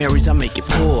Marys, I make it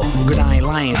poor. Good, I ain't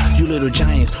lying. You little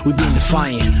giants, we been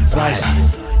defiant. Right.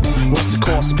 What's the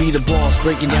cost to be the boss?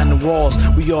 Breaking down the walls.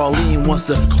 We all in once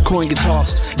the coin gets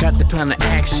tossed. Got the pound of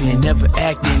action, never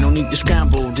acting. No need to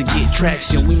scramble to get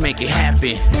traction. We make it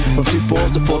happen. From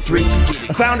 3-4 to 4-3.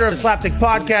 The founder of Slapdick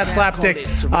Podcast, Slapdick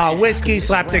Whiskey,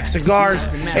 Slapdick Cigars,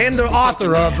 and the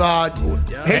author of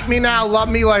Hate Me Now, Love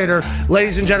Me Later.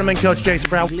 Ladies and gentlemen, Coach Jason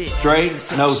Brown. Straight,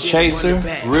 no chaser,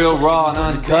 real raw and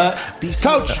uncut.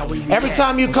 Coach, every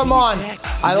time you come on,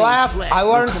 I laugh, I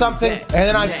learn something, and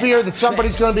then I fear that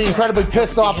somebody's going to be incredibly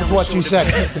pissed off with what you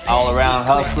said. All around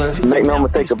hustler. Make no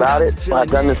mistake about it. I've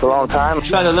done this a long time.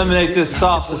 Try to eliminate this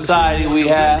soft society we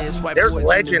have. There's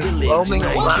legends roaming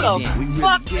around. What the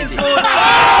fuck is going on?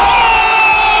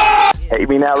 Hate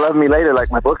me now, love me later,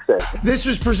 like my book says. This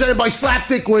was presented by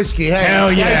Slapdick Whiskey. Hey, Hell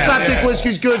yeah. Hey, Slapdick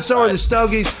Whiskey's good, so are the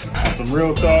Stogies. Some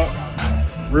real talk,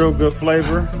 real good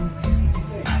flavor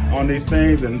on these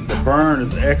things, and the burn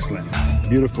is excellent.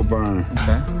 Beautiful burn.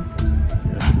 Okay.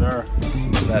 Yes, sir.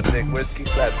 Slapdick Whiskey,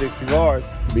 Slapdick Cigars.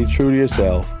 Be true to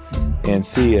yourself and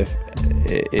see if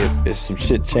some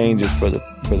shit changes for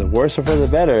the worse or for the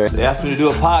better. They asked me to do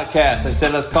a podcast. I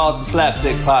said, let's call it the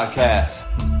Slapdick Podcast.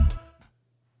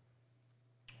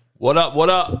 What up, what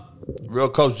up? Real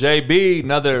Coach JB,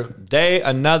 another day,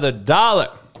 another dollar.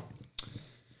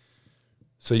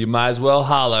 So you might as well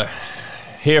holler.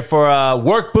 Here for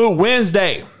Work Boot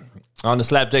Wednesday on the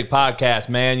Slapdick Podcast,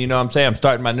 man. You know what I'm saying? I'm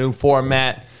starting my new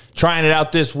format, trying it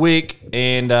out this week,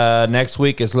 and next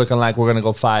week it's looking like we're going to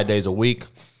go 5 days a week.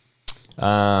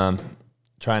 Trying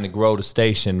to grow the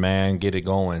station, man, get it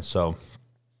going. So,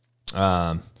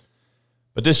 but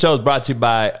this show is brought to you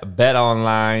by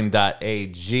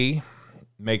betonline.ag.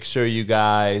 Make sure you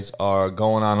guys are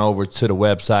going on over to the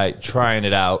website, trying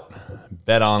it out,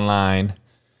 betonline.ag.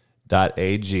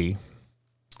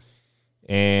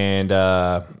 And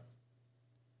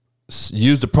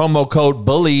use the promo code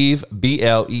BELIEVE,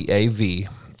 BLEAV.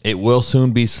 It will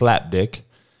soon be Slapdick.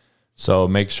 So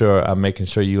I'm making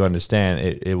sure you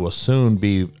understand it will soon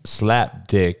be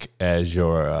Slapdick as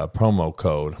your promo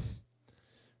code.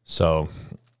 So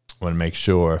I want to make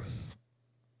sure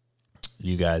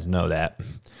you guys know that.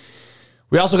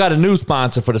 We also got a new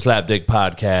sponsor for the Slapdick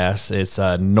Podcast. It's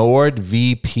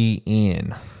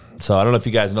NordVPN. So I don't know if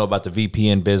you guys know about the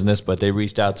VPN business, but they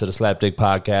reached out to the Slapdick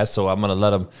Podcast, so I'm going to let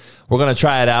them. We're going to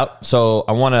try it out. So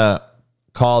I want to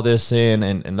call this in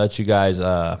and let you guys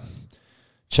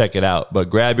check it out.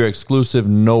 But grab your exclusive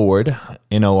Nord,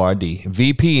 N-O-R-D,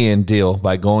 VPN deal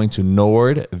by going to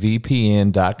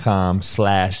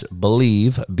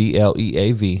nordvpn.com/believe,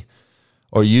 B-L-E-A-V,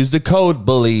 or use the code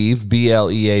BELIEVE,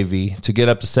 B-L-E-A-V, to get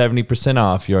up to 70%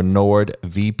 off your Nord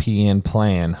VPN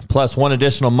plan, plus one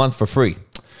additional month for free.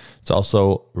 It's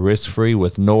also risk-free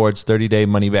with Nord's 30-day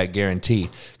money-back guarantee.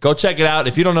 Go check it out.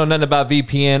 If you don't know nothing about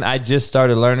VPN, I just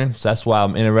started learning, so that's why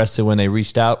I'm interested when they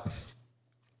reached out.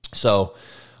 So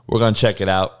we're going to check it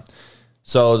out.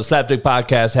 So the Slapdick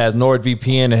Podcast has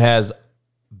NordVPN. It has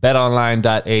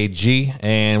betonline.ag,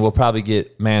 and we'll probably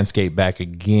get Manscaped back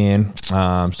again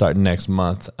starting next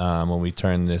month when we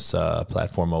turn this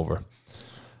platform over.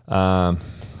 Got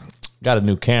a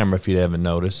new camera, if you haven't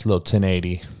noticed, a little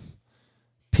 1080p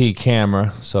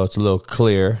camera, so it's a little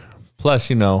clear.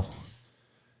 Plus,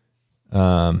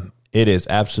 it is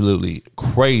absolutely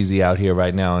crazy out here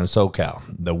right now in SoCal.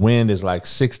 The wind is like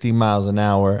 60 miles an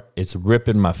hour. It's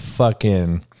ripping my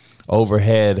fucking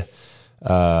overhead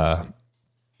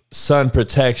sun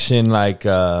protection. I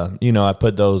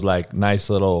put those like nice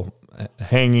little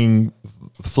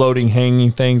floating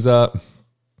hanging things up.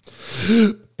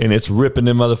 And it's ripping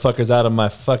them motherfuckers out of my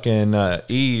fucking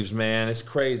eaves, man. It's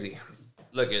crazy.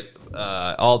 Look at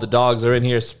all the dogs are in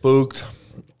here spooked.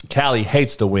 Callie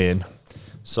hates the wind.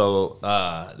 So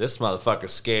this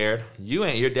motherfucker's scared.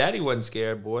 Your daddy wasn't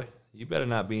scared, boy. You better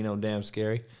not be no damn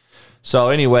scary. So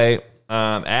anyway,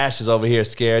 Ash is over here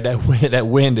scared. That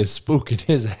wind is spooking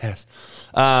his ass.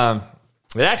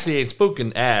 It actually ain't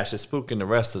spooking Ash. It's spooking the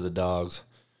rest of the dogs.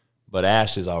 But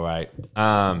Ash is all right.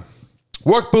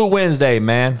 Work Boot Wednesday,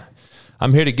 man.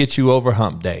 I'm here to get you over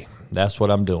hump day. That's what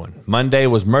I'm doing. Monday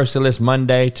was Merciless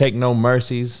Monday. Take no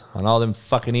mercies on all them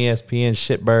fucking ESPN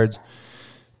shitbirds.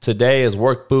 Today is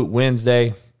Work Boot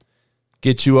Wednesday.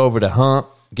 Get you over the hump.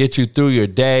 Get you through your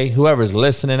day. Whoever's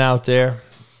listening out there.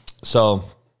 So,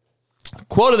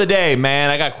 quote of the day, man.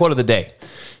 I got quote of the day.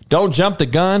 Don't jump the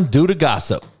gun due to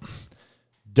gossip.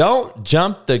 Don't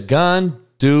jump the gun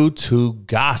due to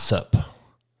gossip.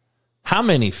 How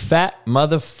many fat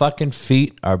motherfucking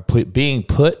feet are being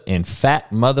put in fat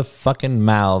motherfucking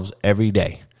mouths every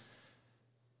day?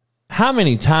 how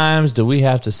many times do we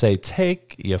have to say,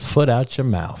 take your foot out your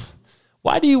mouth?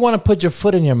 Why do you want to put your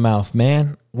foot in your mouth,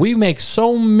 man? We make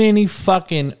so many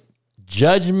fucking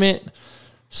judgment,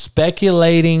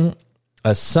 speculating,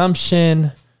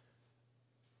 assumption.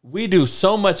 We do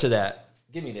so much of that.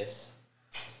 Give me this.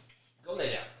 Go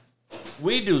lay down.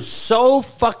 We do so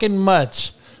fucking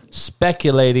much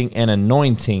speculating and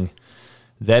anointing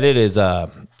that it is a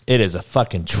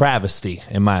fucking travesty,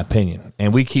 in my opinion.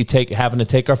 And we keep having to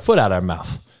take our foot out our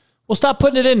mouth. Well, stop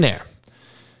putting it in there.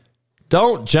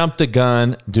 Don't jump the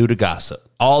gun due to gossip.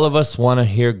 All of us want to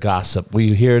hear gossip.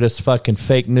 We hear this fucking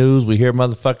fake news. We hear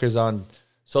motherfuckers on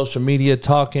social media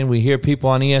talking. We hear people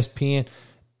on ESPN.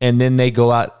 And then they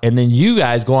go out. And then you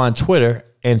guys go on Twitter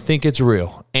and think it's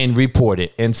real and report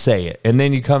it and say it. And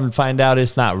then you come and find out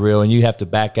it's not real and you have to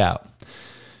back out.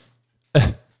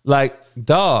 Like,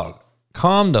 dog,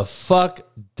 calm the fuck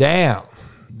down.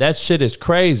 That shit is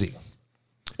crazy.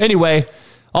 Anyway,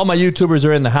 all my YouTubers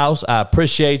are in the house. I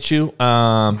appreciate you.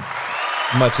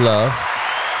 Much love.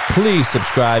 Please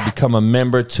subscribe, become a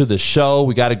member to the show.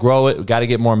 We got to grow it. We got to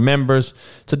get more members.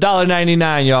 It's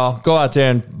 $1.99, y'all. Go out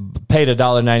there and pay the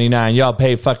 $1.99. Y'all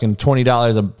pay fucking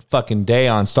 $20 a fucking day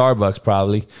on Starbucks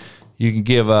probably. You can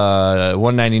give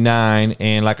 $1.99,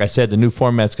 and like I said, the new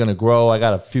format's going to grow. I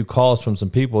got a few calls from some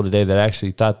people today that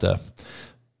actually thought the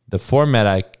format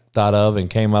I thought of and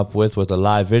came up with a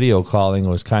live video calling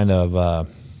was kind of,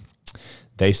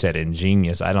 they said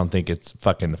ingenious. I don't think it's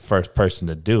fucking the first person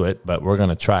to do it, but we're going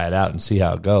to try it out and see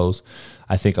how it goes.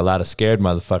 I think a lot of scared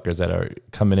motherfuckers that are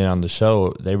coming in on the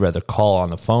show, they rather call on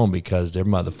the phone because their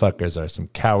motherfuckers are some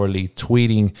cowardly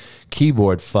tweeting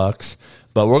keyboard fucks.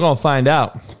 But we're going to find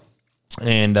out.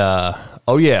 And,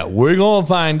 we're going to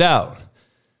find out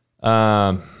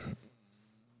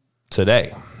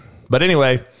today. But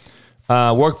anyway,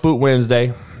 Work Boot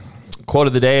Wednesday. Quote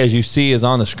of the day, as you see, is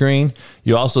on the screen.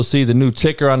 You also see the new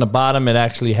ticker on the bottom. It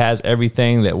actually has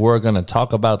everything that we're going to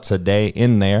talk about today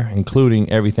in there, including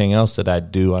everything else that I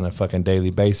do on a fucking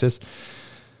daily basis.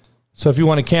 So if you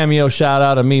want a cameo shout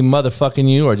out of me motherfucking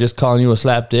you or just calling you a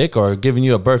slapdick or giving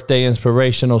you a birthday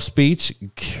inspirational speech,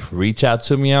 reach out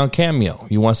to me on Cameo.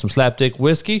 You want some slapdick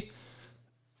whiskey?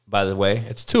 By the way,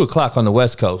 it's 2 o'clock on the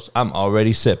West Coast. I'm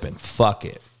already sipping. Fuck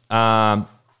it.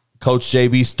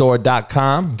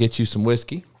 CoachJBStore.com. Get you some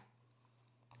whiskey.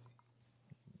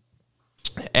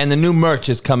 And the new merch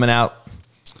is coming out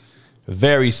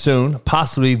very soon,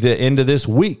 possibly the end of this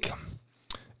week.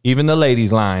 Even the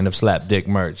ladies line of slapdick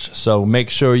merch. So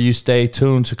make sure you stay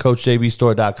tuned to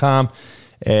CoachJBStore.com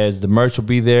as the merch will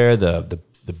be there. The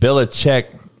billet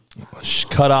check,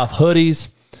 cut off hoodies,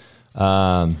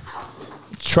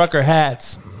 trucker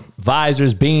hats,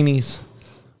 visors, beanies.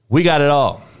 We got it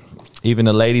all. Even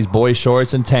the ladies' boy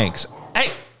shorts and tanks.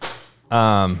 Hey,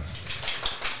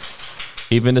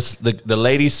 even the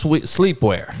ladies'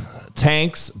 sleepwear,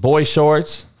 tanks, boy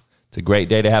shorts. It's a great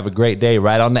day to have a great day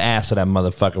right on the ass of that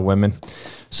motherfucker, women.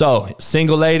 So,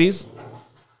 single ladies,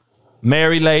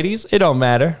 married ladies, it don't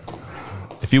matter.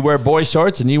 If you wear boy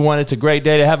shorts and you want it's a great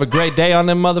day to have a great day on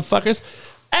them motherfuckers,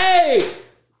 hey,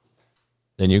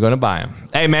 then you're going to buy them.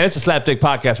 Hey, man, it's a Slapdick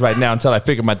podcast right now until I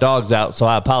figure my dogs out, so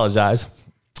I apologize.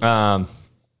 Hey,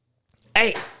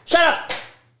 shut up.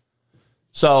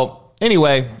 So,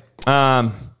 anyway,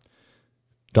 don't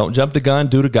jump the gun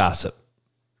due to gossip.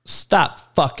 Stop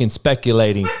fucking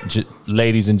speculating,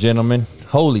 ladies and gentlemen.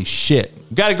 Holy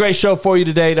shit. Got a great show for you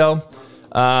today, though.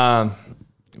 My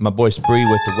boy Spree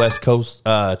with the West Coast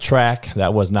track.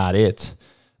 That was not it.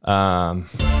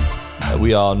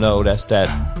 We all know that's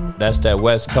that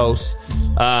West Coast.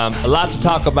 A lot to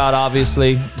talk about,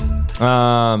 obviously.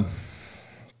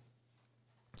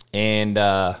 And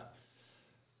got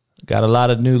a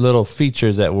lot of new little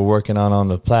features that we're working on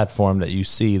the platform that you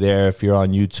see there if you're on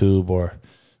YouTube or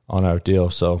on our deal.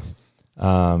 So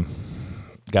got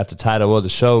the title of the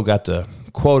show, got the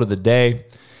quote of the day.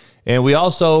 And we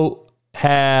also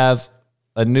have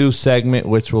a new segment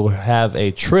which will have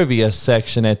a trivia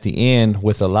section at the end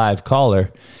with a live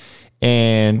caller.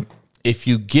 And if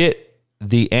you get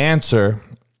the answer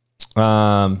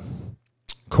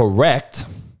correct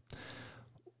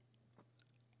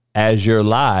as you're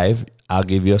live, I'll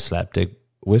give you a Slapdick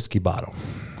whiskey bottle.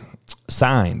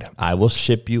 Signed. I will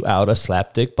ship you out a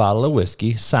Slapdick bottle of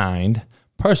whiskey, signed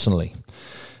personally.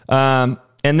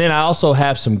 And then I also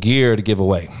have some gear to give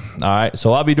away. All right.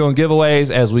 So I'll be doing giveaways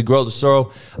as we grow the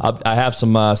show. I have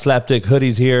some Slapdick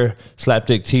hoodies here,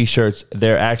 Slapdick t-shirts.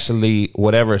 They're actually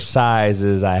whatever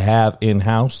sizes I have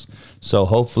in-house. So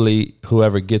hopefully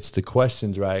whoever gets the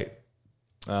questions right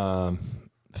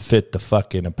fit the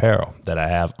fucking apparel that I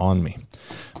have on me.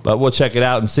 But we'll check it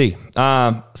out and see.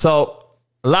 So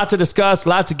a lot to discuss, a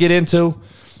lot to get into.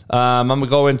 I'm going to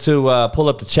go into pull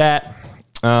up the chat.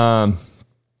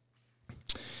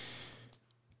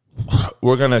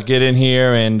 We're going to get in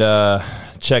here and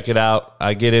check it out.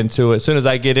 I get into it. As soon as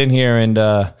I get in here and,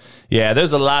 yeah,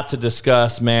 there's a lot to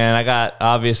discuss, man. I got,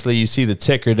 obviously, you see the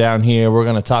ticker down here. We're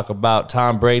going to talk about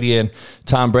Tom Brady and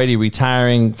Tom Brady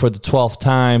retiring for the 12th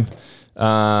time.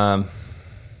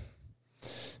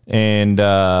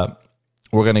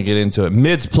 We're going to get into it.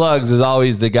 Mids Plugs is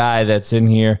always the guy that's in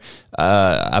here.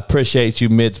 I appreciate you,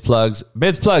 Mids Plugs.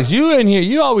 Mids Plugs, you in here,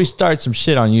 you always start some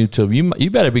shit on YouTube. You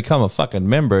better become a fucking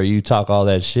member. You talk all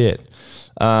that shit.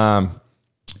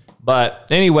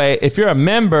 But anyway, if you're a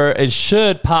member, it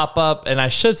should pop up, and I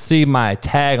should see my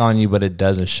tag on you, but it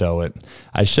doesn't show it.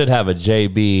 I should have a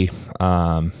JB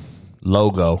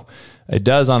logo. It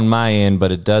does on my end,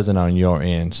 but it doesn't on your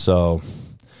end. So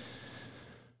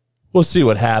we'll see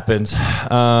what happens.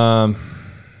 I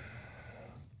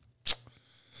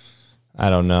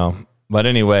don't know. But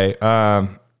anyway,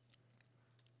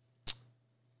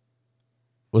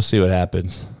 we'll see what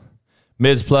happens.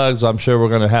 Mids Plugs, I'm sure we're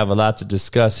going to have a lot to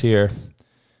discuss here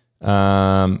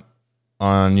on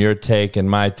your take and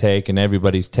my take and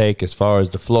everybody's take as far as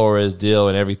the Flores deal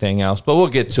and everything else. But we'll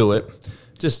get to it.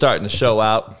 Just starting the show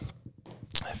out,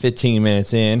 15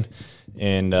 minutes in.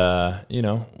 And,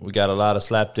 we got a lot of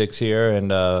slapdicks here.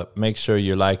 And make sure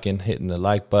you're hitting the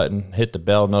like button, hit the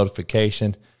bell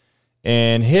notification,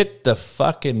 and hit the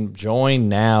fucking join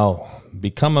now.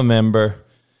 Become a member.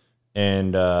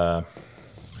 And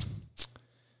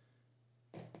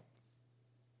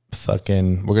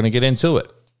we're going to get into it.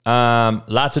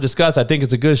 Lots to discuss. I think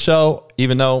it's a good show,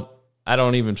 even though I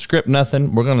don't even script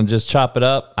nothing. We're going to just chop it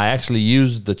up. I actually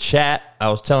used the chat. I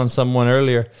was telling someone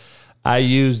earlier, I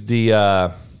used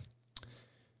the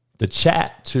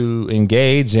chat to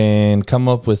engage and come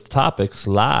up with topics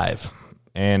live.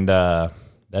 And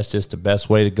that's just the best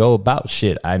way to go about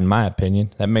shit, in my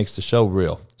opinion. That makes the show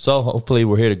real. So hopefully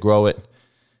we're here to grow it.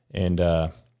 And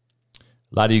a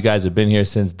lot of you guys have been here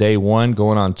since day one,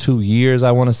 going on 2 years,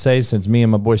 I want to say, since me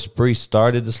and my boy Spree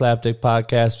started the Slapdick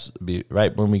Podcast,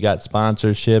 right when we got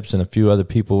sponsorships and a few other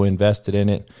people invested in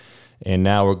it. And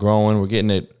now we're growing. We're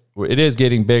getting it. It is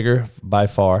getting bigger by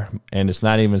far, and it's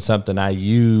not even something I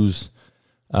use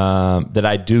that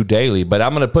I do daily. But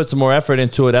I'm going to put some more effort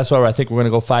into it. That's why I think we're going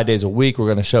to go 5 days a week.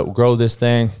 We're going to grow this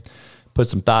thing, put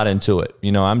some thought into it.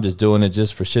 I'm just doing it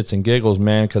just for shits and giggles,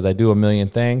 man, because I do a million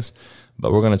things.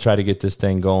 But we're going to try to get this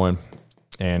thing going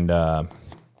and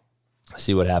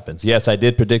see what happens. Yes, I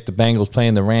did predict the Bengals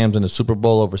playing the Rams in the Super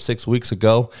Bowl over 6 weeks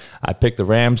ago. I picked the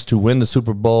Rams to win the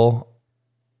Super Bowl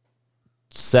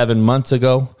 7 months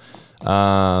ago.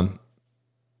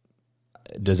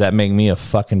 Does that make me a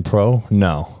fucking pro?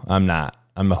 No, I'm not.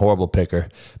 I'm a horrible picker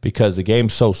because the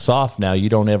game's so soft now, you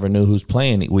don't ever know who's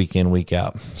playing week in, week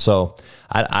out. So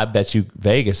I bet you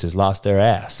Vegas has lost their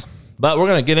ass. But we're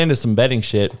going to get into some betting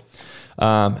shit.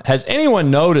 Has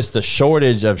anyone noticed the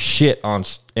shortage of shit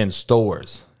in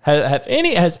stores? Has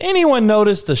anyone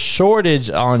noticed the shortage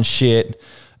on shit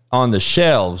on the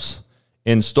shelves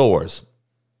in stores?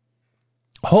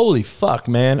 Holy fuck,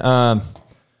 man. Are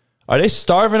they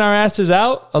starving our asses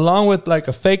out along with like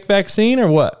a fake vaccine or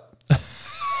what?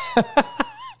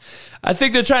 I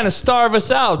think they're trying to starve us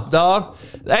out, dog.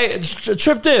 Hey,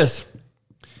 trip this.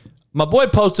 My boy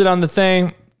posted on the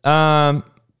thing,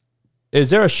 is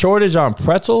there a shortage on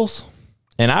pretzels?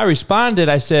 And I responded,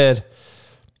 I said,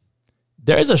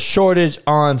 there's a shortage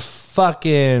on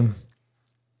fucking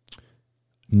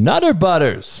Nutter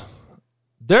Butters.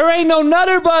 There ain't no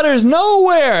Nutter Butters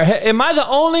nowhere. Am I the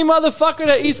only motherfucker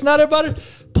that eats Nutter Butters?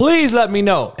 Please let me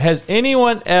know. Has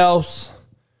anyone else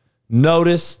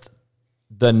noticed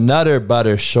the Nutter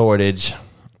Butter shortage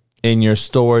in your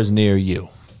stores near you?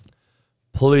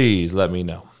 Please let me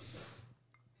know.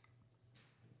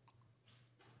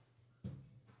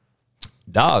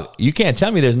 Dog, you can't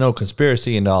tell me there's no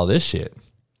conspiracy into all this shit.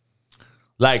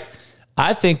 Like,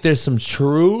 I think there's some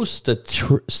true strategic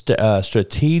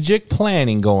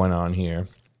planning going on here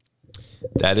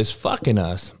that is fucking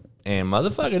us. And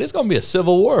motherfucker, there's going to be a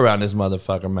civil war around this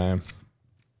motherfucker, man.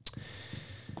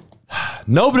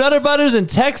 No Nutter Butters in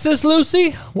Texas,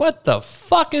 Lucy? What the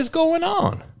fuck is going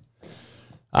on?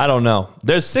 I don't know.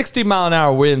 There's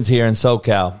 60-mile-an-hour winds here in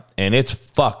SoCal, and it's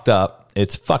fucked up.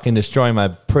 It's fucking destroying my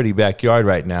pretty backyard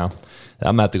right now.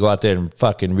 I'm going to have to go out there and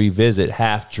fucking revisit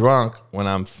half drunk when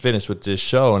I'm finished with this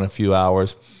show in a few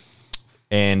hours.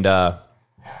 And,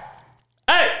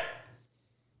 hey!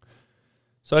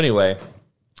 So anyway,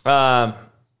 we got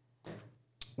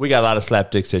a lot of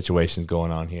slapdick situations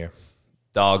going on here.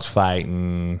 dogs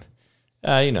fighting.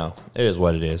 You know, it is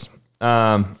what it is.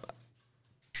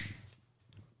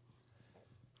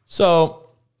 So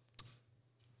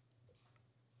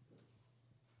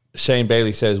Shane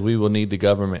Bailey says we will need the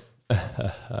government.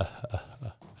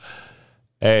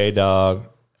 Hey, dog.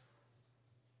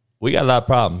 We got a lot of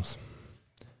problems.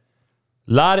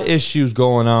 A lot of issues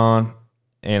going on,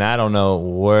 and I don't know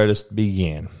where to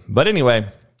begin. But anyway,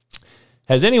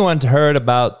 has anyone heard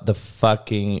about the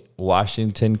fucking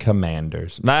Washington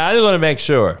Commanders? Now, I just want to make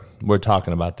sure we're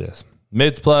talking about this.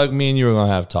 Mids plug, me and you are going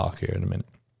to have a talk here in a minute.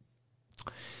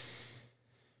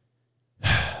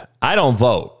 I don't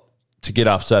vote to get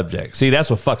off subject. See, that's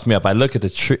what fucks me up. I look at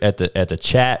the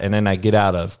chat, and then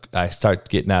I start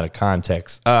getting out of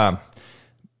context.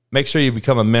 Make sure you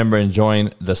become a member and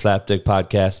join the Slapdick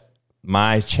Podcast,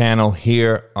 my channel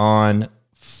here on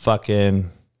fucking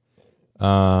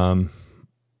YouTube.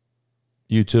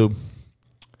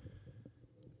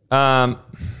 I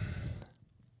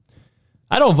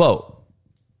don't vote.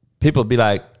 People be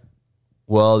like,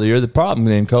 well, you're the problem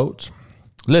then, coach.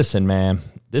 Listen, man,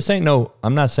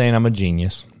 I'm not saying I'm a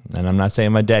genius, and I'm not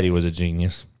saying my daddy was a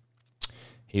genius.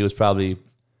 He was probably,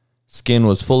 skin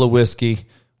was full of whiskey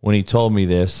when he told me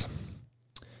this,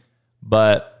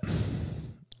 but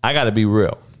I got to be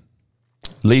real.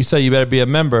 Lisa, you better be a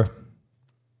member.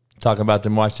 Talking about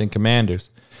them Washington Commanders.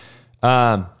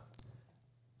 I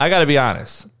got to be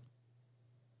honest.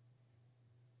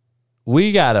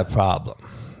 We got a problem,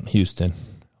 Houston.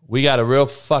 We got a real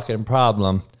fucking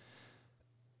problem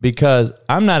because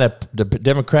I'm not a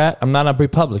Democrat. I'm not a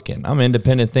Republican. I'm an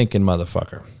independent thinking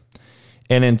motherfucker.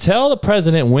 And until the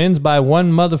president wins by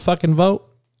one motherfucking vote,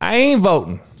 I ain't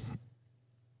voting.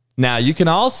 Now, you can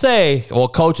all say, well,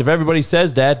 coach, if everybody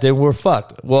says that, then we're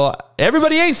fucked. Well,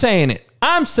 everybody ain't saying it.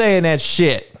 I'm saying that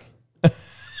shit.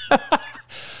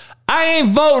 I ain't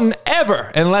voting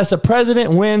ever unless a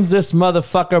president wins this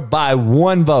motherfucker by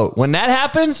one vote. When that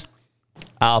happens,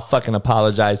 I'll fucking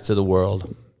apologize to the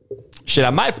world. Shit,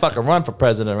 I might fucking run for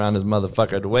president around this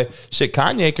motherfucker the way. Shit,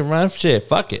 Kanye can run. Shit,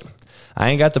 fuck it. I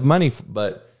ain't got the money,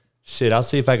 but shit, I'll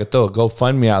see if I can throw a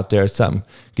GoFundMe out there or something.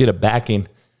 Get a backing.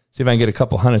 See if I can get a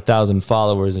couple 100,000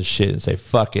 followers and shit and say,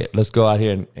 fuck it. Let's go out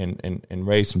here and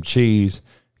raise some cheese.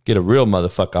 Get a real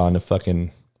motherfucker on the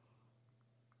fucking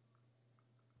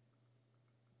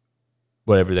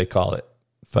whatever they call it.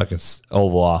 Fucking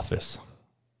Oval Office.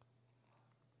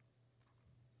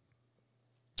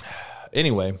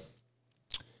 Anyway,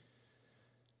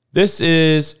 this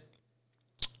is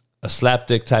a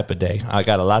slapdick type of day. I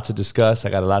got a lot to discuss. I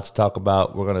got a lot to talk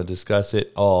about. We're going to discuss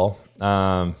it all.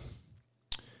 I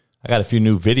got a few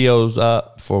new videos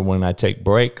up for when I take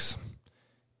breaks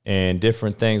and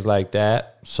different things like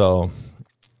that. So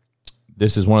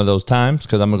this is one of those times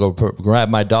because I'm going to go grab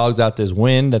my dogs out this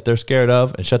wind that they're scared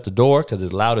of and shut the door because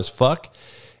it's loud as fuck.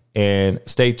 And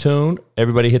stay tuned.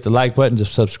 Everybody hit the like button,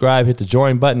 just subscribe, hit the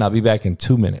join button. I'll be back in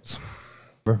 2 minutes.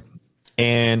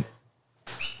 And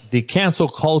the cancel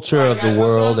culture of the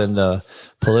world and the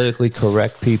politically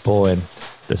correct people and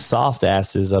the soft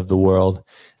asses of the world,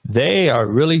 they are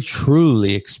really,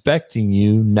 truly expecting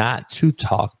you not to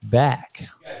talk back.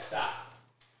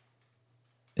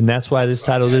 And that's why this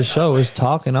title of this show is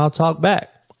Talk and I'll Talk Back.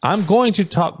 I'm going to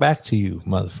talk back to you,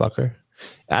 motherfucker.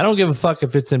 I don't give a fuck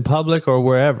if it's in public or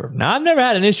wherever. Now, I've never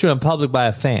had an issue in public by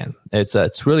a fan.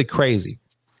 It's really crazy.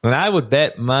 And I would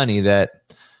bet money that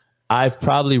I've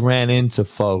probably ran into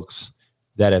folks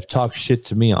that have talked shit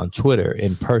to me on Twitter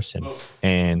in person,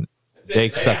 and they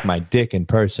suck my dick in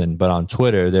person, but on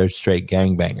Twitter, they're straight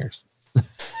gangbangers.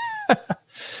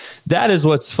 That is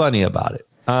what's funny about it.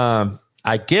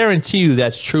 I guarantee you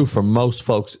that's true for most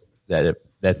folks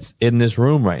that's in this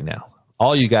room right now.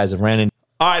 All you guys have ran into.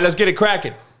 All right, let's get it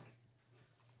cracking.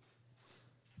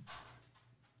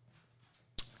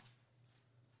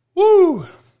 Woo!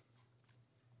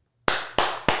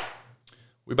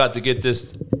 We're about to get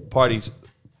this party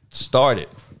started.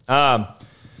 Don't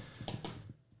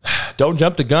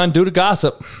jump the gun, do the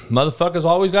gossip. Motherfuckers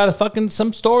always got a fucking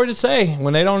some story to say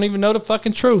when they don't even know the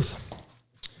fucking truth.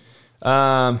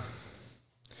 The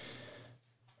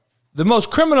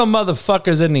most criminal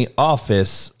motherfuckers in the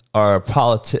office are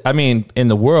in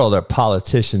the world are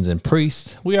politicians and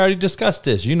priests. We already discussed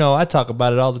this. You know, I talk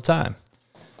about it all the time.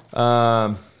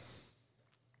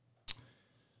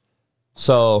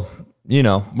 So, you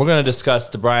know, we're going to discuss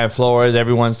the Brian Flores.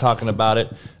 Everyone's talking about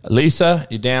it. Lisa,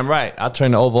 you're damn right. I'll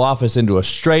turn the Oval Office into a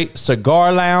straight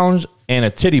cigar lounge and a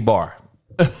titty bar.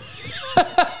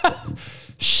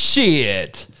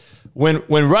 Shit. When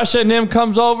Russia and them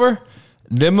comes over,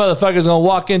 them motherfuckers going to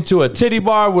walk into a titty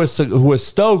bar with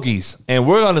stogies, and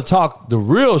we're going to talk the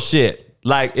real shit.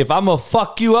 Like, if I'm going to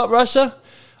fuck you up, Russia,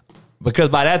 because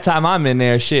by that time I'm in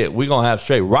there, shit, we going to have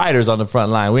straight riders on the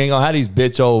front line. We ain't going to have these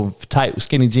bitch old tight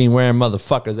skinny jean wearing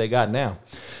motherfuckers they got now.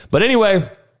 But anyway,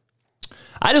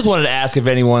 I just wanted to ask if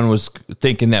anyone was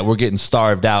thinking that we're getting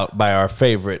starved out by our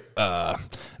favorite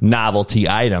novelty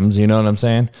items. You know what I'm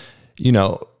saying? You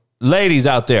know, ladies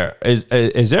out there,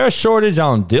 is there a shortage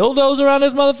on dildos around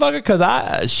this motherfucker? Because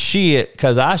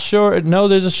I sure know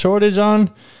there's a shortage on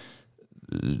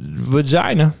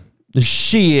vagina.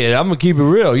 Shit, I'm going to keep it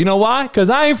real. You know why? Because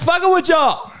I ain't fucking with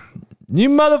y'all. You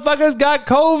motherfuckers got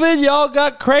COVID. Y'all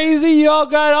got crazy. Y'all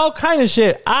got all kind of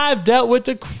shit. I've dealt with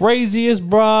the craziest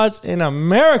broads in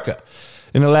America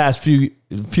in the last few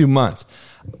months.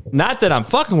 Not that I'm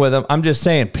fucking with them. I'm just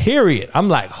saying, period. I'm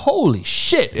like, holy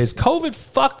shit. Is COVID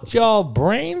fucked y'all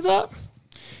brains up?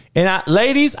 And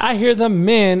ladies, I hear the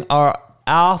men are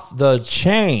off the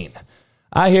chain.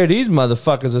 I hear these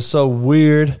motherfuckers are so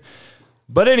weird.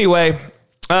 But anyway,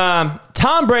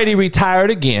 Tom Brady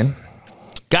retired again.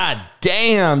 God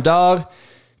damn, dog.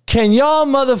 Can y'all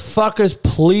motherfuckers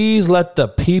please let the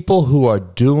people who are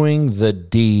doing the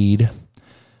deed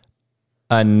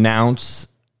announce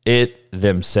it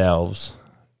themselves?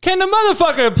 Can the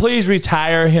motherfucker please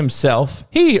retire himself?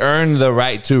 He earned the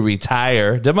right to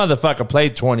retire. The motherfucker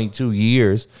played 22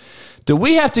 years. Do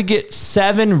we have to get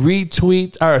 7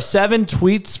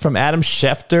 tweets from Adam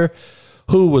Schefter,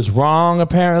 who was wrong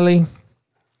apparently,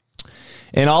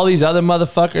 and all these other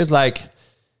motherfuckers? Like,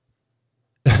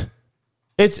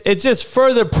 it just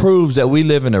further proves that we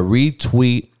live in a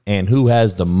retweet and who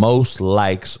has the most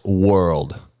likes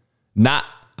world, not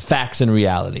facts and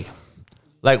reality.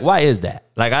 Like, why is that?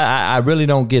 Like, I really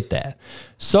don't get that.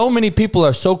 So many people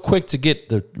are so quick to get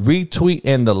the retweet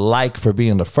and the like for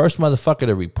being the first motherfucker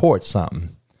to report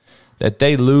something that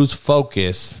they lose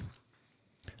focus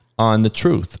on the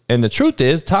truth. And the truth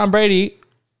is, Tom Brady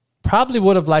probably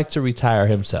would have liked to retire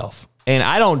himself. And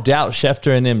I don't doubt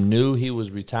Schefter and them knew he was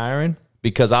retiring,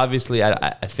 because obviously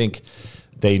I think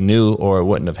they knew, or it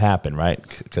wouldn't have happened, right?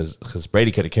 Because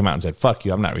Brady could have came out and said, fuck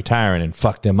you, I'm not retiring, and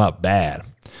fucked them up bad.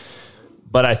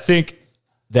 But I think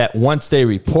that once they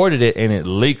reported it and it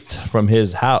leaked from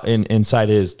his house inside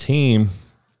his team,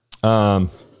 I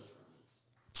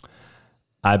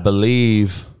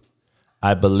believe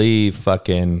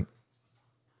fucking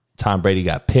Tom Brady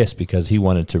got pissed because he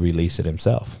wanted to release it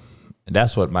himself. And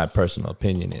that's what my personal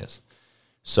opinion is.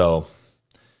 So,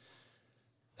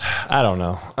 I don't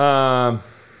know.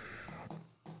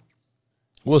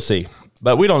 We'll see.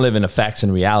 But we don't live in a facts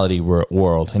and reality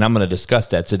world. And I'm going to discuss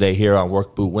that today here on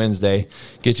Work Boot Wednesday.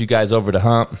 Get you guys over the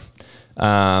hump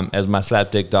as my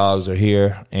slapdick dogs are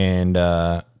here and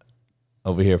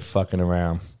over here fucking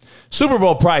around. Super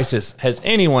Bowl prices. Has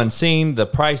anyone seen the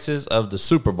prices of the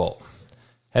Super Bowl?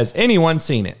 Has anyone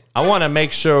seen it? I want to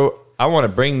make sure. I want to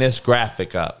bring this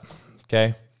graphic up.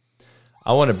 Okay?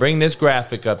 I want to bring this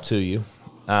graphic up to you.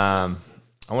 I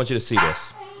want you to see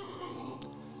this.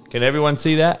 Can everyone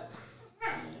see that?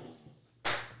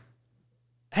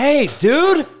 Hey,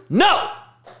 dude. No.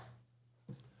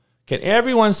 Can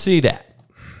everyone see that?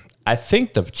 I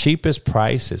think the cheapest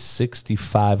price is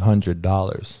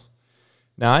 $6,500.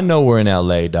 Now, I know we're in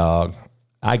LA, dog.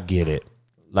 I get it.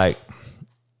 Like,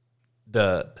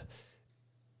 the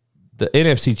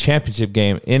NFC Championship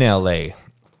game in LA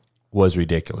was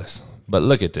ridiculous. But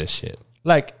look at this shit.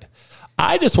 Like,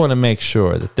 I just want to make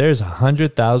sure that there's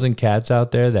 100,000 cats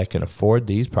out there that can afford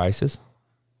these prices.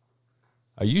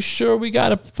 Are you sure we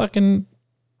got a fucking...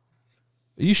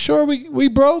 Are you sure we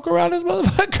broke around this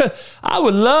motherfucker? I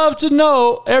would love to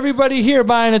know everybody here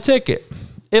buying a ticket.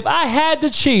 If I had the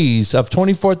cheese of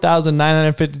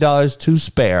 $24,950 to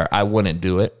spare, I wouldn't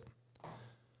do it.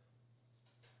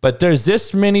 But there's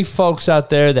this many folks out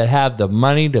there that have the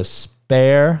money to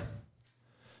spare.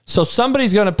 So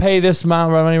somebody's going to pay this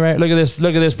amount of money, right? Look at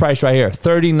this price right here,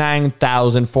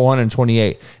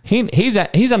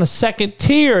 $39,428. He's on the second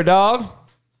tier, dog.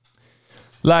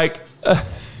 Like,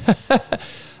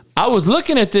 I was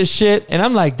looking at this shit and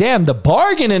I'm like, damn, the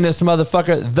bargain in this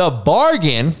motherfucker, the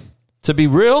bargain, to be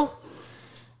real,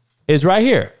 is right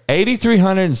here,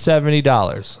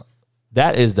 $8,370.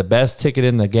 That is the best ticket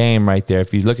in the game right there.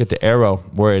 If you look at the arrow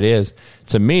where it is,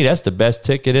 to me, that's the best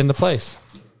ticket in the place.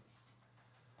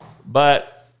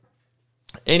 But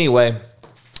anyway,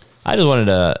 I just wanted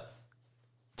to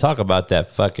talk about that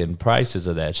fucking prices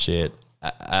of that shit.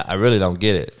 I really don't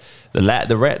get it.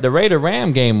 The Raider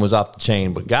Ram game was off the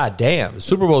chain, but goddamn, the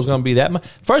Super Bowl is going to be that much.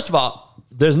 First of all,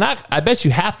 I bet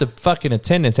you half the fucking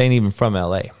attendance ain't even from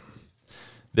LA.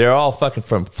 They're all fucking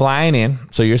from flying in.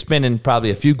 So you're spending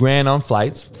probably a few grand on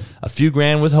flights, a few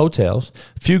grand with hotels,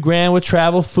 a few grand with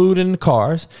travel, food, and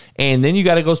cars. And then you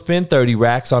got to go spend 30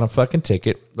 racks on a fucking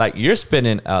ticket. Like you're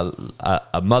spending a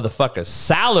motherfucker's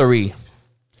salary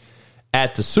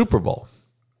at the Super Bowl.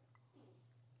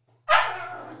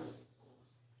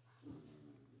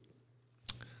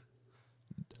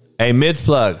 Hey, Mids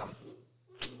plug.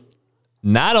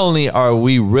 Not only are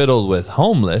we riddled with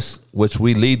homeless, which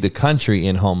we lead the country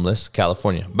in homeless,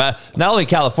 California, but not only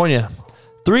California,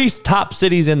 3 top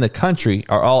cities in the country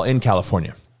are all in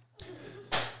California.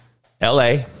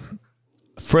 LA,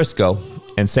 Frisco,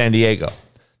 and San Diego.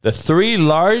 The three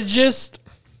largest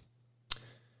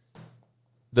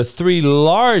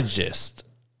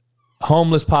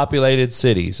homeless populated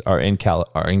cities are in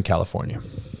California.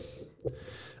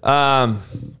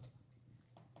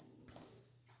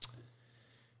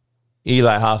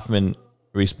 Eli Hoffman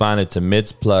responded to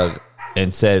Mid's plug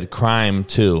and said, crime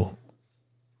too.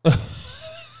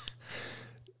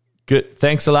 Good.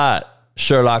 Thanks a lot,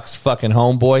 Sherlock's fucking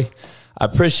homeboy. I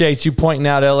appreciate you pointing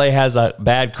out LA has a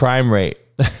bad crime rate.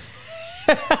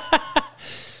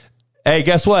 Hey,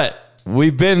 guess what?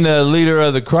 We've been the leader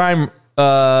of the crime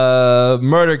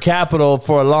murder capital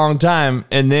for a long time.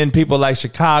 And then people like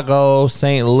Chicago,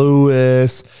 St.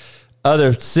 Louis,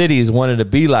 other cities wanted to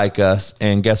be like us,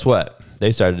 and guess what?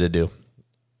 They started to do.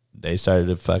 They started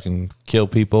to fucking kill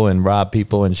people and rob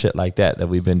people and shit like that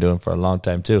we've been doing for a long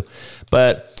time too.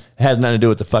 But it has nothing to do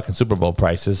with the fucking Super Bowl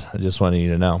prices. I just wanted you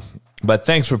to know. But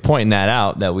thanks for pointing that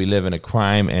out, that we live in a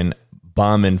crime and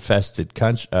bomb-infested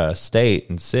state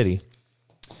and city.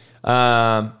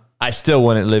 I still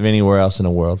wouldn't live anywhere else in the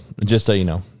world, just so you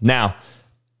know. Now,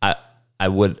 I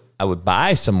would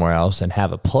buy somewhere else and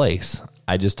have a place.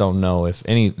 I just don't know if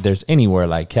there's anywhere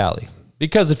like Cali.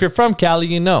 Because if you're from Cali,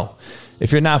 you know.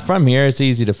 If you're not from here, it's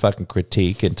easy to fucking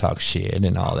critique and talk shit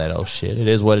and all that old shit. It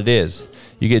is what it is.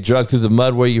 You get drugged through the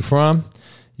mud where you're from,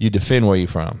 you defend where you're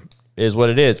from. It is what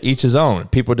it is. Each his own.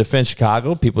 People defend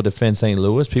Chicago. People defend St.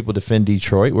 Louis. People defend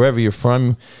Detroit. Wherever you're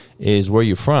from is where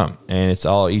you're from. And it's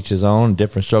all each his own.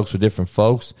 Different strokes for different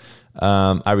folks.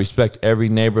 I respect every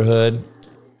neighborhood.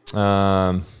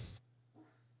 In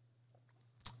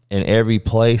every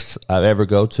place I've ever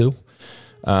go to.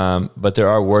 But there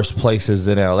are worse places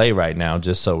than LA right now,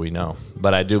 just so we know.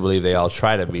 But I do believe they all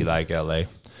try to be like LA.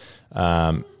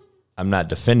 I'm not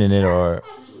defending it or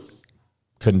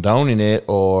condoning it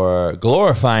or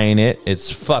glorifying it.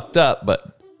 It's fucked up,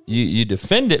 but you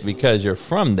defend it because you're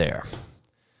from there.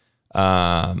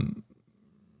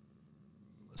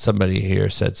 Somebody here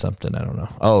said something, I don't know.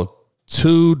 Oh,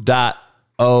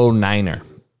 2.09er.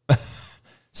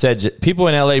 Said people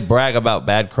in LA brag about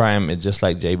bad crime, just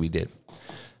like JB did.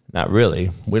 Not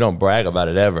really. We don't brag about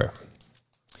it ever.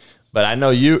 But I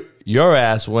know your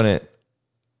ass wouldn't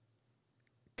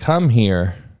come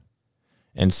here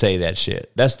and say that shit.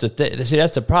 That's the see,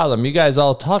 that's the problem. You guys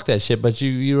all talk that shit, but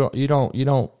you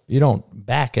don't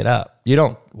back it up. You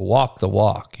don't walk the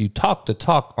walk. You talk the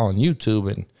talk on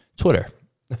YouTube and Twitter.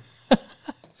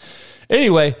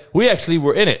 Anyway, we actually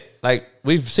were in it. Like,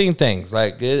 we've seen things.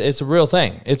 Like, it's a real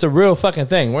thing. It's a real fucking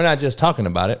thing. We're not just talking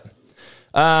about it.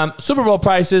 Super Bowl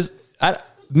prices.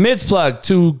 Mid's plug,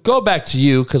 to go back to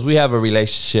you, because we have a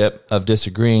relationship of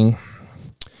disagreeing,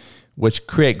 which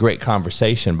create great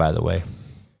conversation, by the way.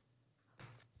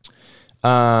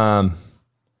 I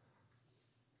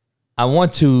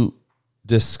want to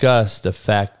discuss the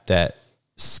fact that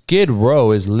Skid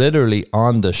Row is literally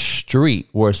on the street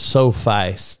where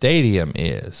SoFi Stadium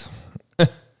is.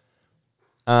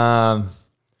 That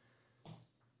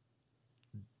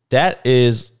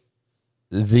is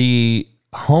the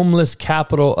homeless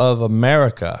capital of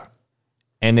America,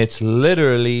 and it's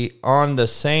literally on the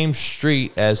same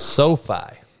street as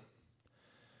SoFi.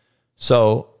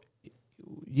 So,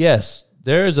 yes,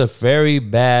 there is a very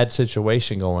bad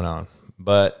situation going on,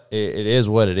 but it is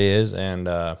what it is. And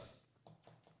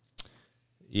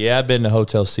yeah, I've been to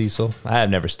Hotel Cecil. I have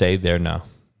never stayed there. No.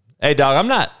 Hey, dog, I'm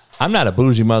not a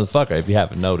bougie motherfucker. If you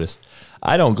haven't noticed,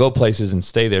 I don't go places and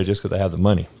stay there just because I have the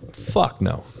money. Fuck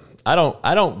no. I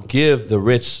don't give the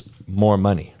rich more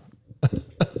money.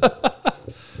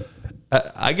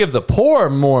 I give the poor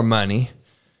more money.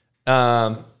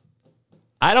 I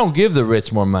don't give the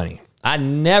rich more money. I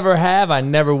never have. I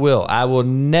never will. I will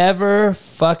never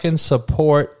fucking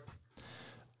support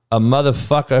a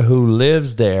motherfucker who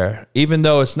lives there, even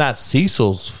though it's not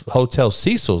Hotel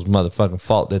Cecil's motherfucking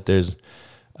fault that there's,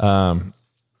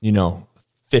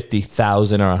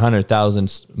 50,000 or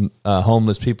 100,000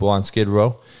 homeless people on Skid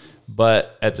Row.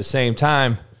 But at the same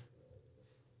time,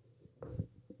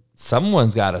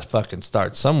 someone's got to fucking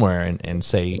start somewhere and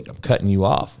say, I'm cutting you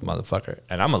off, motherfucker.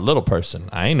 And I'm a little person.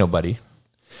 I ain't nobody.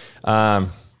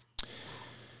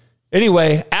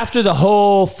 Anyway, after the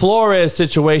whole Flores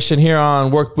situation here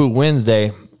on Work Boot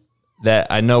Wednesday that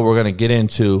I know we're going to get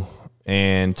into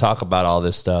and talk about all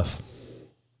this stuff,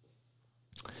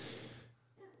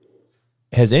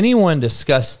 has anyone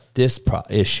discussed this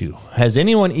issue? Has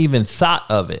anyone even thought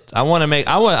of it? I want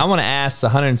to ask the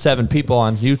 107 people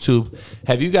on YouTube,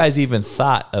 have you guys even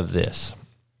thought of this?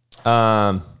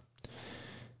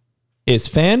 Is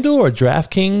FanDuel or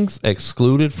DraftKings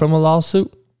excluded from a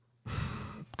lawsuit?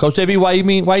 Coach JB,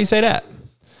 why you say that?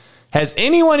 Has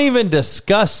anyone even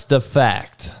discussed the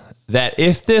fact that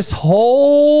if this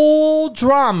whole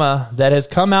drama that has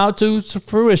come out to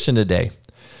fruition today,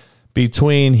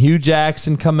 between Hugh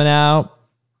Jackson coming out,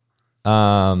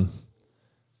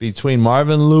 between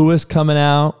Marvin Lewis coming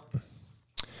out,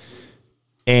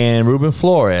 and Ruben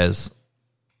Flores,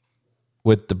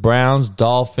 with the Browns,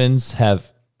 Dolphins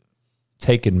have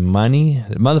taken money.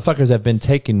 The motherfuckers have been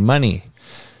taking money.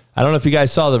 I don't know if you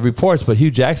guys saw the reports, but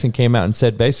Hugh Jackson came out and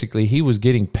said basically he was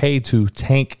getting paid to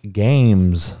tank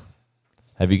games.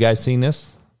 Have you guys seen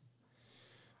this?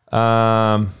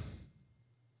 Has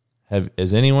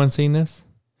anyone seen this?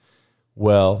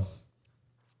 Well,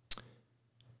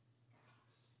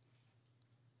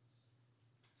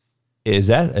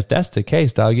 if that's the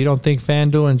case, dog, you don't think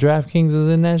FanDuel and DraftKings is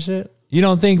in that shit? You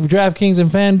don't think DraftKings and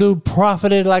FanDuel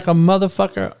profited like a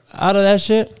motherfucker out of that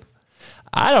shit?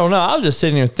 I don't know. I was just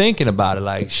sitting here thinking about it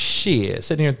like, shit.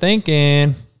 Sitting here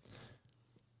thinking,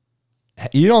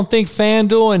 you don't think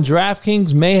FanDuel and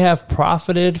DraftKings may have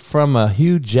profited from a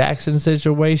Hugh Jackson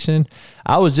situation?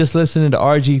 I was just listening to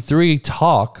RG3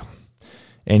 talk,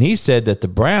 and he said that the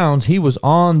Browns, he was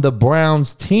on the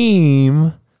Browns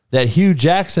team that Hugh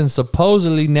Jackson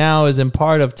supposedly now is in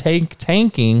part of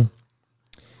tanking.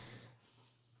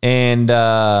 And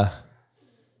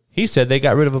he said they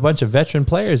got rid of a bunch of veteran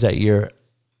players that year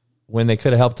when they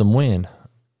could have helped them win.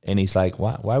 And he's like,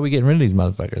 why are we getting rid of these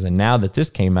motherfuckers? And now that this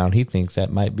came out, he thinks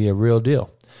that might be a real deal.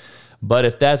 But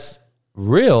if that's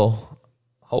real,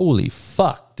 holy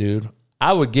fuck, dude.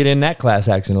 I would get in that class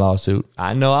action lawsuit.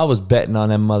 I know I was betting on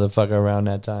that motherfucker around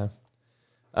that time.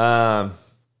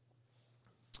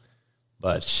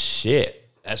 But shit,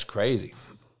 that's crazy.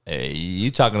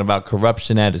 You talking about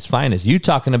corruption at its finest. You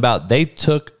talking about they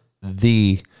took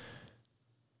the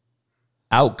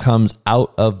outcomes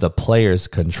out of the player's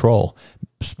control.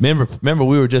 Remember,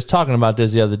 we were just talking about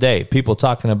this the other day. People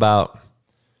talking about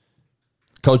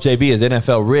Coach JB is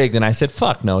NFL rigged, and I said,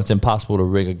 fuck no, it's impossible to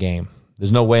rig a game.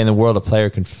 There's no way in the world a player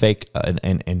can fake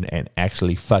and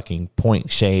actually fucking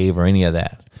point shave or any of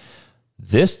that.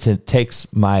 This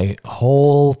takes my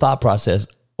whole thought process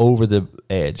over the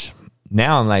edge.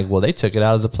 Now I'm like, well, they took it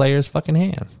out of the player's fucking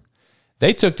hands.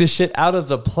 They took this shit out of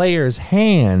the player's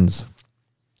hands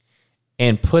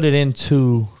and put it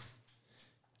into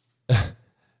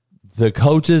the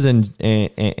coaches and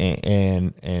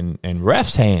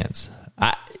refs' hands.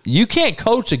 You can't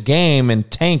coach a game and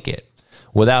tank it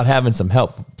without having some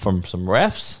help from some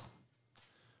refs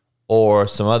or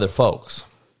some other folks.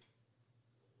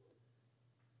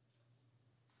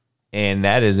 And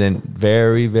that isn't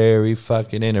very, very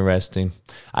fucking interesting.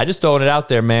 I just throwing it out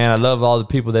there, man. I love all the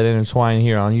people that intertwine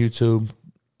here on YouTube.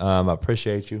 I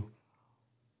appreciate you.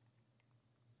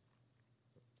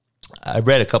 I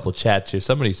read a couple chats here.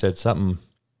 Somebody said something.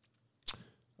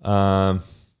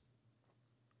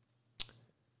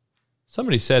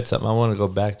 Somebody said something. I want to go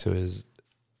back to his.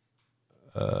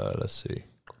 Let's see.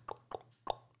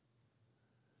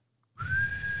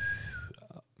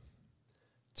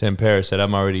 Tim Paris said,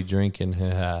 I'm already drinking.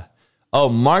 Oh,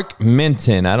 Mark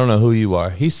Minton. I don't know who you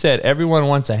are. He said, everyone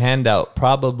wants a handout,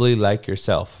 probably like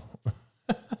yourself.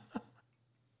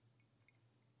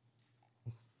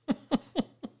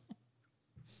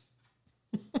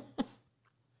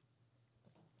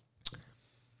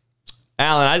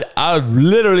 Alan, I was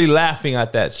literally laughing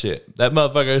at that shit. That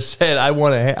motherfucker said, I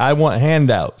want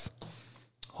handouts.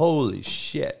 Holy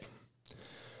shit.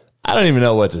 I don't even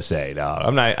know what to say, dog.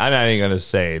 I'm not even going to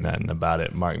say nothing about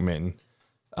it, Mark Minton.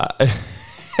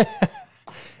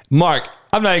 Mark,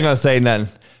 I'm not even going to say nothing.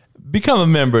 Become a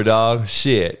member, dog.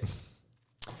 Shit.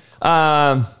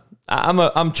 I'm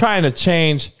trying to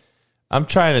change. I'm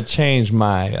trying to change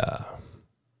my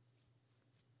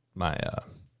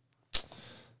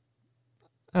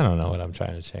I don't know what I'm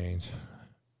trying to change.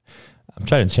 I'm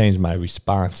trying to change my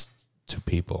response to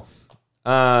people.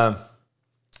 Polly,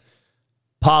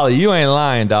 you ain't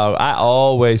lying, dog. I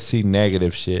always see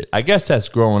negative shit. I guess that's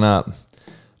growing up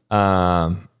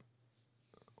where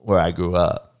I grew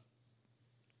up.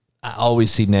 I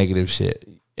always see negative shit.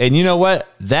 And you know what?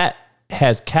 That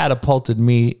has catapulted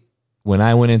me when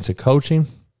I went into coaching.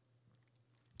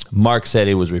 Mark said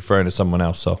he was referring to someone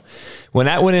else. So when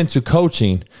I went into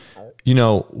coaching, you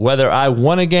know, whether I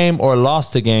won a game or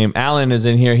lost a game, Alan is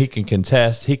in here. He can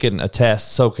contest. He can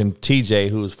attest. So can TJ,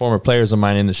 who's former players of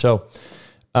mine in the show.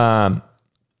 They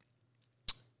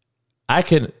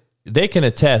can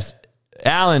attest.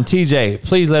 Alan, TJ,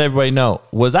 please let everybody know.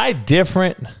 Was I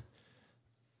different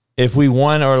if we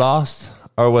won or lost?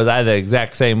 Or was I the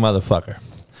exact same motherfucker?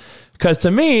 Because to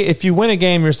me, if you win a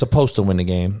game, you're supposed to win the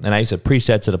game. And I used to preach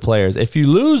that to the players. If you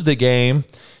lose the game,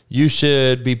 you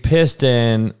should be pissed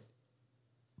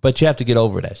but you have to get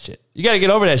over that shit. You got to get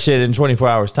over that shit in 24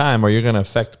 hours time or you're going to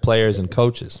affect players and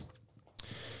coaches.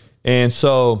 And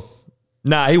so,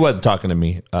 he wasn't talking to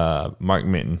me, Mark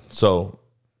Minton. So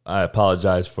I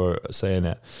apologize for saying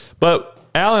that. But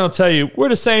Alan will tell you, we're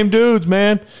the same dudes,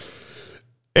 man.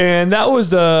 And that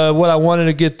was what I wanted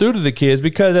to get through to the kids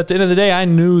because at the end of the day, I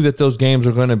knew that those games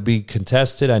were going to be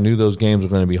contested. I knew those games were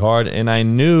going to be hard. And I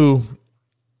knew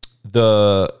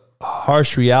the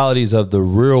harsh realities of the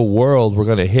real world were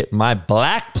going to hit my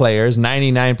black players,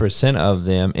 99% of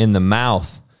them, in the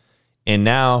mouth. And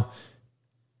now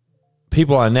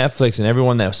people on Netflix and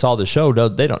everyone that saw the show,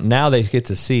 they get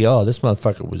to see, this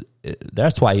motherfucker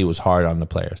that's why he was hard on the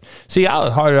players. See, I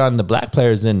was harder on the black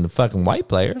players than the fucking white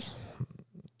players.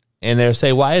 And they'll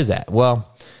say, why is that?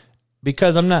 Well,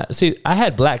 because I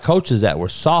had black coaches that were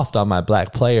soft on my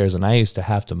black players, and I used to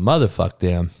have to motherfuck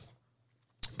them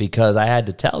because I had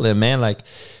to tell them, man, like,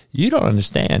 you don't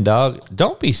understand, dog.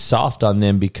 Don't be soft on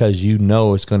them because you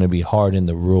know it's going to be hard in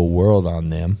the real world on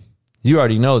them. You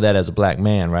already know that as a black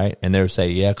man, right? And they'll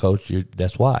say, yeah, coach,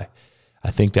 that's why.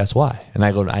 I think that's why. And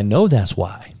I go, I know that's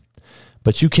why.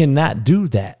 But you cannot do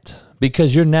that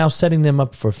because you're now setting them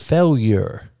up for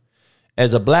failure.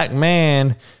 As a black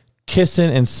man kissing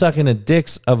and sucking the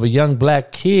dicks of a young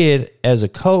black kid as a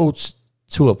coach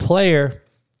to a player,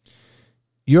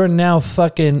 you're now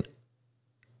fucking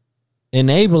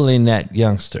enabling that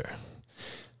youngster.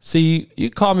 See, you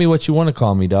call me what you want to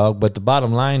call me, dog, but the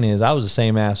bottom line is I was the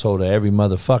same asshole to every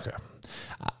motherfucker.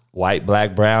 White,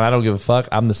 black, brown, I don't give a fuck.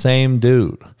 I'm the same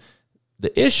dude.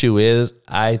 The issue is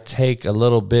I take a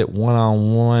little bit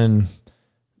one-on-one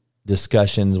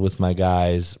discussions with my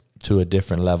guys to a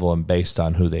different level and based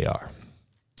on who they are.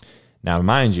 Now,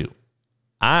 mind you,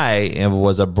 I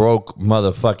was a broke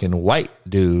motherfucking white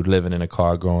dude living in a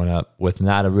car growing up with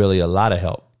not really a lot of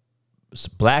help.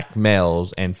 Black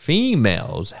males and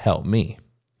females helped me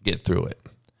get through it.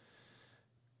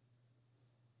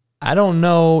 I don't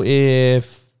know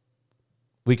if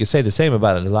we could say the same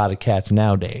about a lot of cats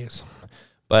nowadays,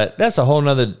 but that's a whole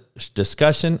nother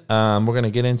discussion. We're going to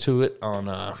get into it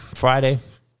on Friday.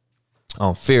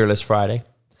 On Fearless Friday.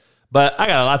 But I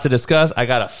got a lot to discuss. I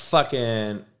got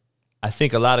I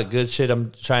think a lot of good shit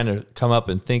I'm trying to come up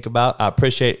and think about. I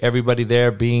appreciate everybody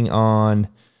there becoming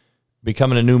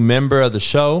a new member of the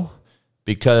show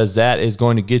because that is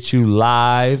going to get you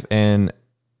live and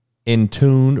in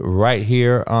tune right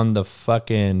here on the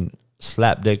fucking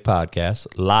Slapdick Podcast,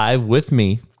 live with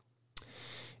me.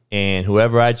 And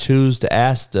whoever I choose to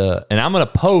ask and I'm going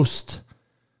to post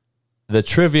the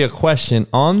trivia question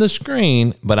on the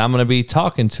screen, but I'm going to be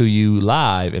talking to you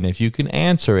live, and if you can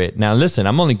answer it. Now, listen,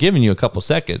 I'm only giving you a couple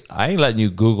seconds. I ain't letting you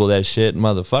Google that shit,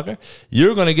 motherfucker.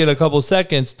 You're going to get a couple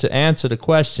seconds to answer the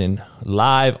question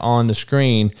live on the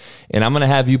screen, and I'm going to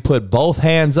have you put both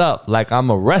hands up like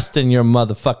I'm arresting your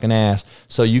motherfucking ass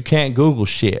so you can't Google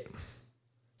shit.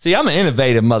 See, I'm an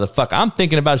innovative motherfucker. I'm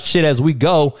thinking about shit as we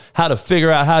go, how to figure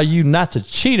out how you not to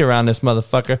cheat around this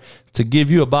motherfucker to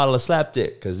give you a bottle of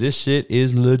Slapdick, because this shit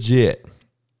is legit.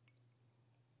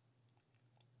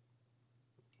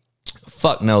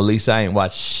 Fuck no, Lisa, I ain't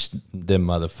watched them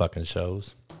motherfucking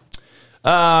shows.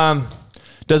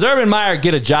 Does Urban Meyer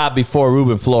get a job before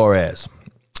Ruben Flores?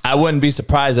 I wouldn't be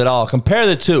surprised at all. Compare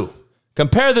the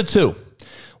two.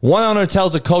 One owner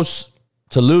tells a coach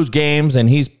to lose games and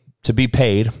he's to be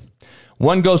paid.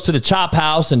 One goes to the chop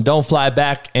house and don't fly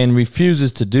back and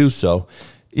refuses to do so.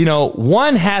 You know,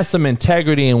 one has some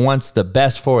integrity and wants the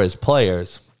best for his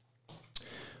players.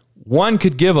 One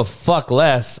could give a fuck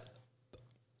less,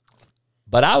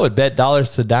 but I would bet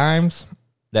dollars to dimes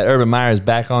that Urban Meyer is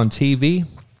back on TV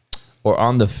or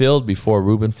on the field before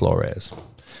Ruben Flores.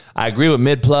 I agree with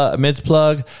Mid's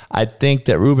plug. I think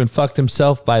that Ruben fucked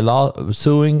himself by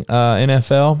suing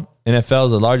NFL. NFL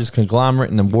is the largest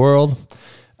conglomerate in the world.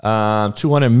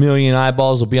 200 million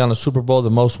eyeballs will be on the Super Bowl,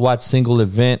 the most watched single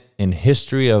event in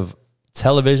history of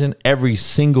television every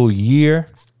single year.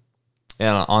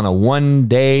 And on a one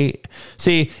day.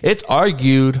 See, it's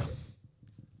argued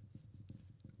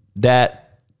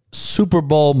that Super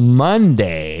Bowl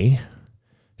Monday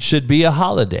should be a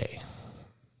holiday.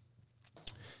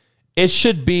 It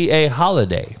should be a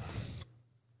holiday.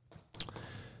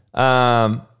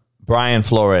 Brian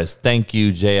Flores, thank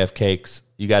you, JF Cakes.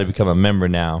 You got to become a member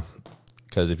now,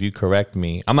 because if you correct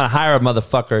me, I'm going to hire a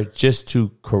motherfucker just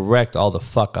to correct all the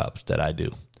fuck-ups that I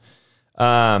do.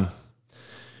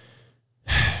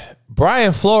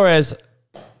 Brian Flores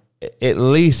at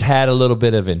least had a little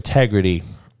bit of integrity.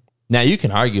 Now, you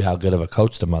can argue how good of a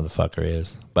coach the motherfucker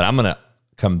is, but I'm going to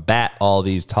combat all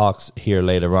these talks here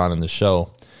later on in the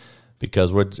show,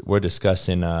 because we're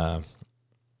discussing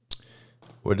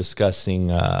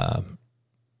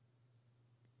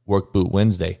Work Boot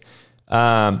Wednesday.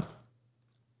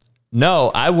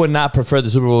 No, I would not prefer the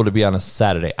Super Bowl to be on a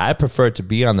Saturday. I prefer it to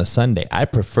be on the Sunday. I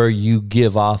prefer you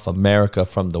give off America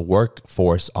from the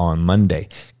workforce on Monday.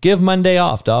 Give Monday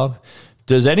off, dog.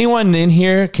 Does anyone in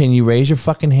here, can you raise your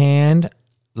fucking hand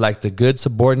like the good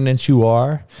subordinates you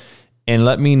are, and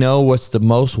let me know what's the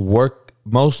most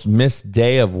missed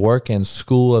day of work and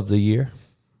school of the year?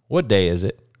 What day is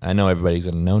it? I know everybody's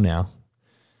going to know now.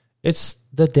 It's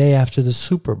the day after the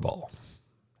Super Bowl.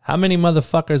 How many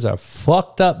motherfuckers are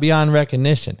fucked up beyond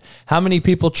recognition? How many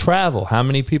people travel? How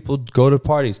many people go to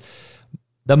parties?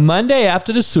 The Monday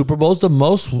after the Super Bowl is the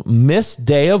most missed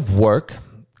day of work,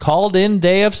 called in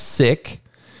day of sick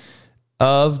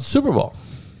of the Super Bowl.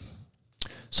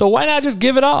 So why not just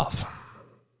give it off?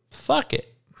 Fuck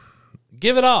it.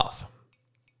 Give it off.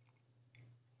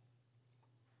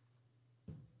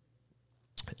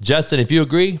 Justin, if you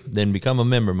agree, then become a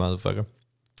member, motherfucker.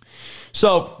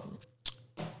 So,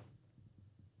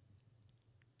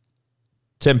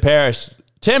 Tim Parrish,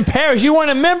 you want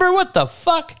a member? What the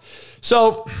fuck?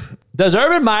 So, does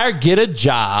Urban Meyer get a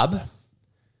job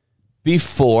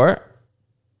before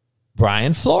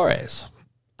Brian Flores?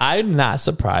 I'm not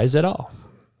surprised at all.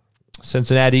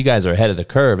 Cincinnati, you guys are ahead of the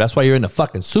curve. That's why you're in the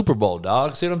fucking Super Bowl,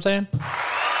 dog. See what I'm saying?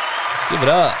 Give it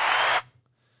up.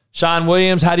 Sean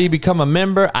Williams, how do you become a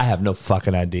member? I have no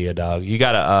fucking idea, dog. You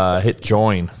got to hit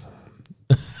join.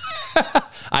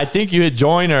 I think you hit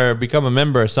join or become a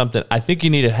member or something. I think you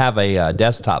need to have a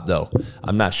desktop, though.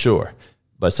 I'm not sure.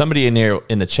 But somebody in here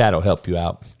in the chat will help you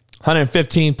out.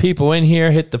 115 people in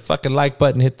here. Hit the fucking like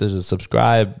button. Hit the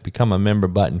subscribe, become a member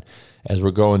button as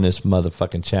we're growing this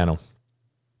motherfucking channel.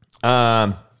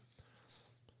 I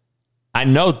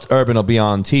know Urban will be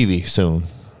on TV soon.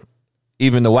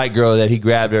 Even the white girl that he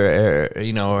grabbed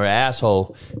her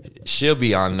asshole, she'll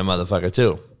be on the motherfucker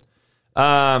too.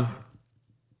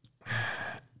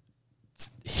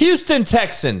 Houston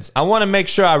Texans. I want to make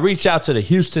sure I reach out to the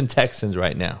Houston Texans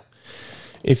right now.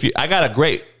 I got a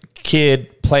great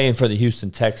kid playing for the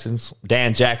Houston Texans.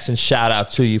 Dan Jackson, shout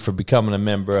out to you for becoming a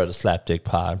member of the Slapdick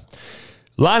Pod.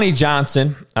 Lonnie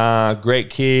Johnson, great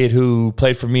kid who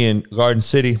played for me in Garden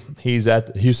City. He's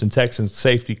at the Houston Texans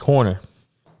safety corner.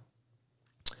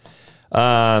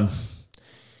 Shout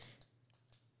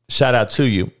out to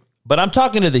you. But I'm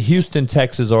talking to the Houston,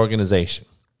 Texas organization.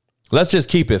 Let's just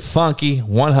keep it funky,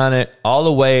 100, all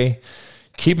the way.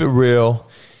 Keep it real.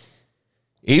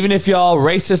 Even if y'all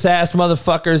racist ass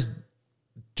motherfuckers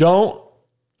don't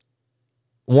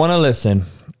want to listen,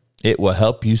 it will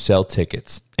help you sell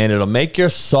tickets. And it'll make your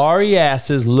sorry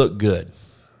asses look good.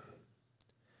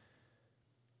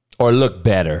 Or look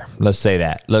better. Let's say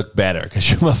that. Look better, because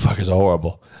you motherfuckers are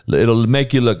horrible. It'll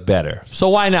make you look better. So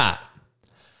why not?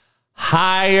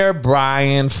 Hire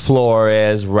Brian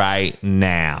Flores right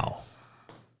now.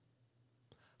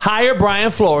 Hire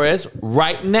Brian Flores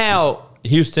right now,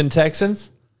 Houston Texans.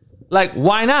 Like,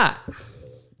 why not?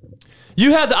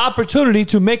 You have the opportunity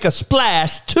to make a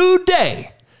splash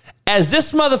today as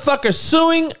this motherfucker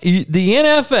suing the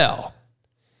NFL.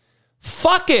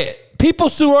 Fuck it. People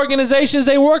sue organizations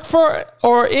they work for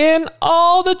or in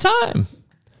all the time.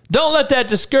 Don't let that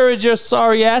discourage your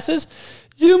sorry asses.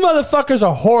 You motherfuckers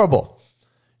are horrible.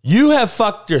 You have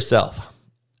fucked yourself.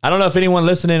 I don't know if anyone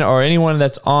listening or anyone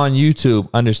that's on YouTube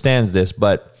understands this,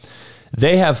 but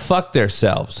they have fucked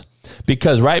themselves.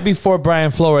 Because right before Brian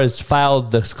Flores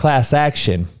filed this class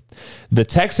action, the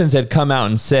Texans had come out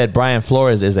and said Brian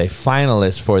Flores is a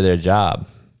finalist for their job.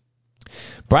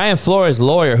 Brian Flores'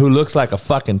 lawyer, who looks like a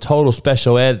fucking total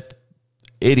special ed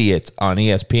idiot on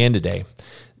ESPN today.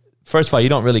 First of all, you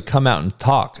don't really come out and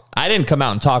talk. I didn't come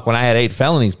out and talk when I had 8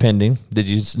 felonies pending. Did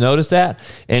you notice that?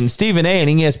 And Stephen A. and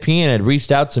ESPN had reached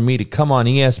out to me to come on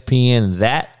ESPN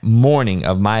that morning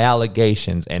of my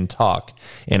allegations and talk.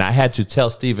 And I had to tell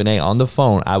Stephen A. on the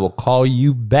phone, I will call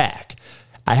you back.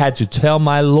 I had to tell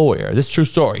my lawyer. This is a true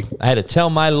story. I had to tell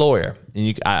my lawyer.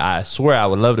 And I swear I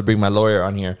would love to bring my lawyer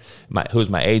on here, who's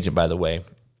my agent, by the way.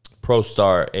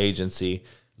 ProStar Agency.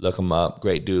 Look him up.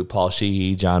 Great dude. Paul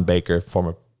Sheehy, John Baker,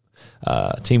 former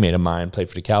teammate of mine, played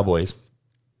for the Cowboys.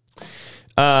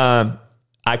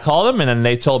 I called them, and then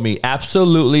they told me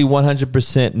absolutely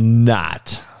 100%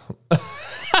 not.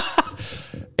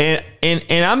 and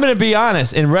I'm going to be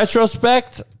honest. In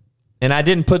retrospect, and I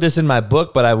didn't put this in my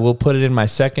book, but I will put it in my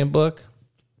second book,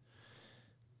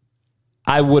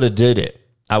 I would have did it.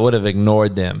 I would have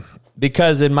ignored them.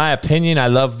 Because in my opinion, I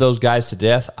love those guys to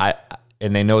death.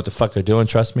 And they know what the fuck they're doing,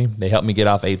 trust me. They helped me get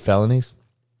off 8 felonies.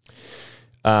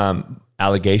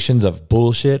 Allegations of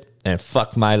bullshit and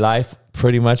fuck my life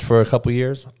pretty much for a couple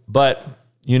years. But,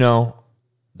 you know,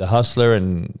 the hustler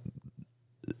and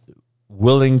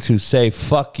willing to say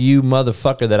fuck you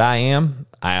motherfucker that I am,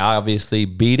 I obviously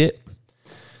beat it.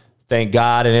 Thank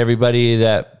God and everybody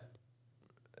that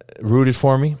rooted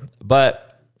for me.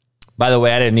 But, by the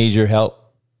way, I didn't need your help.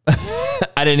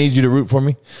 I didn't need you to root for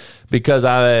me because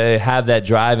I have that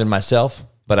drive in myself.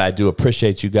 But I do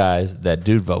appreciate you guys that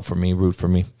do vote for me, root for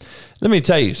me. Let me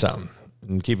tell you something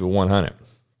and keep it 100.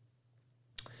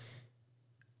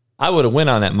 I would have went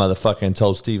on that motherfucker and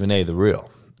told Stephen A. the real.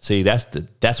 See,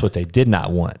 that's what they did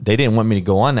not want. They didn't want me to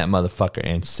go on that motherfucker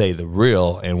and say the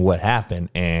real and what happened,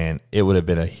 and it would have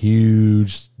been a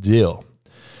huge deal.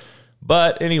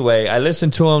 But anyway, I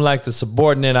listened to him like the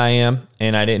subordinate I am,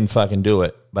 and I didn't fucking do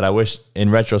it. But I wish, in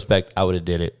retrospect, I would have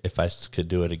did it if I could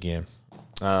do it again.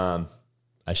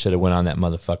 I should have went on that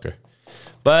motherfucker.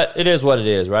 But it is what it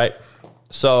is, right?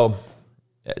 So,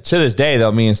 to this day,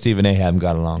 though, me and Stephen A. haven't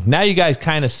got along. Now you guys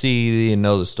kind of see and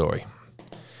know the story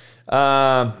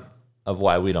of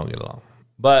why we don't get along.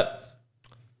 But,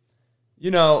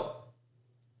 you know,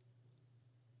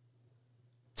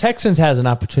 Texans has an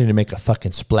opportunity to make a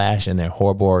fucking splash in their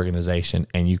horrible organization,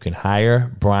 and you can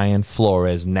hire Brian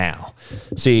Flores now.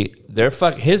 See,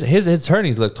 his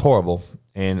attorneys looked horrible,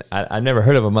 and I never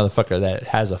heard of a motherfucker that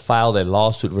has filed a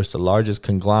lawsuit versus the largest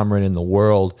conglomerate in the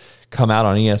world come out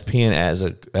on ESPN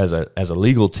as a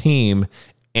legal team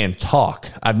and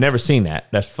talk. I've never seen that.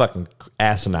 That's fucking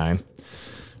asinine.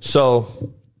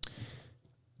 So,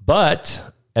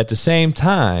 but at the same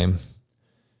time,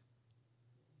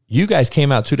 you guys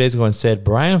came out 2 days ago and said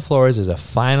Brian Flores is a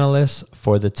finalist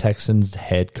for the Texans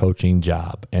head coaching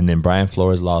job. And then Brian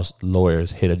Flores'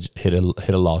 lawyers hit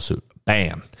a lawsuit.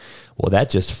 Bam. Well, that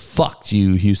just fucked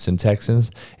you, Houston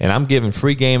Texans. And I'm giving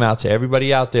free game out to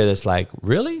everybody out there that's like,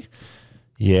 really?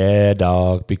 Yeah,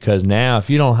 dog. Because now if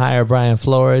you don't hire Brian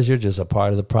Flores, you're just a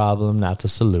part of the problem, not the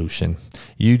solution.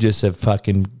 You just have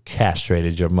fucking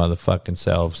castrated your motherfucking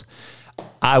selves.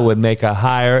 I would make a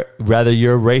hire, whether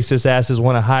your racist asses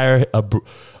want to hire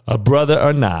a brother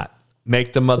or not.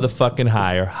 Make the motherfucking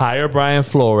hire. Hire Brian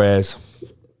Flores,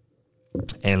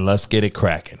 and let's get it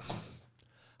cracking.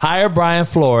 Hire Brian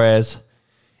Flores,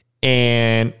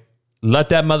 and let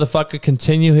that motherfucker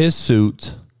continue his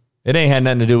suit. It ain't had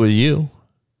nothing to do with you.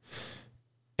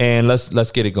 And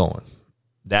let's get it going.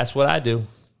 That's what I do.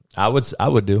 I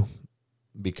would do,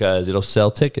 because it'll sell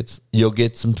tickets. You'll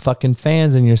get some fucking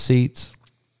fans in your seats.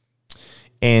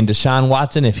 And Deshaun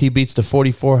Watson, if he beats the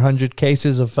 4,400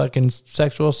 cases of fucking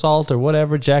sexual assault or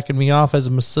whatever, jacking me off as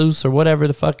a masseuse or whatever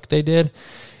the fuck they did,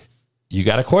 you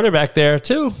got a quarterback there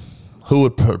too who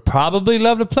would probably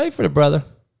love to play for the brother.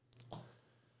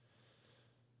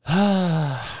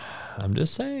 I'm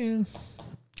just saying.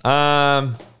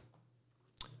 So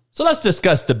let's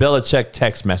discuss the Belichick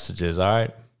text messages, all right?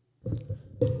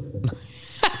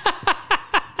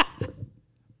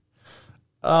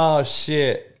 Oh,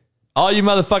 shit. All you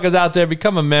motherfuckers out there,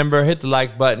 become a member. Hit the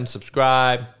like button.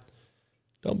 Subscribe.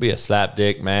 Don't be a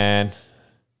slapdick, man.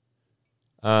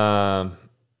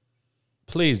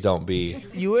 Please don't be.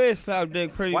 You is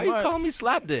slapdick pretty much. Why you calling me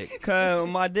slapdick? Because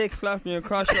my dick slapped me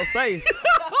across your face.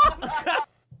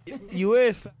 You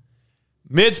is.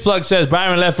 Mids Plug says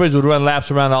Byron Leftwich would run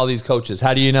laps around all these coaches.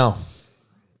 How do you know?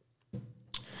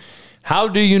 How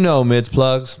do you know, Mids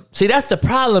Plugs? See, that's the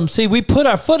problem. See, we put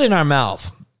our foot in our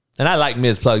mouth. And I like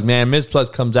Miz Plug, man. Miz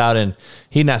Plug comes out and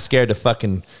he's not scared to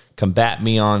fucking combat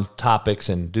me on topics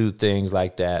and do things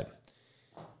like that.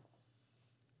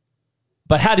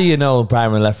 But how do you know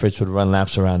Byron Leftwich would run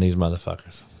laps around these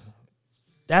motherfuckers?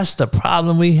 That's the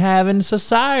problem we have in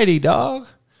society, dog.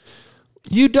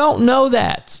 You don't know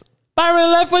that.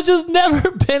 Byron Leftwich has never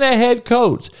been a head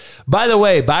coach. By the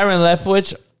way, Byron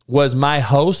Leftwich was my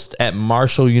host at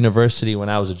Marshall University when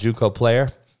I was a JUCO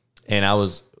player. And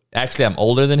Actually, I'm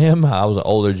older than him. I was an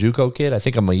older JUCO kid. I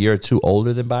think I'm a year or two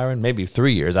older than Byron. Maybe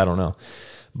 3 years. I don't know.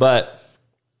 But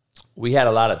we had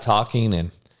a lot of talking,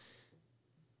 and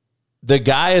the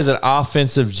guy is an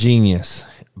offensive genius,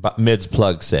 Mids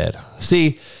Plug said.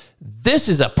 See, This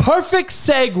is a perfect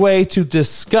segue to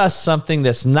discuss something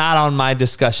that's not on my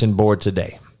discussion board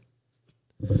today.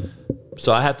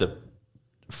 So I have to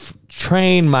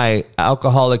train my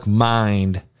alcoholic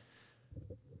mind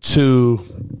to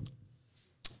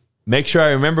make sure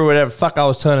I remember whatever fuck I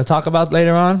was trying to talk about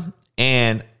later on,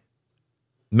 and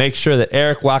make sure that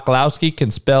Eric Waklowski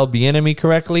can spell Bieniemy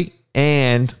correctly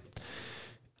and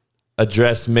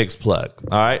address Mixplug.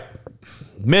 All right?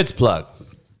 Mixplug.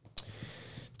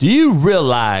 Do you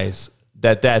realize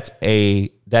that that's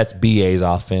BA's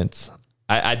offense?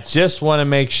 I just want to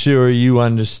make sure you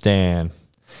understand.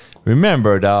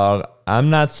 Remember, dog, I'm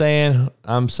not saying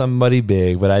I'm somebody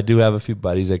big, but I do have a few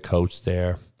buddies that coach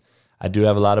there. I do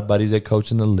have a lot of buddies that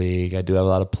coach in the league. I do have a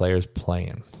lot of players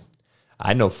playing.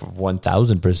 I know for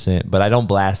 1,000%, but I don't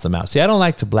blast them out. See, I don't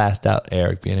like to blast out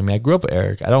Eric Bieniemy. I grew up with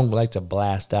Eric. I don't like to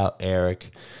blast out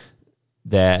Eric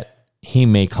that he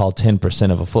may call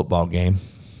 10% of a football game.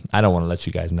 I don't want to let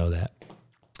you guys know that.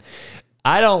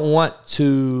 I don't want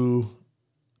to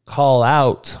call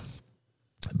out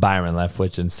Byron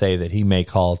Leftwich and say that he may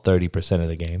call 30% of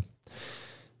the game.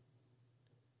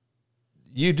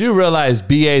 You do realize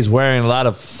BA's wearing a lot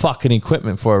of fucking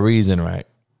equipment for a reason, right?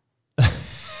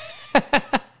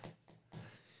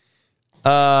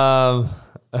 I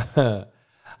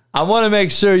want to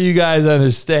make sure you guys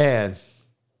understand.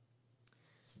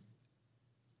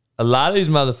 A lot of these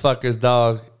motherfuckers,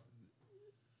 dog,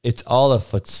 it's all a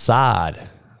facade.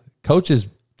 Coaches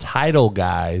title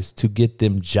guys to get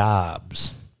them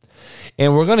jobs.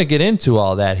 And we're going to get into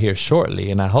all that here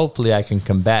shortly, and hopefully I can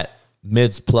combat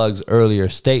Mixplug's earlier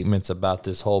statements about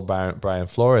this whole Brian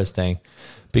Flores thing,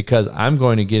 because I'm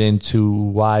going to get into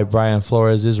why Brian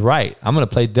Flores is right. I'm going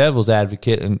to play devil's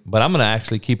advocate, but I'm going to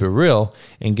actually keep it real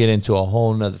and get into a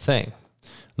whole nother thing.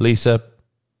 Lisa,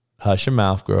 hush your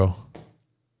mouth, girl.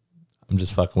 I'm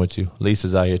just fucking with you.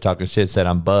 Lisa's out here talking shit, said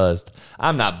I'm buzzed.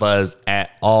 I'm not buzzed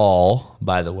at all,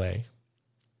 by the way.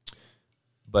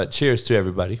 But cheers to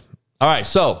everybody. All right,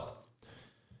 so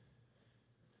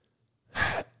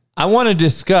I want to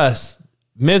discuss,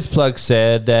 Mixplug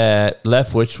said that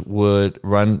Leftwich would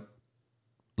run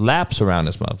laps around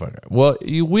this motherfucker. Well,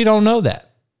 we don't know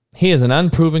that. He is an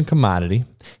unproven commodity.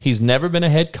 He's never been a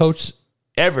head coach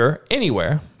ever,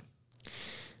 anywhere.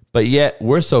 But yet,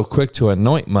 we're so quick to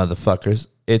anoint motherfuckers.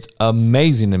 It's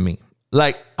amazing to me.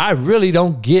 Like, I really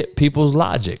don't get people's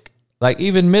logic. Like,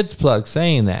 even Mixplug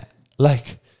saying that.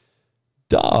 Like,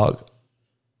 dog,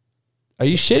 are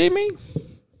you shitting me?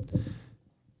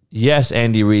 Yes,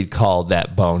 Andy Reid called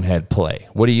that bonehead play.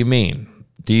 What do you mean?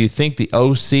 Do you think the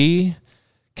OC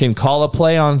can call a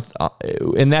play on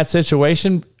in that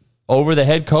situation over the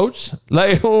head coach?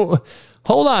 Like, hold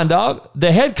on, dog.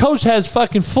 The head coach has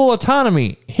fucking full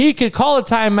autonomy. He could call a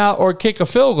timeout or kick a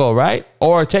field goal, right?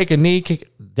 Or take a knee, kick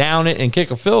down it, and kick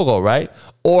a field goal, right?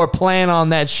 Or plan on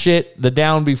that shit the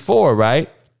down before, right?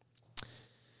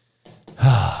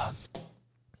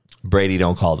 Brady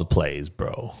don't call the plays,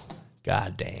 bro.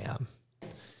 God damn.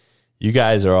 You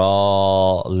guys are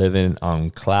all living on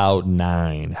cloud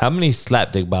 9. How many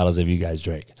slapdick bottles have you guys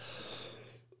drank?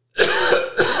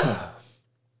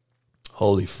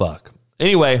 Holy fuck.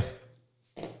 Anyway,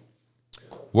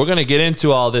 we're going to get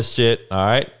into all this shit, all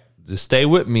right? Just stay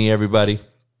with me, everybody.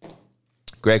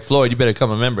 Greg Floyd, you better come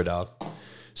a member, dog.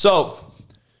 So,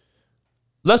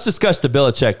 let's discuss the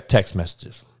Belichick text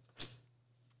messages.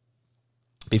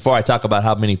 Before I talk about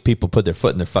how many people put their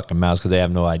foot in their fucking mouths because they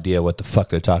have no idea what the fuck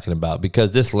they're talking about,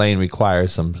 because this lane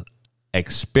requires some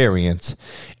experience,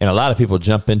 and a lot of people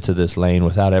jump into this lane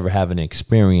without ever having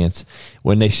experience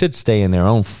when they should stay in their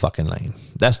own fucking lane.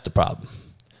 That's the problem.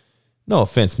 No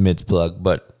offense, Mixplug,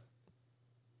 but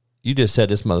you just said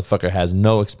this motherfucker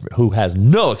who has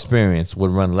no experience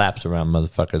would run laps around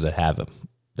motherfuckers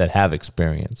that have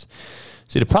experience.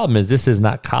 See, the problem is this is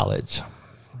not college.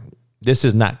 This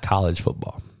is not college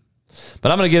football.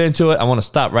 But I'm going to get into it. I want to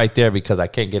stop right there because I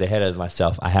can't get ahead of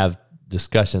myself. I have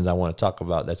discussions I want to talk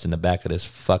about that's in the back of this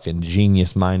fucking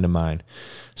genius mind of mine.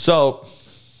 So,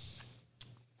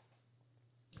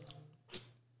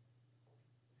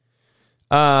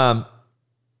 I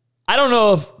don't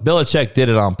know if Belichick did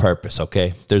it on purpose,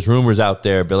 okay? There's rumors out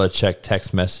there Belichick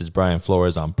text messaged Brian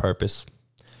Flores on purpose.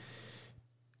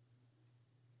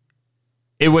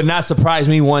 It would not surprise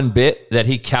me one bit that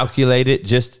he calculated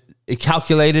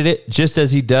it just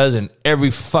as he does in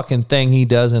every fucking thing he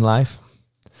does in life.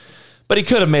 But he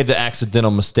could have made the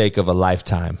accidental mistake of a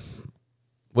lifetime.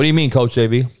 What do you mean, Coach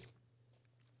JB?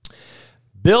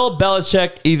 Bill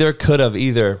Belichick could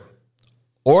have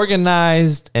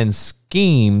organized and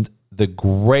schemed the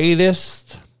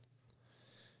greatest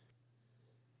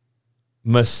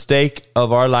mistake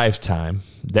of our lifetime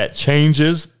that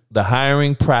changes the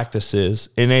hiring practices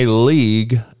in a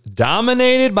league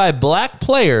dominated by black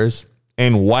players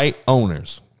and white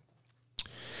owners.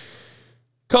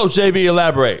 Coach JB,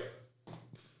 elaborate.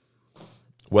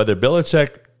 Whether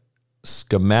Belichick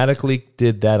schematically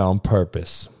did that on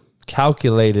purpose,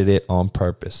 calculated it on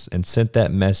purpose, and sent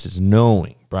that message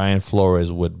knowing Brian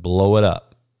Flores would blow it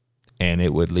up and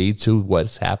it would lead to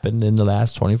what's happened in the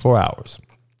last 24 hours.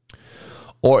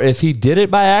 Or if he did it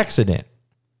by accident,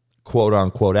 quote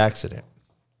unquote accident,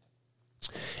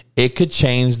 it could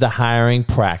change the hiring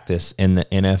practice in the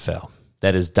NFL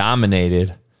that is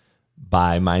dominated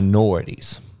by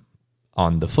minorities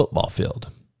on the football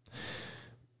field,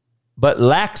 but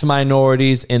lacks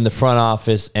minorities in the front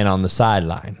office and on the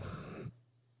sideline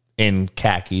in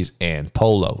khakis and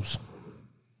polos,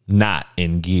 not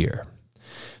in gear.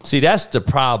 See, that's the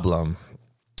problem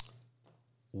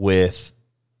with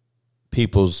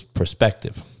people's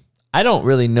perspective. I don't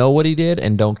really know what he did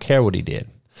and don't care what he did.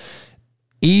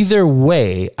 Either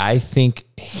way, I think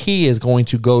he is going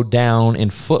to go down in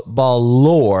football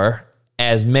lore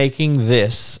as making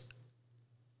this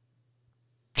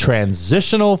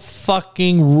transitional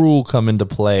fucking rule come into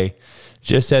play,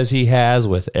 just as he has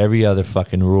with every other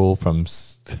fucking rule, from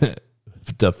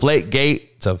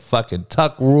Deflategate to fucking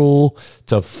Tuck rule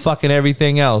to fucking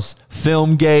everything else,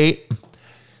 Filmgate,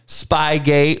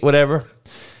 Spygate, whatever.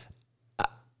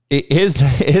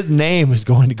 His name is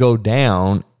going to go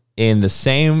down in the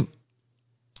same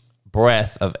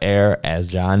breath of air as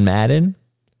John Madden,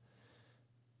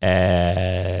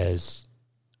 as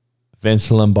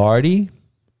Vince Lombardi,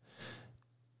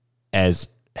 as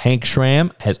Hank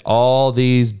Schramm, as all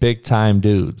these big time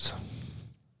dudes.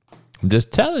 I'm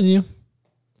just telling you.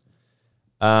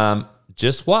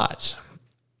 Just watch.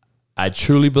 I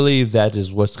truly believe that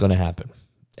is what's going to happen.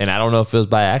 And I don't know if it was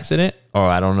by accident, or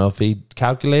I don't know if he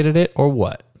calculated it or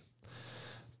what.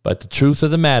 But the truth of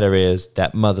the matter is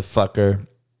that motherfucker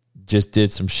just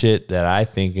did some shit that I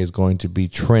think is going to be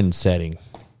trend setting.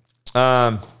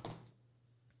 So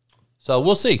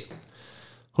we'll see.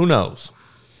 Who knows?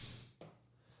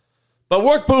 But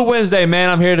Work Boot Wednesday, man.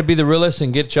 I'm here to be the realist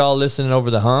and get y'all listening over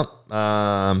the hump.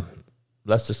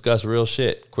 Let's discuss real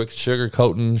shit. Quick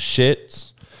sugarcoating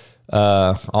shits.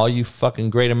 All you fucking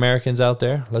great Americans out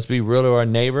there. Let's be real to our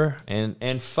neighbor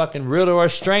and fucking real to our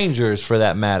strangers, for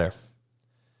that matter.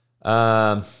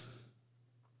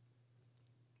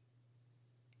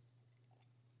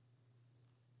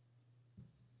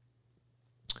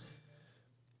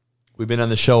 We've been on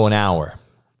the show an hour,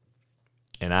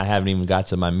 and I haven't even got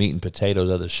to my meat and potatoes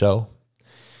of the show.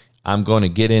 I'm going to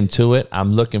get into it.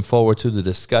 I'm looking forward to the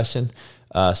discussion,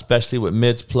 especially with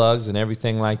Mid's plugs and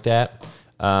everything like that.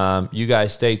 You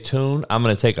guys stay tuned. I'm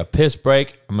going to take a piss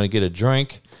break. I'm going to get a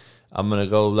drink. I'm going to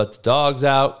go let the dogs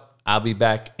out. I'll be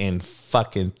back in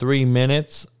fucking 3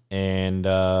 minutes, and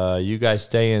you guys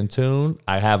stay in tune.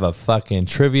 I have a fucking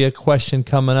trivia question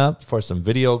coming up for some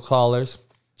video callers.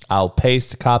 I'll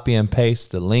copy and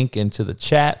paste the link into the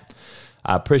chat.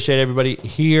 I appreciate everybody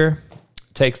here.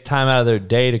 Takes time out of their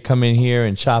day to come in here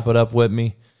and chop it up with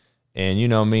me. And you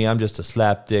know me, I'm just a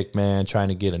slapdick man trying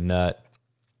to get a nut.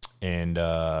 And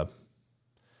I'm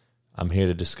here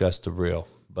to discuss the real.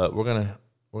 But we're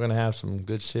gonna have some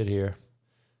good shit here.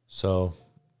 So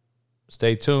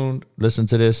stay tuned. Listen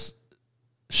to this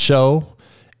show,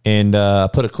 and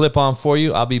put a clip on for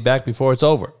you. I'll be back before it's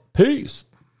over. Peace.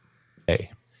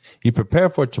 Hey, you prepare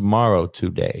for tomorrow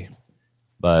today,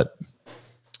 but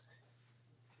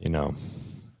you know,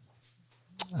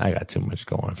 I got too much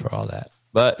going for all that.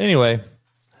 But anyway,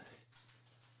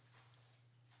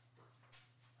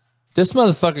 this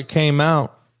motherfucker came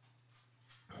out,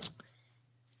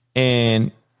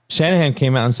 and Shanahan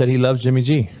came out and said he loves Jimmy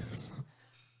G.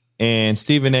 And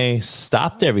Stephen A.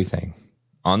 stopped everything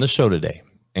on the show today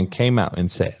and came out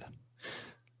and said,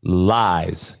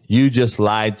 lies. You just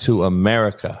lied to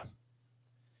America.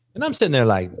 And I'm sitting there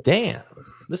like, damn,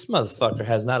 this motherfucker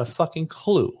has not a fucking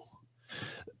clue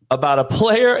about a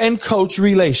player and coach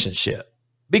relationship,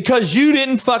 because you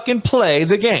didn't fucking play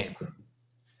the game.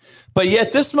 But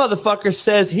yet this motherfucker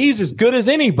says he's as good as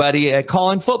anybody at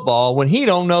calling football when he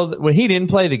don't know when he didn't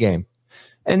play the game.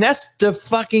 And that's the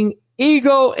fucking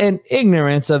ego and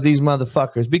ignorance of these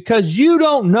motherfuckers, because you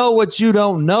don't know what you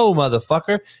don't know,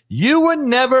 motherfucker. You were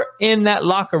never in that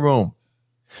locker room.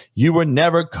 You were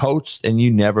never coached, and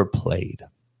you never played.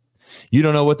 You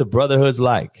don't know what the brotherhood's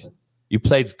like. You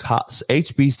played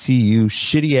HBCU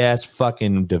shitty ass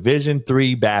fucking Division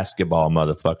III basketball,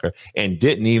 motherfucker, and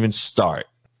didn't even start.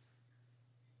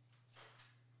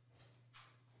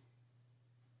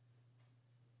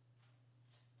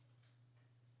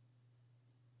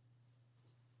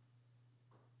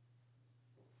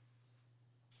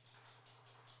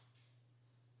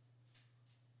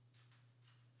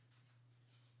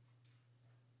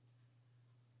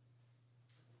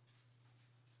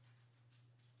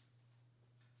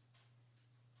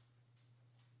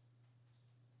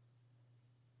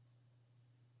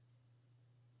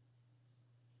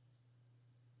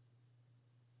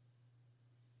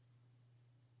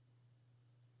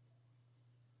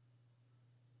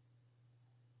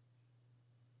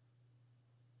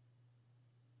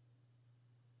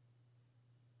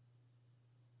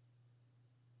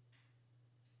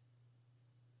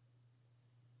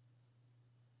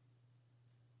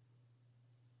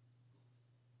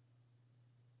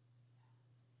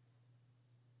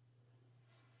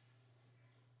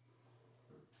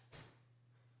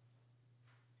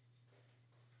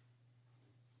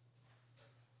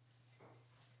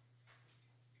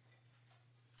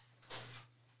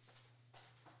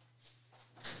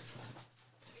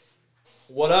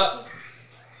 What up?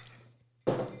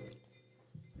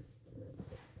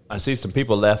 I see some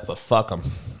people left, but fuck them.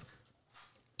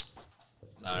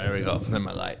 Oh, there we go. In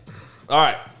my light. All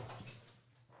right.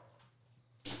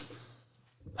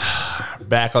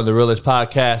 Back on the realest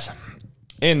podcast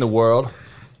in the world.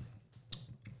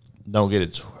 Don't get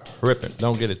it tripping.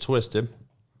 Don't get it twisted.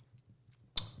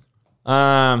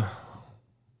 Joel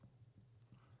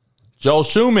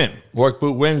Schumann, Work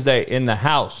Boot Wednesday in the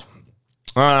house.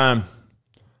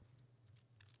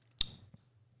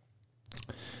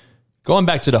 Going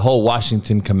back to the whole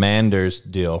Washington Commanders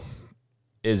deal,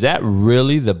 is that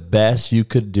really the best you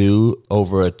could do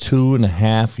over a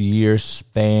 2.5 year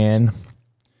span?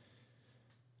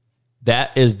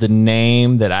 That is the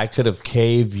name that I could have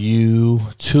gave you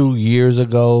 2 years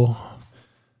ago,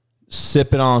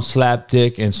 sipping on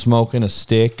slapdick and smoking a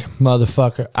stick,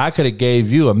 motherfucker. I could have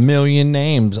gave you 1 million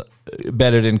names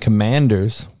better than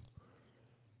Commanders.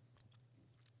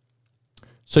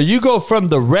 So you go from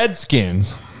the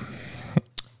Redskins,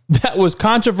 that was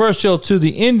controversial to the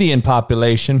Indian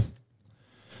population,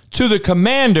 to the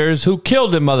Commanders who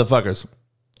killed them motherfuckers.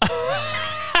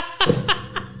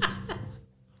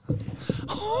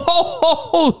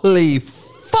 Holy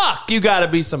fuck, you gotta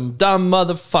be some dumb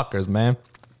motherfuckers, man.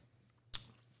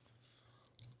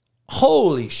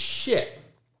 Holy shit.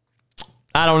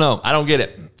 I don't know. I don't get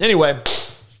it. Anyway,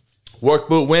 Work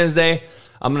Boot Wednesday.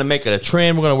 I'm gonna make it a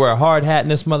trend. We're gonna wear a hard hat in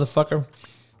this motherfucker.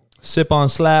 Sip on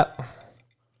slap.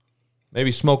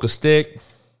 Maybe smoke a stick.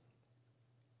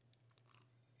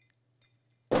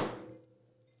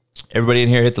 Everybody in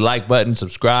here, hit the like button,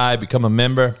 subscribe, become a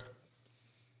member.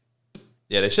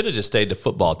 Yeah, they should have just stayed the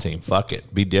football team. Fuck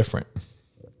it. Be different.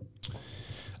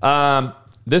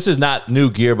 This is not new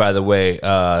gear, by the way,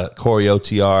 Corey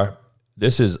OTR.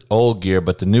 This is old gear,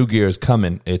 but the new gear is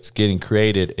coming. It's getting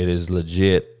created. It is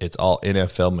legit. It's all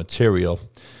NFL material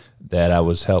that I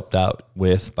was helped out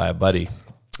with by a buddy.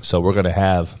 So we're going to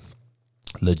have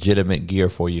legitimate gear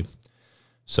for you.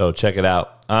 So check it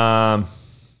out.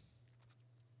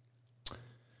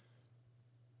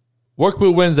 Work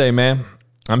Boot Wednesday, man.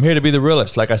 I'm here to be the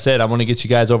realist. Like I said, I want to get you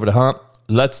guys over the hump.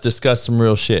 Let's discuss some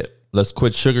real shit. Let's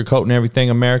quit sugarcoating everything,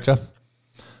 America.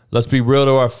 Let's be real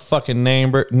to our fucking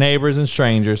neighbors and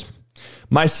strangers.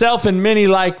 Myself and many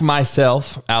like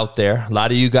myself out there, a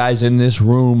lot of you guys in this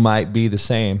room might be the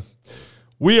same.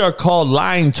 We are called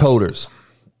line toters.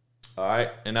 All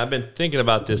right, and I've been thinking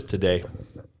about this today.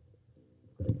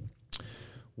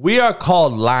 We are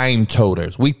called line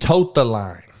toters. We tote the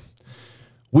line.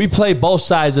 We play both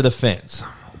sides of the fence.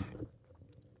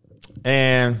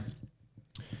 And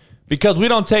because we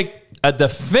don't take a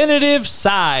definitive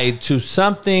side to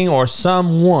something or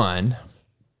someone,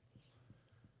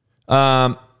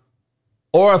 or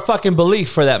a fucking belief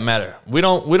for that matter. We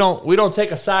don't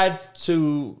take a side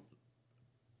to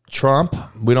Trump.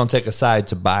 We don't take a side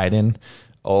to Biden,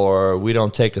 or we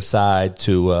don't take a side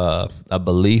to a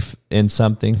belief in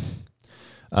something.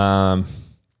 I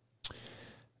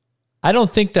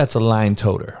don't think that's a line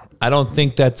toter. I don't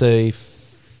think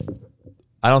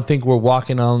we're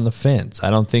walking on the fence.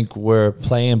 I don't think we're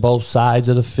playing both sides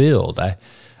of the field.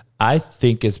 I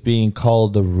think it's being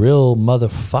called the real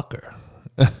motherfucker.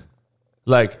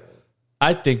 Like,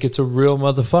 I think it's a real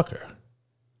motherfucker.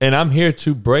 And I'm here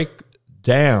to break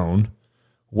down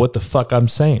what the fuck I'm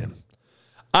saying.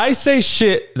 I say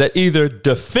shit that either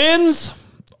defends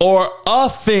or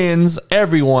offends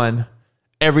everyone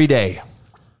every day.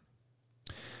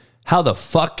 How the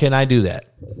fuck can I do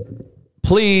that?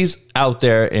 Please, out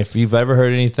there, if you've ever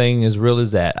heard anything as real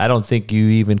as that, I don't think you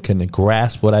even can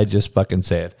grasp what I just fucking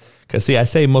said. Because, see, I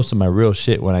say most of my real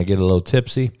shit when I get a little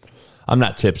tipsy. I'm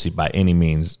not tipsy by any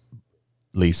means,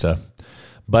 Lisa.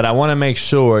 But I want to make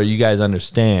sure you guys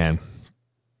understand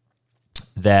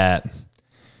that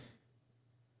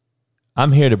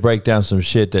I'm here to break down some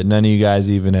shit that none of you guys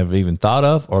have thought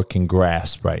of or can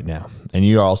grasp right now. And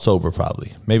you're all sober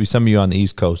probably. Maybe some of you on the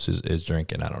East Coast is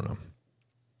drinking. I don't know.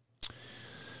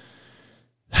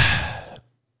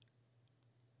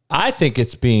 I think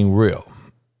it's being real.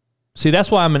 See, that's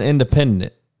why I'm an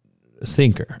independent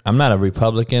thinker. I'm not a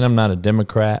Republican. I'm not a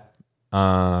Democrat.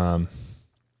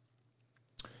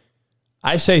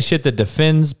 I say shit that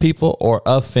defends people or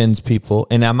offends people,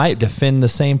 and I might defend the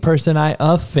same person I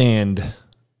offend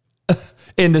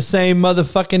in the same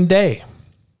motherfucking day.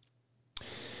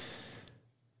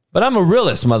 But I'm a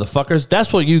realist, motherfuckers.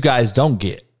 That's what you guys don't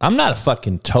get. I'm not a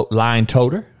fucking line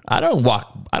toter. I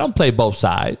don't play both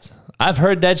sides. I've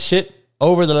heard that shit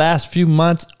over the last few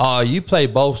months. Oh, you play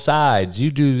both sides.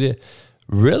 You do this.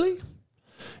 Really?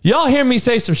 Y'all hear me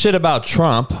say some shit about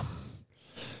Trump,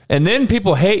 and then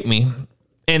people hate me,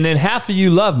 And then half of you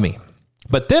love me.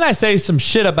 But then I say some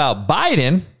shit about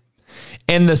Biden,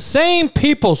 and the same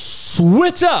people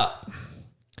switch up.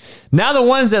 Now the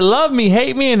ones that love me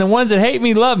hate me, and the ones that hate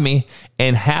me love me,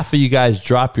 and half of you guys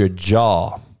drop your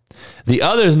jaw. The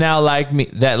others now like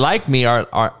me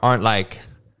aren't like,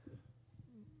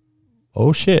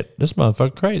 oh shit, this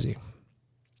motherfucker crazy.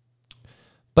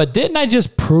 But didn't I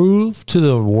just prove to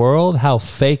the world how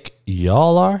fake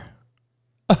y'all are?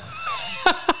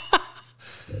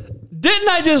 Didn't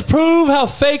I just prove how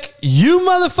fake you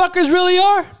motherfuckers really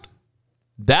are?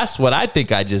 That's what I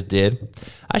think I just did.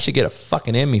 I should get a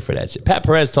fucking Emmy for that shit. Pat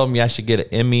Perez told me I should get an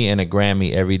Emmy and a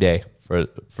Grammy every day for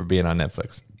being on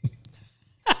Netflix.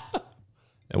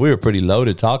 And we were pretty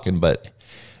loaded talking, but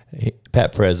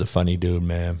Pat Perez is a funny dude,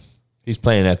 man. He's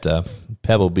playing at the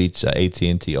Pebble Beach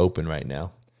AT&T Open right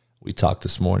now. We talked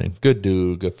this morning. Good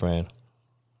dude, good friend.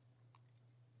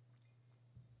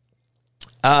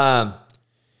 I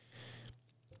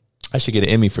should get an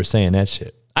Emmy for saying that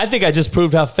shit. I think I just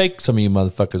proved how fake some of you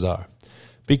motherfuckers are.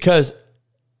 Because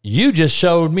you just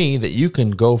showed me that you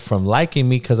can go from liking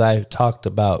me because I talked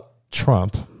about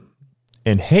Trump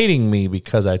and hating me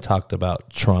because I talked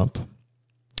about Trump.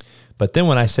 But then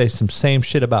when I say some same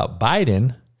shit about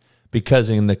Biden, because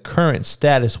in the current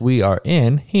status we are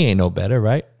in, he ain't no better,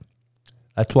 right?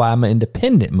 That's why I'm an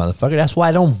independent motherfucker. That's why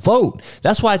I don't vote.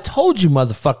 That's why I told you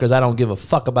motherfuckers I don't give a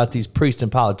fuck about these priests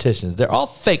and politicians. They're all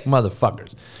fake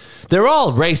motherfuckers. They're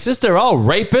all racist. They're all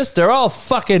rapists. They're all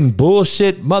fucking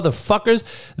bullshit motherfuckers.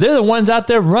 They're the ones out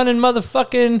there running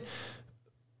motherfucking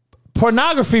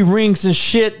pornography rings and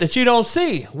shit that you don't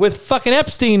see with fucking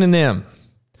Epstein and them.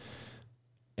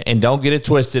 And don't get it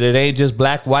twisted. It ain't just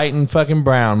black, white, and fucking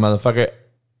brown, motherfucker.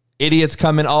 Idiots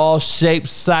come in all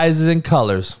shapes, sizes, and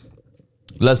colors.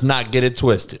 Let's not get it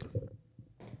twisted.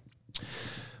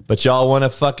 But y'all want to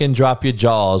fucking drop your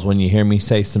jaws when you hear me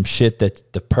say some shit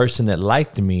that the person that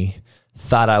liked me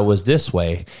thought I was this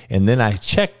way. And then I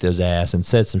checked his ass and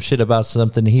said some shit about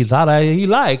something he thought he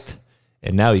liked.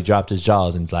 And now he dropped his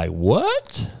jaws and he's like,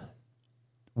 what?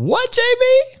 What,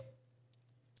 JB?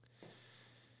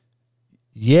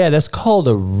 Yeah, that's called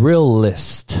a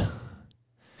realist.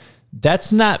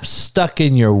 That's not stuck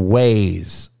in your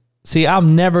ways. See,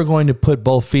 I'm never going to put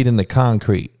both feet in the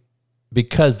concrete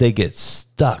because they get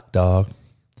stuck, dog.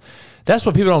 That's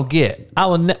what people don't get. I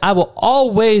will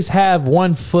always have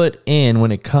one foot in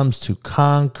when it comes to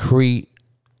concrete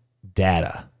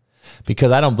data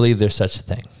because I don't believe there's such a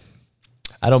thing.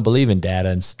 I don't believe in data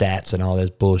and stats and all this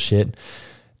bullshit.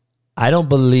 I don't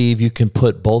believe you can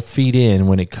put both feet in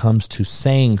when it comes to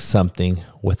saying something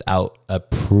without a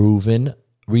proven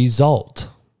result.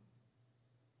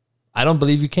 I don't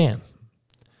believe you can.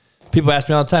 People ask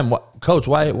me all the time, Coach,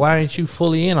 why aren't you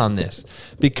fully in on this?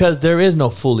 Because there is no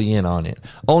fully in on it.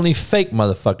 Only fake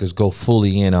motherfuckers go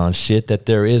fully in on shit that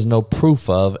there is no proof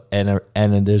of and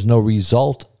there's no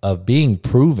result of being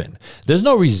proven. There's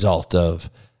no result of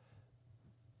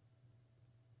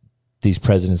these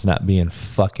presidents not being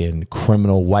fucking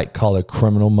criminal, white-collar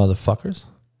criminal motherfuckers.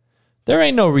 There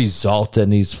ain't no result in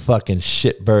these fucking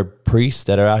shitbird priests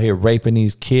that are out here raping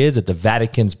these kids that the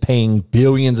Vatican's paying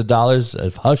billions of dollars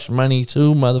of hush money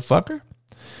to, motherfucker.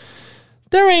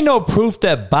 There ain't no proof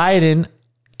that Biden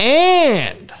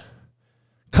and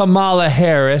Kamala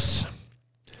Harris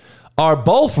are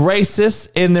both racist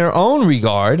in their own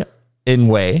regard, in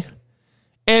way,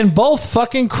 and both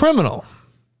fucking criminal.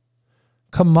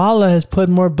 Kamala has put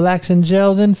more blacks in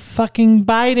jail than fucking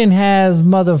Biden has,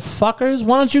 motherfuckers.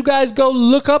 Why don't you guys go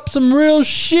look up some real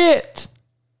shit?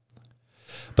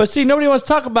 But see, nobody wants to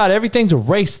talk about it. Everything's a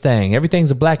race thing.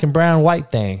 Everything's a black and brown,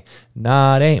 white thing.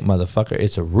 Nah, it ain't, motherfucker.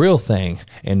 It's a real thing.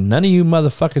 And none of you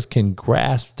motherfuckers can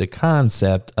grasp the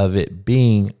concept of it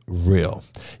being real.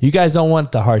 You guys don't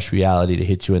want the harsh reality to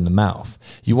hit you in the mouth.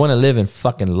 You want to live in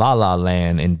fucking La La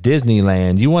Land and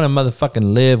Disneyland. You want to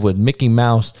motherfucking live with Mickey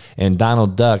Mouse and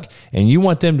Donald Duck. And you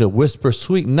want them to whisper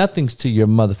sweet nothings to your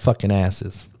motherfucking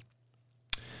asses.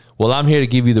 Well, I'm here to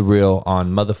give you the real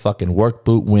on motherfucking Work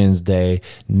Boot Wednesday,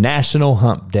 National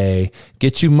Hump Day.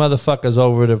 Get you motherfuckers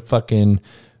over the fucking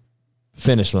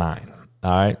finish line.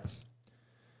 All right.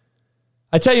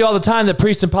 I tell you all the time that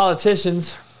priests and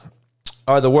politicians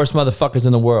are the worst motherfuckers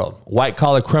in the world. White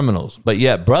collar criminals. But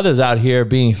yet brothers out here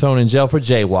being thrown in jail for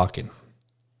jaywalking.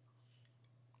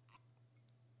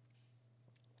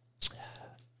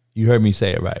 You heard me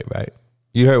say it right?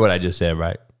 You heard what I just said,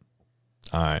 right?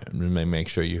 All right, let me make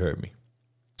sure you heard me.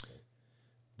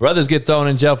 Brothers get thrown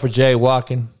in jail for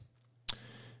jaywalking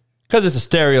because it's a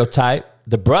stereotype.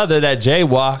 The brother that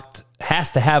jaywalked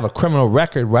has to have a criminal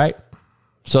record, right?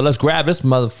 So let's grab this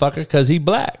motherfucker because he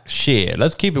black. Shit,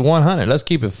 let's keep it 100. Let's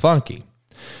keep it funky.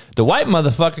 The white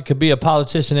motherfucker could be a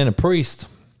politician and a priest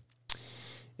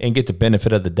and get the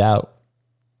benefit of the doubt.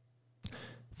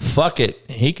 Fuck it.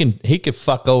 He could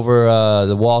fuck over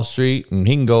the Wall Street and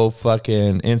he can go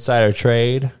fucking insider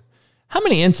trade. How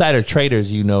many insider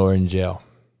traders you know are in jail?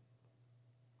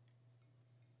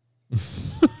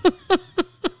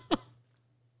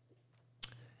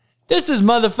 This is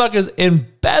motherfuckers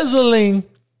embezzling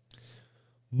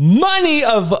money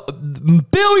of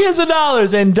billions of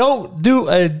dollars and don't do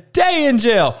a day in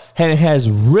jail. And it has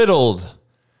riddled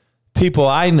people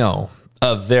I know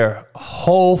of their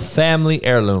whole family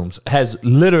heirlooms. Has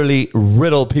literally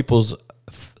riddled people's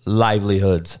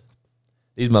livelihoods.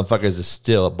 These motherfuckers are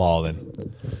still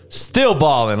balling. Still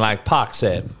balling, like Pac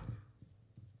said.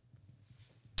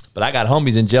 But I got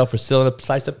homies in jail for stealing a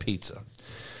slice of pizza.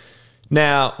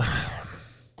 Now,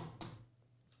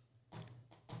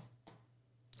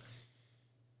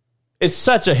 it's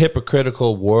such a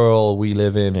hypocritical world we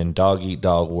live in and dog eat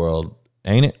dog world,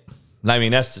 ain't it? I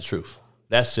mean, that's the truth.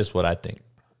 That's just what I think.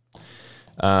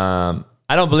 I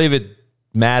don't believe it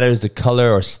matters the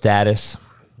color or status.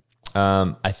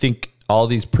 I think all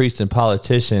these priests and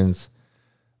politicians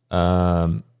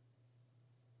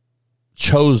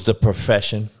chose the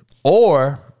profession.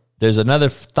 Or there's another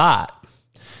thought.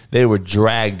 They were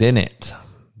dragged in it.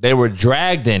 They were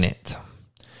dragged in it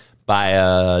by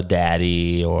a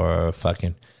daddy or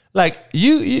fucking... Like,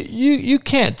 you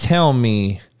can't tell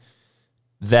me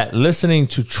that listening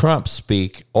to Trump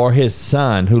speak or his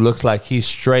son, who looks like he's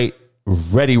straight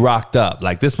ready rocked up.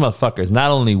 Like, this motherfucker is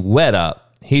not only wet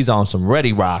up, he's on some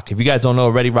Ready Rock. If you guys don't know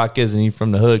what Ready Rock is and you're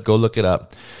from the hood, go look it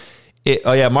up.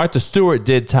 Martha Stewart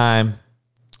did time,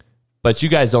 but you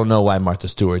guys don't know why Martha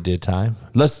Stewart did time.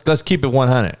 Let's keep it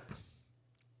 100.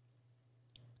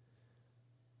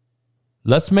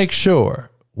 Let's make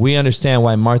sure we understand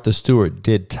why Martha Stewart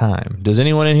did time. Does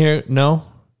anyone in here know?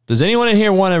 Does anyone in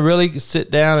here want to really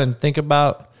sit down and think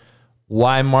about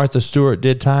why Martha Stewart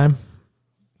did time?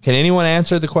 Can anyone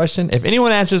answer the question? If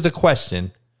anyone answers the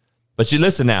question, but you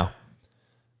listen now,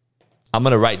 I'm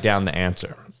going to write down the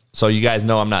answer. So you guys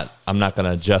know I'm not going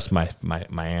to adjust my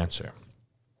answer.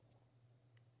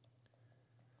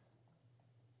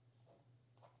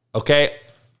 Okay.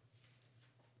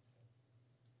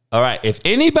 All right. If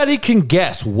anybody can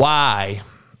guess why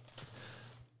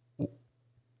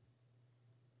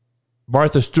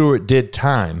Martha Stewart did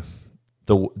time,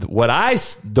 the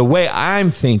way I'm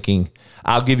thinking,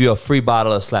 I'll give you a free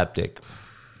bottle of Slapdick.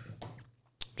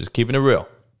 Just keeping it real.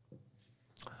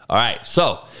 All right.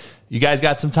 So you guys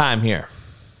got some time here.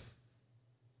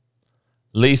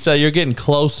 Lisa, you're getting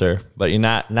closer, but you're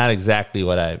not exactly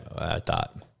what I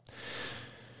thought.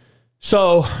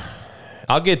 So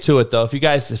I'll get to it though.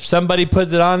 If somebody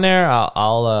puts it on there,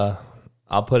 I'll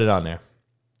put it on there.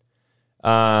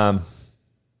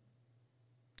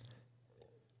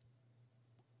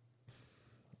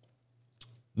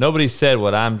 Nobody said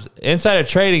what insider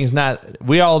trading is not.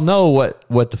 We all know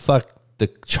what the fuck the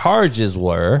charges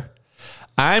were.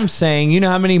 I'm saying, you know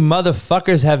how many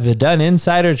motherfuckers have done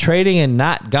insider trading and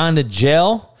not gone to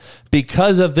jail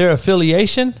because of their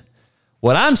affiliation?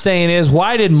 What I'm saying is,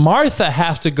 why did Martha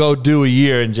have to go do a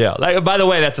year in jail? Like, by the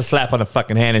way, that's a slap on the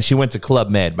fucking hand, and she went to Club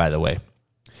Med, by the way.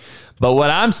 But what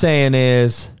I'm saying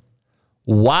is,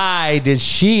 why did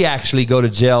she actually go to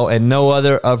jail and no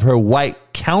other of her white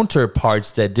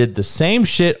counterparts that did the same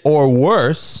shit or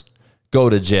worse go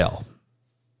to jail?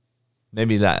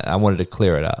 Maybe that I wanted to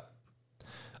clear it up.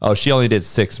 Oh, she only did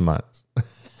 6 months.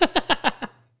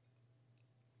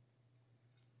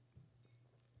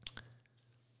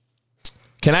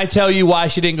 Can I tell you why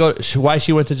she didn't go? Why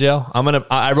she went to jail?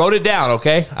 I wrote it down.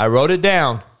 Okay, I wrote it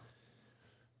down.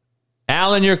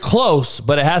 Alan, you're close,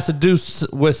 but it has to do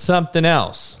with something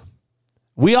else.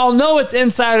 We all know it's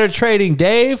insider trading,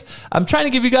 Dave. I'm trying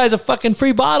to give you guys a fucking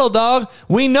free bottle, dog.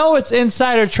 We know it's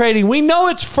insider trading. We know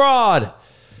it's fraud.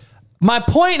 My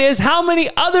point is, how many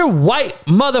other white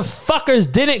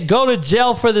motherfuckers didn't go to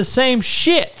jail for the same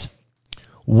shit?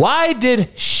 Why did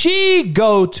she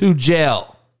go to jail?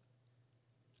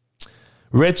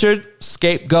 Richard,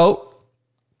 scapegoat,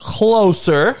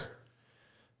 closer.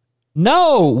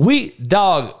 No,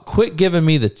 quit giving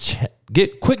me the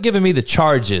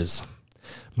charges.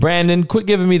 Brandon, quit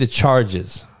giving me the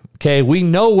charges. Okay, we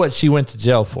know what she went to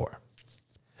jail for.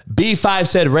 B5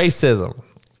 said racism.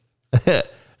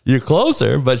 You're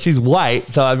closer, but she's white.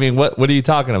 So, I mean, what are you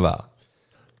talking about?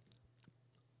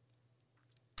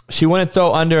 She wouldn't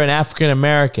throw under an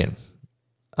African-American.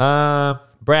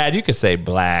 Brad, you could say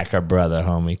black or brother,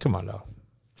 homie. Come on, though.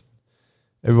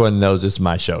 Everyone knows this is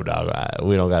my show, dog.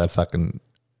 We don't got to fucking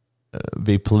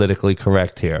be politically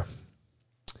correct here.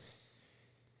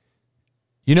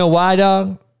 You know why,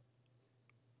 dog?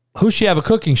 Who she have a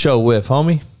cooking show with,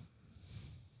 homie?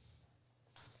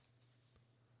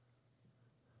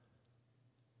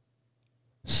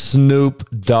 Snoop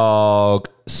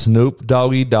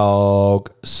Doggy Dogg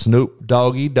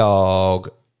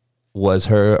was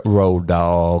her road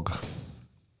dog.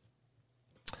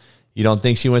 You don't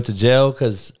think she went to jail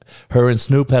because her and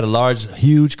Snoop had a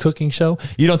huge cooking show?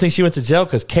 You don't think she went to jail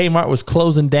because Kmart was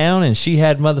closing down and she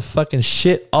had motherfucking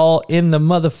shit all in the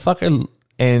motherfucker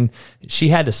and she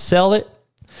had to sell it?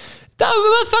 The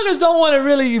motherfuckers don't want to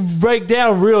really break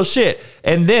down real shit.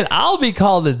 And then I'll be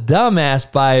called a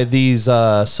dumbass by these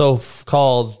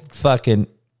so-called fucking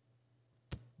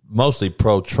mostly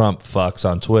pro-Trump fucks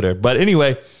on Twitter. But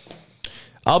anyway,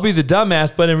 I'll be the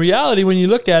dumbass. But in reality, when you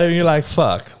look at it, you're like,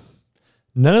 fuck.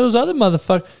 None of those other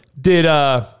motherfuckers did.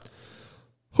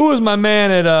 Who was my man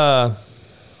at?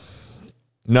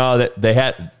 No, that they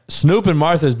had Snoop and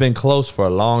Martha's been close for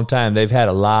a long time. They've had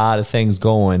a lot of things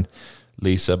going.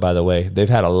 Lisa, by the way, they've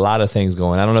had a lot of things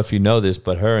going. I don't know if you know this,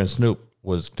 but her and Snoop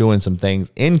was doing some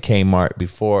things in Kmart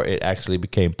before it actually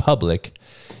became public,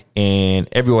 and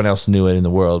everyone else knew it in the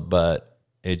world, but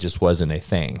it just wasn't a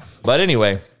thing. But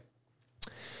anyway,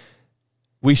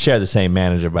 we share the same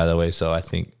manager, by the way, so I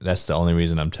think that's the only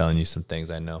reason I'm telling you some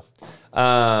things I know.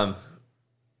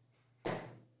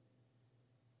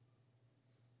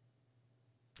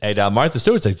 Hey, dog, Martha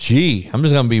Stewart's a G. I'm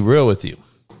just going to be real with you.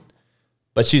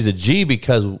 But she's a G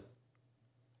because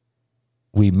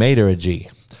we made her a G.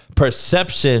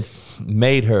 Perception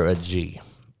made her a G.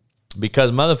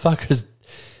 Because motherfuckers,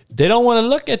 they don't want to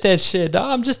look at that shit,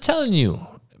 dog. I'm just telling you.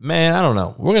 Man, I don't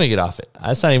know. We're going to get off it.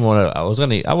 That's not even what I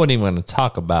wasn't even going to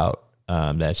talk about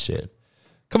that shit.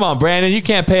 Come on, Brandon. You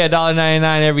can't pay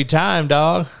 $1.99 every time,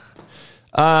 dog.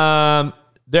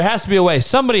 There has to be a way.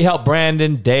 Somebody help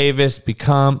Brandon Davis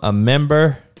become a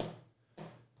member.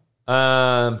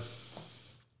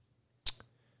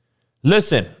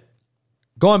 Listen,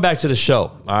 going back to the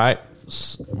show, all right?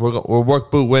 We're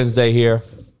Work Boot Wednesday here.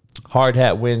 Hard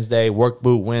Hat Wednesday, Work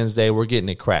Boot Wednesday. We're getting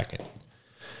it cracking.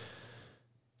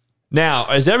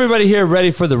 Now, is everybody here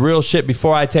ready for the real shit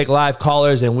before I take live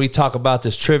callers and we talk about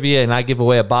this trivia and I give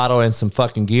away a bottle and some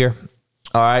fucking gear?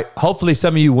 All right. Hopefully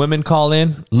some of you women call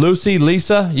in. Lucy,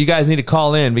 Lisa, you guys need to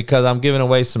call in because I'm giving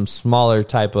away some smaller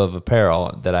type of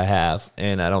apparel that I have.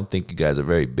 And I don't think you guys are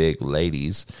very big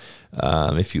ladies.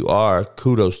 If you are,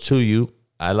 kudos to you.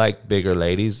 I like bigger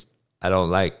ladies. I don't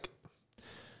like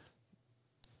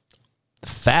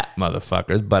fat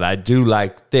motherfuckers, but I do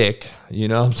like thick. You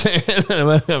know what I'm saying?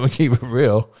 I'm going to keep it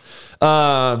real.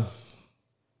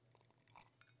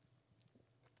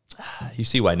 You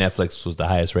see why Netflix was the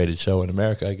highest rated show in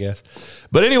America, I guess.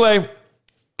 But anyway,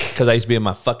 because I used to be in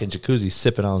my fucking jacuzzi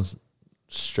sipping on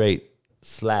straight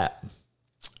slap.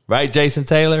 Right, Jason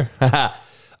Taylor? All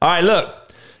right, look.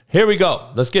 Here we go.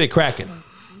 Let's get it cracking.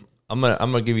 I'm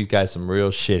gonna give you guys some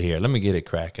real shit here. Let me get it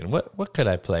cracking. What could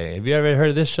I play? Have you ever heard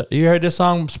of this? You heard this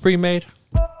song Spree made?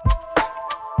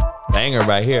 Banger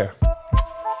right here.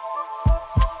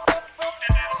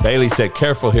 Bailey said,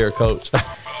 "Careful here, Coach."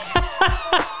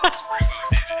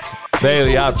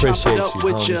 Bailey, I appreciate you.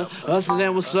 With you.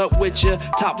 Hustling, what's up with you?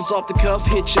 Top is off the cuff,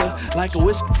 hit you like a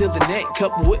whiskey to the neck.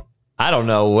 Couple with. I don't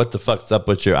know what the fuck's up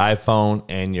with your iPhone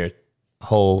and your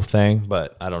whole thing,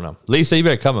 but I don't know. Lisa, you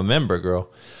better become a member,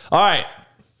 girl. All right.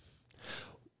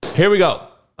 Here we go. All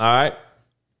right.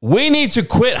 We need to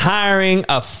quit hiring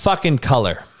a fucking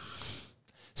color.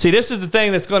 See, this is the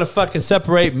thing that's going to fucking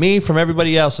separate me from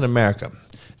everybody else in America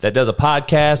that does a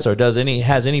podcast or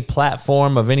has any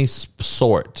platform of any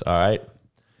sort. All right.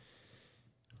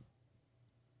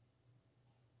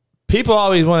 People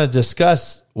always want to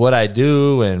discuss what I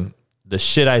do and the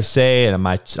shit I say, and am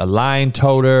I a line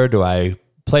toter? Do I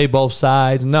play both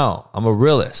sides? No, I'm a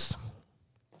realist.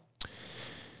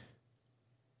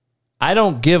 I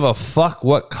don't give a fuck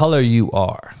what color you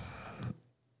are.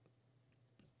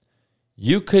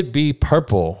 You could be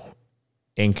purple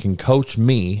and can coach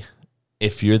me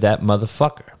if you're that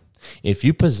motherfucker. If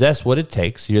you possess what it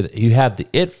takes, you have the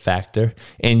it factor,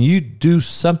 and you do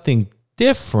something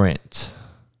different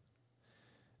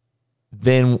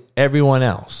than everyone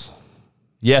else.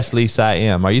 Yes, Lisa, I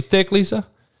am. Are you thick, Lisa?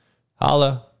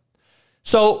 Holla.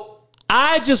 So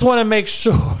I just want to make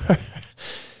sure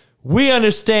we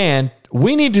understand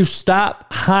we need to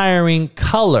stop hiring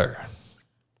color.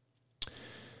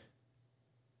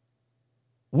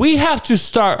 We have to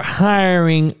start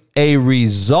hiring a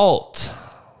result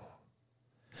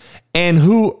and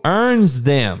who earns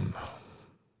them.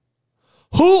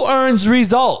 Who Who earns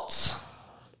results?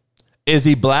 Is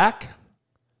he black?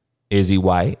 Is he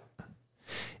white?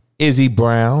 Is he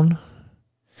brown?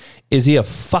 Is he a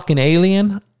fucking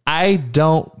alien? I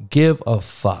don't give a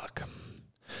fuck.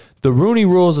 The Rooney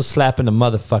Rule is a slap in the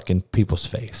motherfucking people's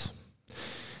face.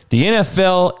 The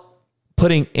NFL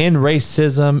putting in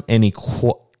racism and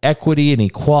equity and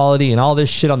equality and all this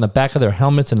shit on the back of their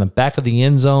helmets and the back of the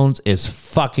end zones is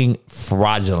fucking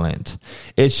fraudulent.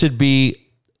 It should be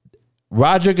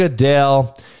Roger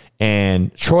Goodell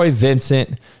and Troy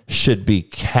Vincent should be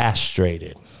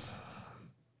castrated.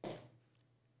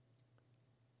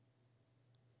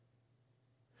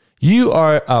 You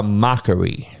are a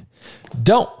mockery.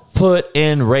 Don't put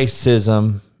in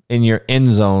racism in your end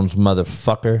zones,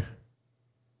 motherfucker.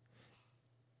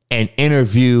 And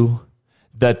interview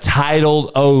the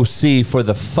titled OC for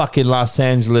the fucking Los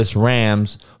Angeles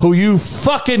Rams, who you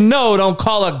fucking know don't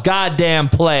call a goddamn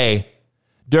play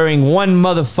during one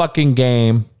motherfucking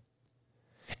game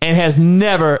and has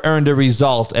never earned a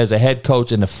result as a head coach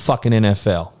in the fucking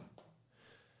NFL.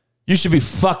 You should be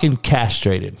fucking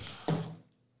castrated.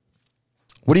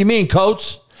 What do you mean,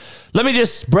 coach? Let me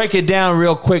just break it down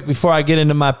real quick before I get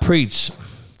into my preaching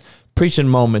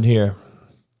moment here.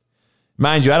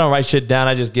 Mind you, I don't write shit down.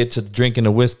 I just get to drinking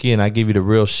the whiskey and I give you the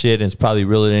real shit, and it's probably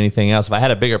realer than anything else. If I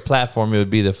had a bigger platform, it would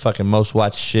be the fucking most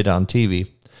watched shit on TV.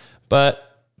 But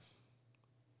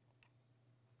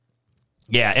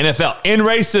yeah, NFL in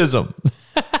racism.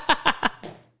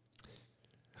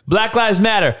 Black Lives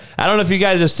Matter. I don't know if you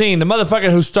guys have seen the motherfucker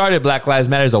who started Black Lives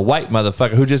Matter is a white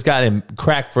motherfucker who just got him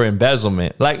cracked for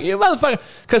embezzlement. Like, you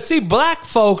motherfucker. Because see, black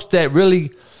folks that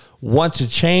really want to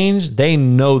change, they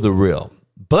know the real.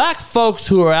 Black folks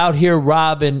who are out here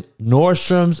robbing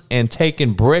Nordstroms and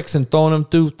taking bricks and throwing them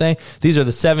through things. These are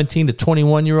the 17 to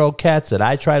 21-year-old cats that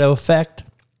I try to affect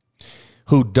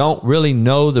who don't really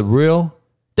know the real.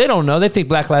 They don't know. They think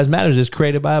Black Lives Matter is just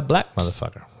created by a black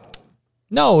motherfucker.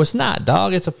 No, it's not,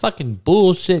 dog. It's a fucking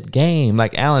bullshit game,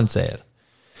 like Alan said.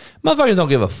 Motherfuckers don't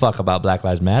give a fuck about Black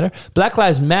Lives Matter. Black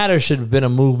Lives Matter should have been a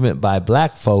movement by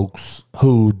black folks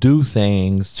who do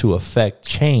things to affect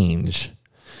change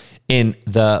in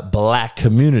the black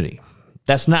community.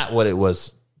 That's not what it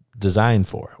was designed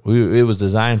for. It was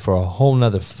designed for a whole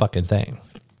nother fucking thing.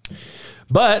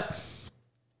 But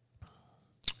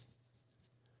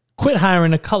quit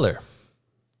hiring a color.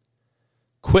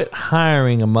 Quit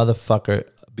hiring a motherfucker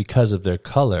because of their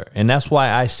color. And that's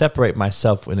why I separate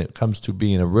myself when it comes to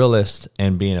being a realist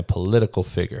and being a political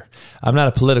figure. I'm not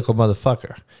a political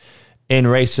motherfucker. In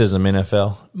racism,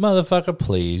 NFL, motherfucker,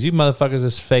 please. You motherfuckers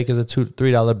as fake as a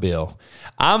 $3 bill.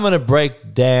 I'm going to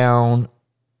break down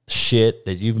shit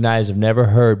that you guys have never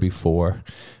heard before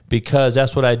because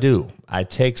that's what I do. I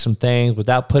take some things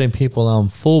without putting people on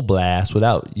full blast,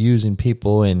 without using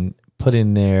people and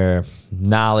putting their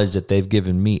knowledge that they've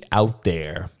given me out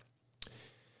there.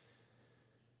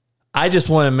 I just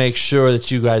want to make sure that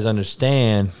you guys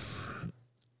understand.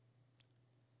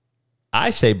 I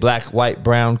say black, white,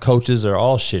 brown coaches are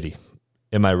all shitty.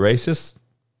 Am I racist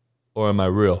or am I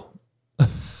real?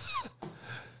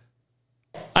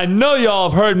 I know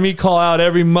y'all have heard me call out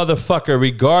every motherfucker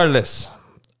regardless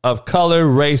of color,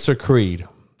 race, or creed.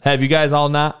 Have you guys all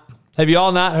not? Have you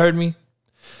all not heard me?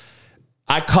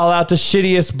 I call out the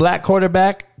shittiest black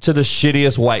quarterback to the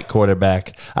shittiest white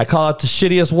quarterback. I call out the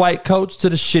shittiest white coach to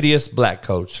the shittiest black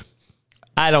coach.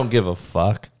 I don't give a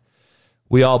fuck.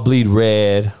 We all bleed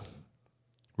red.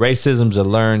 Racism's a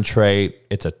learned trait.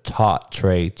 It's a taught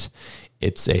trait.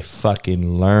 It's a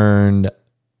fucking learned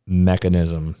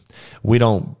mechanism. We're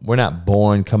not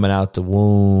born coming out the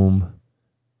womb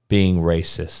being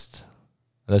racist.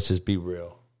 Let's just be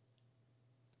real.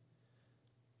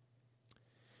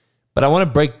 But I want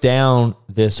to break down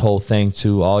this whole thing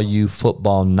to all you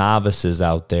football novices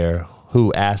out there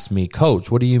who ask me,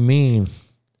 Coach, what do you mean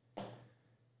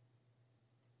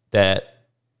that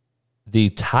the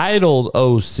titled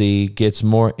OC gets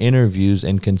more interviews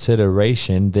and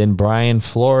consideration than Brian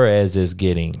Flores is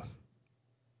getting?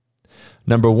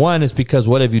 Number one is because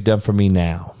what have you done for me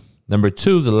now? Number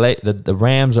two, the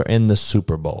Rams are in the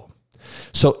Super Bowl.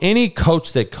 So any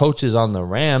coach that coaches on the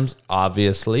Rams,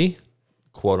 obviously,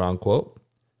 quote unquote,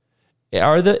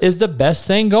 is the best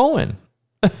thing going.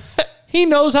 He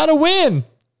knows how to win.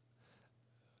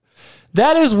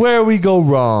 That is where we go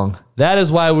wrong. That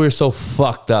is why we're so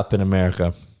fucked up in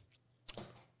America.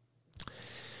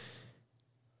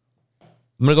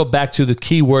 I'm going to go back to the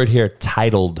key word here,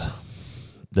 titled.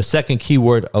 The second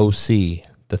keyword, OC.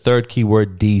 The third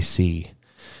keyword, DC.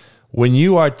 When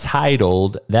you are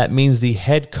titled, that means the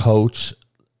head coach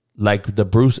like the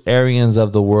Bruce Arians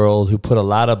of the world, who put a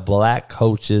lot of black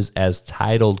coaches as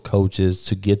titled coaches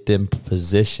to get them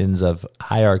positions of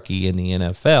hierarchy in the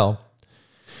NFL.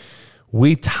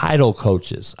 We title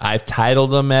coaches. I've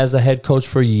titled them as a head coach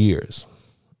for years.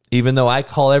 Even though I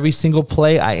call every single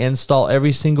play, I install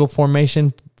every single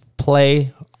formation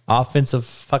play, offensive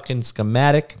fucking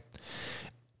schematic,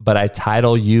 but I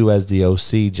title you as the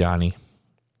OC, Johnny.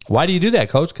 Why do you do that,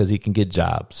 coach? Because he can get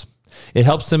jobs. It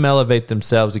helps them elevate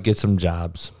themselves to get some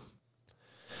jobs.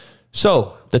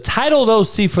 So, the titled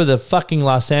OC for the fucking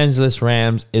Los Angeles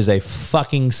Rams is a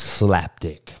fucking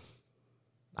slapdick.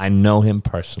 I know him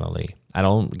personally. I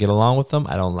don't get along with him.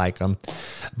 I don't like him.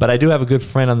 But I do have a good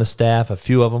friend on the staff, a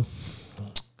few of them.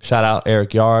 Shout out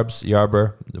Eric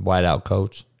Yarber, the wideout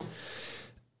coach.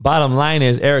 Bottom line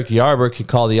is Eric Yarber can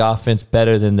call the offense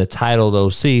better than the titled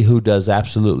OC, who does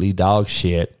absolutely dog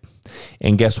shit.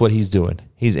 And guess what he's doing?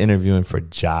 He's interviewing for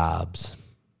jobs.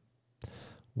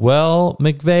 Well,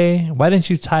 McVay, why didn't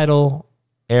you title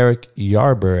Eric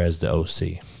Yarber as the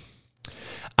OC?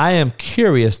 I am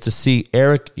curious to see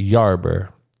Eric Yarber,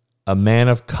 a man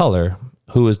of color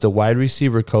who is the wide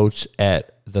receiver coach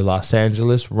at the Los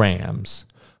Angeles Rams,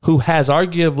 who has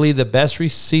arguably the best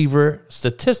receiver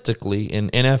statistically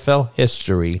in NFL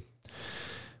history,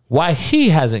 why he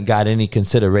hasn't got any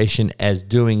consideration as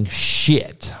doing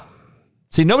shit.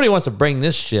 See, nobody wants to bring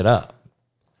this shit up.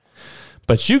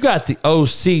 But you got the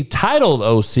OC, titled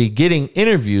OC, getting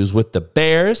interviews with the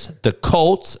Bears, the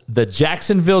Colts, the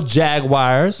Jacksonville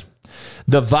Jaguars,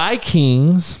 the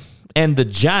Vikings, and the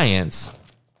Giants.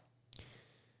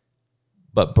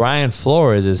 But Brian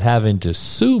Flores is having to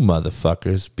sue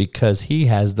motherfuckers because he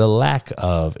has the lack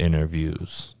of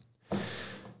interviews.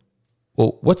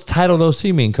 Well, what's titled OC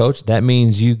mean, coach? That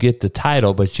means you get the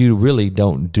title, but you really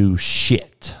don't do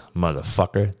shit,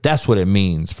 motherfucker. That's what it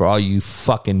means for all you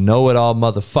fucking know-it-all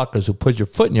motherfuckers who put your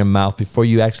foot in your mouth before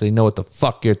you actually know what the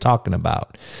fuck you're talking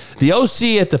about. The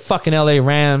OC at the fucking LA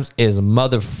Rams is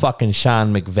motherfucking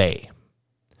Sean McVay.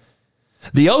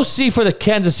 The OC for the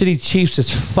Kansas City Chiefs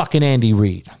is fucking Andy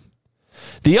Reid.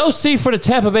 The OC for the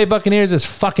Tampa Bay Buccaneers is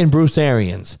fucking Bruce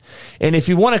Arians. And if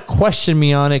you want to question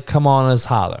me on it, come on, let's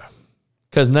holler.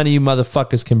 Because none of you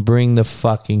motherfuckers can bring the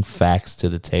fucking facts to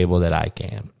the table that I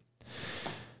can.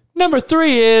 Number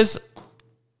 3 is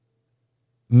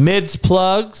mids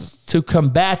plugs to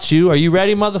combat you. Are you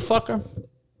ready, motherfucker?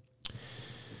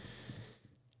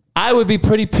 I would be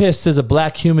pretty pissed as a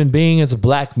black human being, as a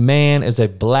black man, as a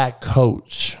black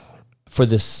coach for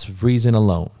this reason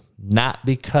alone. Not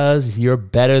because you're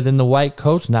better than the white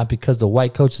coach, not because the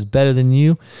white coach is better than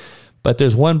you, but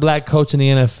there's one black coach in the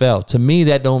NFL. To me,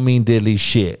 that don't mean diddly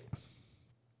shit.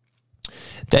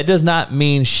 That does not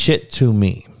mean shit to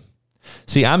me.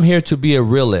 See, I'm here to be a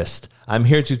realist. I'm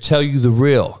here to tell you the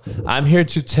real. I'm here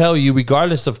to tell you,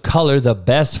 regardless of color, the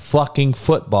best fucking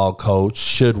football coach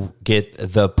should get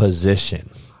the position.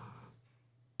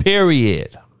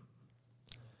 Period.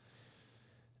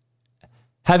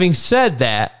 Having said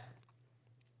that,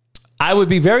 I would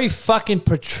be very fucking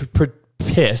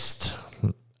pissed.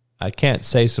 I can't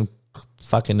say some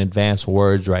fucking advanced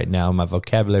words right now. My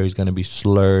vocabulary is going to be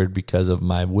slurred because of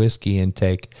my whiskey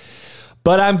intake.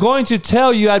 But I'm going to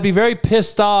tell you, I'd be very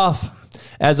pissed off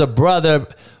as a brother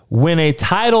when a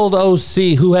titled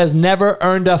OC who has never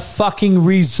earned a fucking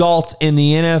result in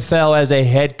the NFL as a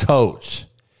head coach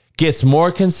gets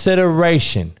more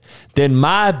consideration than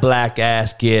my black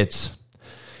ass gets.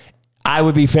 I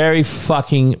would be very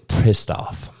fucking pissed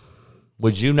off.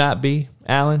 Would you not be,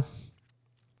 Alan?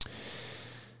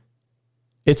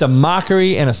 It's a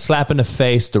mockery and a slap in the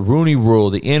face. The Rooney Rule,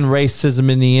 the end racism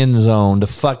in the end zone, the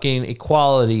fucking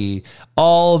equality,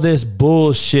 all this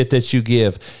bullshit that you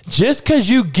give. Just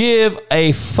because you give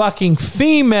a fucking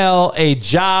female a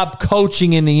job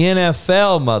coaching in the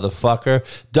NFL, motherfucker,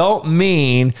 don't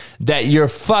mean that you're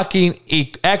fucking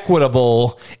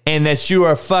equitable and that you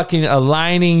are fucking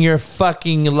aligning your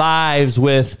fucking lives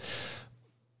with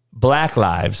black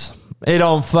lives. It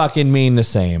don't fucking mean the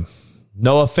same.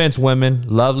 No offense, women,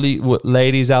 lovely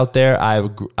ladies out there.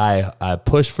 I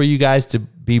push for you guys to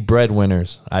be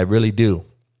breadwinners. I really do.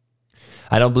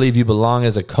 I don't believe you belong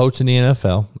as a coach in the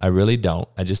NFL. I really don't.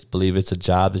 I just believe it's a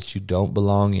job that you don't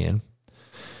belong in.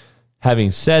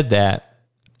 Having said that,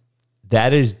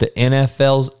 that is the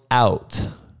NFL's out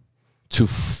to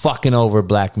fucking over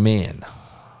black men.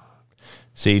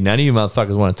 See, none of you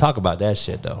motherfuckers want to talk about that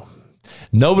shit, though.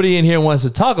 Nobody in here wants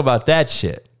to talk about that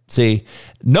shit. See,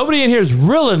 nobody in here is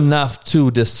real enough to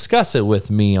discuss it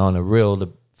with me on a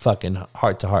real fucking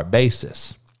heart-to-heart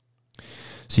basis.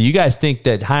 So you guys think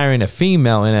that hiring a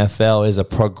female NFL is a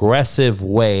progressive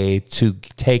way to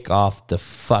take off the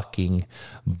fucking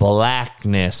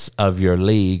blackness of your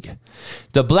league.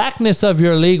 The blackness of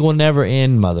your league will never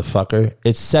end, motherfucker.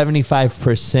 It's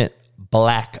 75%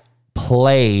 black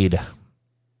played.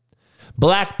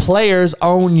 Black players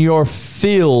own your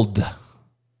field.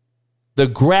 The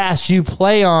grass you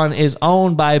play on is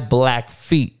owned by black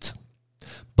feet,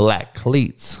 black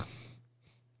cleats.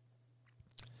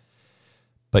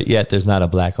 But yet there's not a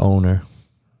black owner.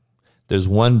 There's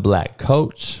one black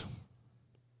coach.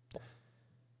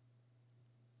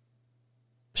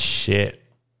 Shit.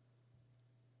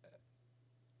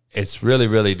 It's really,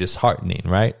 really disheartening,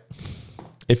 right?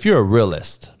 If you're a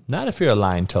realist, not if you're a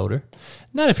line toter,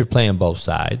 not if you're playing both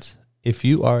sides. If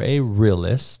you are a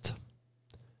realist,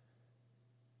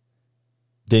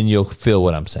 then you'll feel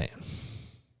what I'm saying.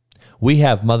 We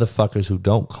have motherfuckers who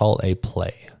don't call a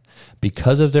play.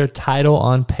 Because of their title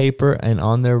on paper and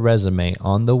on their resume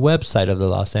on the website of the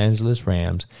Los Angeles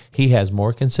Rams, he has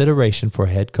more consideration for a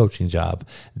head coaching job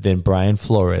than Brian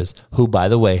Flores, who, by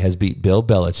the way, has beat Bill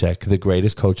Belichick, the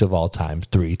greatest coach of all time,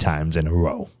 3 times in a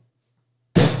row.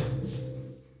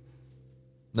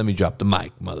 Let me drop the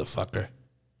mic, motherfucker.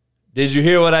 Did you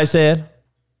hear what I said?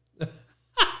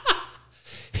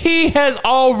 He has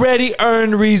already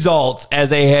earned results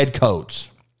as a head coach.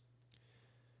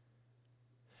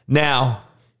 Now,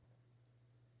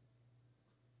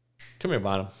 come here,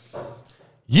 Bottom.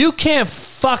 You can't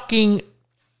fucking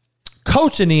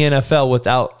coach in the NFL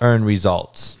without earned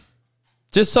results.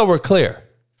 Just so we're clear.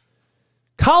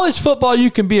 College football,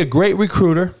 you can be a great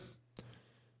recruiter.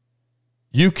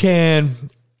 You can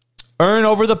earn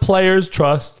over the players'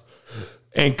 trust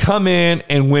and come in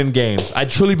and win games. I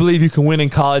truly believe you can win in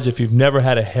college if you've never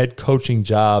had a head coaching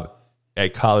job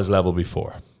at college level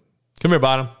before. Come here,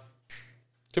 Bottom.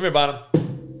 Come here, Bottom.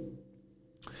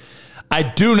 I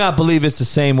do not believe it's the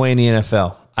same way in the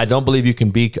NFL. I don't believe you can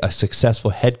be a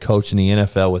successful head coach in the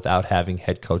NFL without having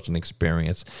head coaching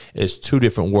experience. It's 2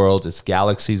 different worlds. It's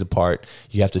galaxies apart.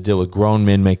 You have to deal with grown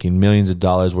men making millions of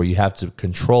dollars where you have to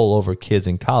control over kids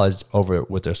in college over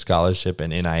with their scholarship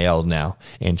and NIL now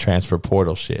and transfer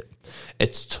portal shit.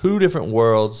 It's 2 different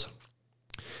worlds.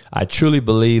 I truly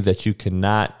believe that you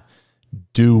cannot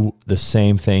do the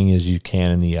same thing as you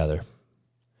can in the other.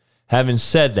 Having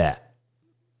said that,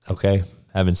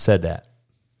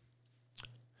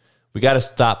 we got to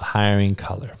stop hiring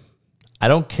color. I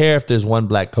don't care if there's one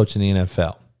black coach in the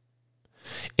NFL.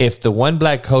 If the one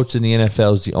black coach in the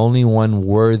NFL is the only one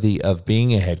worthy of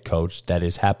being a head coach that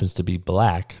happens to be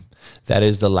black, that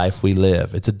is the life we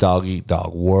live. It's a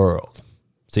dog-eat-dog world.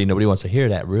 See, nobody wants to hear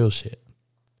that real shit.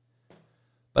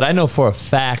 But I know for a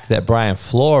fact that Brian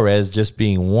Flores, just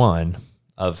being one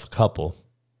of a couple,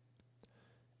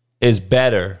 is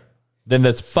better than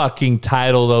the fucking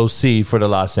titled OC for the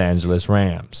Los Angeles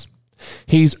Rams.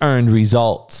 He's earned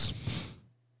results.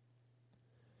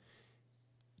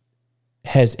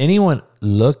 Has anyone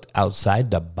looked outside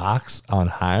the box on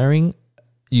hiring,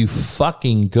 you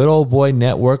fucking good old boy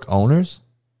network owners?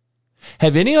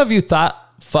 Have any of you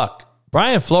thought, fuck,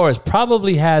 Brian Flores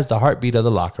probably has the heartbeat of the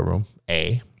locker room,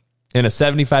 A, in a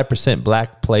 75%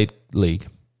 black played league.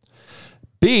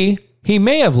 B, he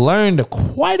may have learned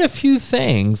quite a few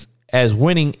things as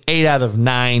winning 8 out of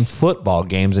 9 football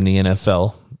games in the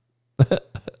NFL.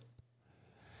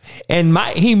 And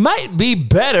he might be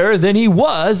better than he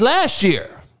was last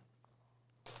year.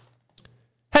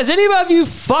 Has any of you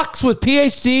fucks with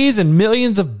PhDs and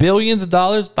millions of billions of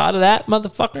dollars thought of that,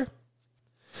 motherfucker?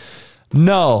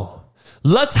 No.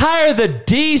 Let's hire the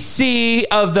DC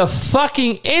of the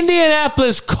fucking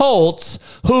Indianapolis Colts,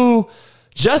 who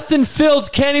Justin Fields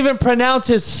can't even pronounce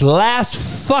his last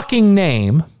fucking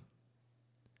name.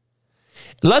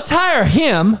 Let's hire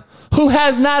him, who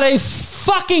has not a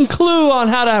fucking clue on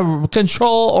how to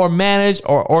control or manage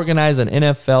or organize an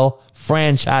NFL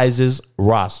franchise's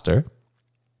roster.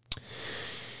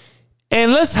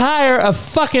 And let's hire a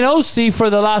fucking OC for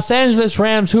the Los Angeles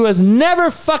Rams who has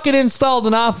never fucking installed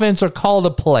an offense or called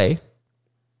a play.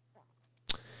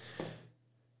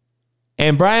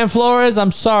 And Brian Flores,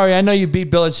 I'm sorry. I know you beat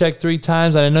Belichick 3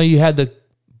 times. I know you had the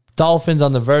Dolphins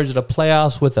on the verge of the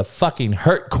playoffs with a fucking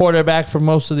hurt quarterback for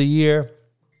most of the year.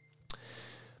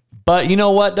 But you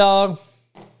know what, dog?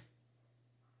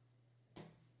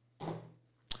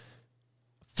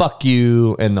 Fuck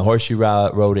you and the horse you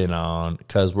rode in on,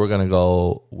 because we're going to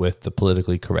go with the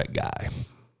politically correct guy.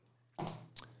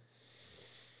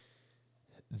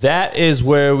 That is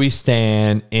where we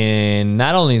stand in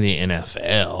not only the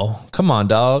NFL. Come on,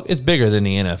 dog. It's bigger than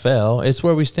the NFL. It's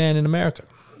where we stand in America.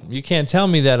 you can't tell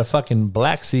me that a fucking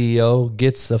black CEO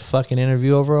gets a fucking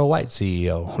interview over a white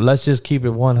CEO. Let's just keep it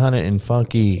 100 and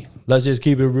funky. Let's just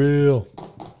keep it real.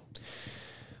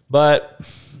 But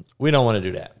we don't want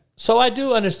to do that. So I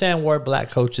do understand where black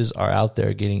coaches are out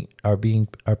there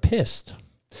are pissed.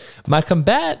 My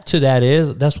combat to that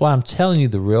is, that's why I'm telling you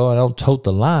the real. I don't tote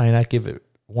the line. I give it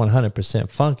 100%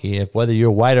 funky. If whether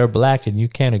you're white or black and you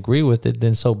can't agree with it,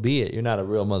 then so be it. You're not a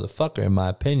real motherfucker, in my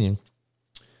opinion.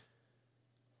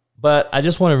 But I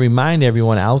just want to remind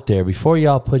everyone out there, before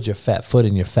y'all put your fat foot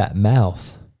in your fat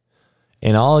mouth,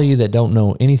 and all of you that don't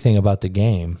know anything about the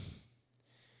game,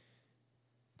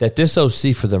 that this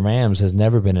OC for the Rams has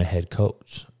never been a head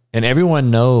coach. And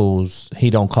everyone knows he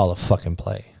don't call a fucking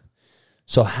play.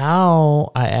 So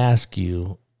how, I ask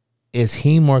you, is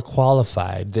he more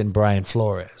qualified than Brian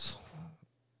Flores?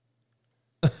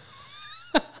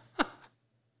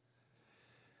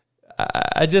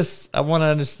 I want to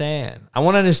understand. I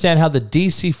want to understand how the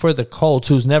DC for the Colts,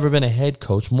 who's never been a head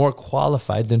coach, more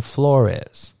qualified than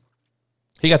Flores.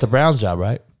 He got the Browns job,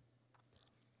 right?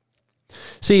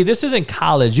 See, this isn't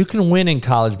college. You can win in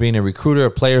college being a recruiter,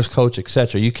 a player's coach,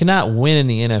 etc. You cannot win in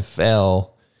the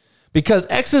NFL because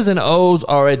X's and O's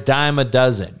are a dime a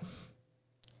dozen.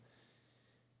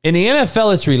 In the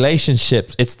NFL, it's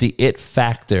relationships. It's the it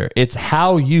factor. It's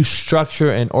how you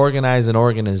structure and organize an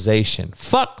organization.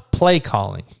 Fuck play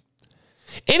calling.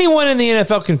 Anyone in the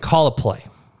NFL can call a play,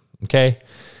 okay?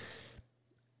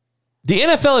 The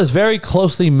NFL is very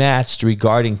closely matched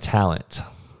regarding talent.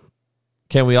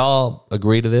 Can we all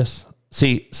agree to this?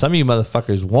 See, some of you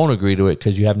motherfuckers won't agree to it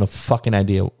because you have no fucking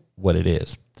idea what it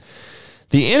is.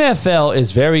 The NFL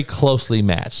is very closely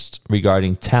matched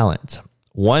regarding talent.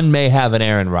 One may have an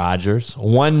Aaron Rodgers.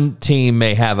 One team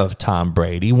may have a Tom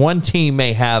Brady. One team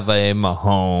may have a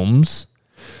Mahomes.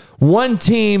 One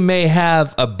team may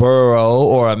have a Burrow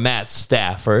or a Matt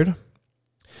Stafford.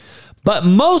 But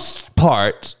most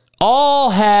part,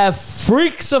 all have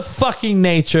freaks of fucking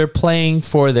nature playing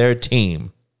for their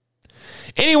team.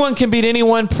 Anyone can beat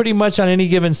anyone pretty much on any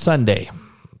given Sunday,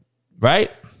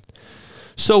 right?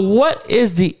 So what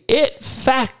is the it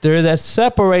factor that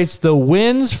separates the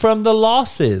wins from the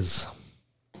losses?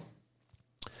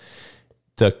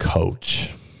 The coach.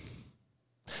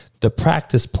 The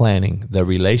practice planning, the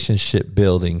relationship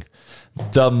building,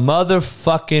 the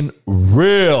motherfucking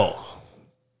real.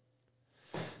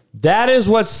 That is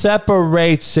what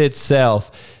separates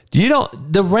itself. You know,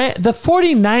 the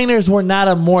 49ers were not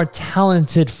a more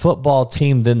talented football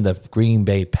team than the Green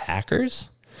Bay Packers.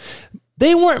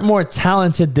 They weren't more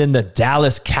talented than the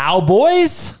Dallas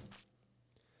Cowboys.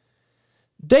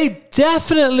 They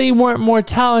definitely weren't more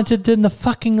talented than the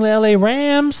fucking LA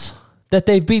Rams that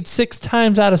they've beat 6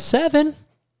 times out of 7.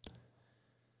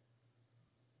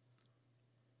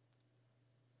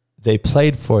 They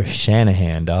played for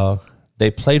Shanahan, dog.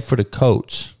 They played for the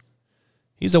coach.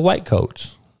 He's a white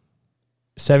coach.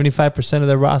 75% of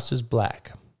their roster is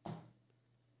black. I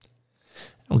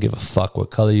don't give a fuck what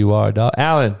color you are, dog.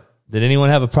 Alan, did anyone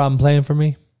have a problem playing for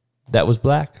me that was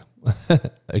black?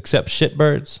 Except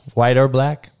shitbirds, white or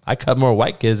black. I cut more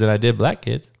white kids than I did black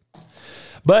kids.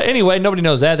 But anyway, nobody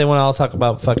knows that. They want to all talk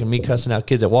about fucking me cussing out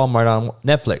kids at Walmart on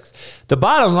Netflix. The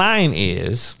bottom line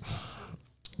is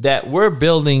that we're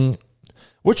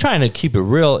trying to keep it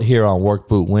real here on Work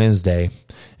Boot Wednesday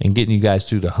and getting you guys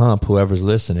through the hump, whoever's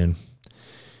listening.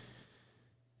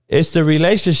 It's the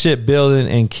relationship building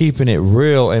and keeping it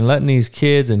real and letting these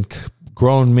kids and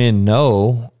grown men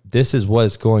know this is what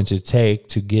it's going to take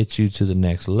to get you to the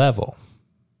next level.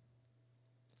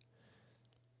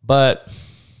 But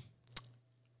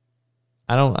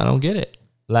I don't get it.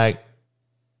 Like,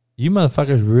 you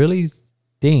motherfuckers really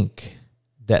think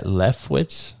that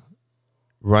Leftwich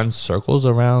runs circles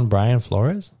around Brian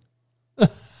Flores?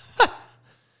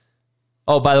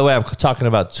 Oh, by the way, I'm talking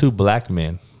about 2 black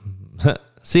men.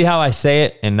 See how I say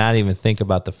it and not even think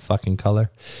about the fucking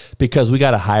color? Because we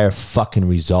got to hire fucking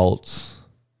results.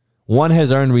 One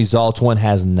has earned results, one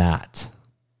has not.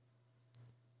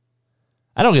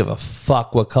 I don't give a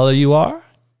fuck what color you are.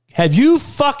 Have you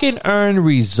fucking earned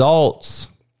results?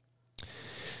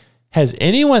 Has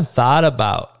anyone thought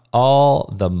about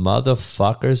all the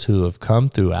motherfuckers who have come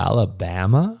through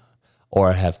Alabama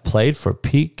or have played for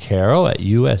Pete Carroll at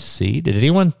USC? Did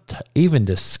anyone even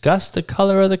discuss the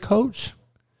color of the coach?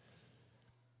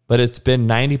 But it's been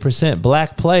 90%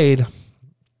 black played.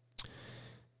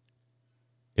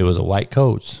 It was a white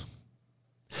coach.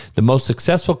 The most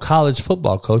successful college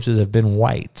football coaches have been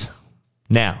white.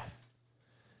 Now,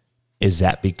 is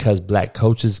that because black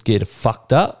coaches get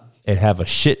fucked up and have a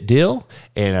shit deal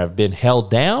and have been held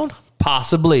down?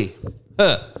 Possibly.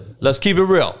 Let's keep it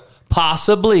real.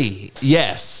 Possibly,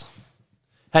 yes.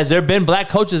 Has there been black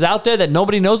coaches out there that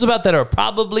nobody knows about that are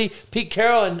probably Pete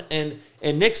Carroll and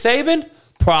Nick Saban?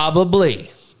 Probably.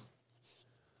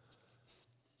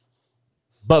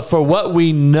 But for what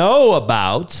we know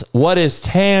about, what is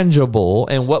tangible,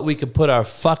 and what we could put our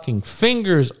fucking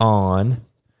fingers on,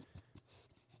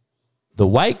 the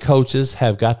white coaches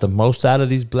have got the most out of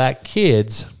these black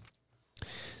kids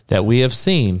that we have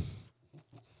seen.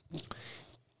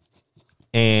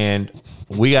 And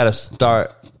we got to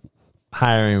start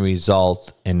hiring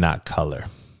result and not color.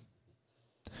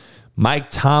 Mike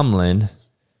Tomlin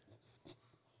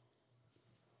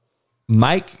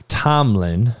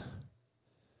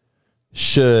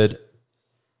should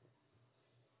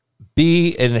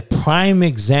be a prime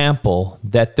example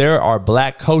that there are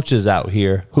black coaches out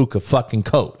here who could fucking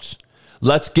coach.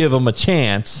 Let's give them a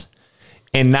chance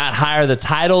and not hire the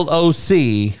titled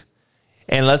OC,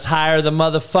 and let's hire the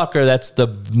motherfucker that's the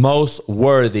most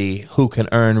worthy who can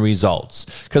earn results.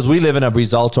 Because we live in a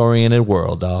results-oriented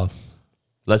world, dog.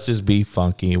 Let's just be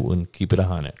funky and keep it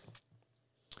 100.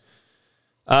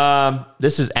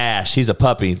 This is Ash. He's a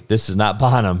puppy. This is not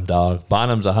Bonham, dog.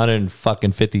 Bonham's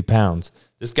 150 pounds.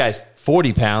 This guy's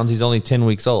 40 pounds. He's only 10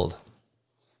 weeks old.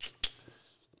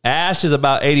 Ash is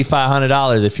about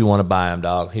 $8,500 if you want to buy him,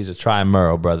 dog. He's a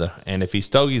tri-Murrow, brother. And if he's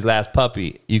Stogie's last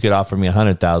puppy, you could offer me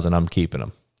 $100,000. I'm keeping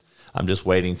him. I'm just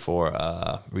waiting for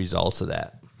results of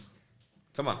that.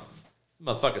 Come on.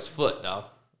 Motherfucker's foot, dog.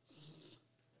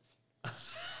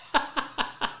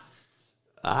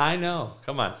 I know.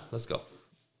 Come on. Let's go.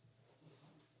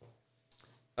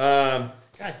 God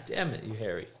damn it, you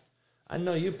Harry. I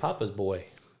know you Papa's boy.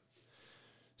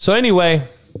 So anyway,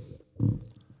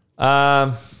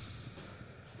 it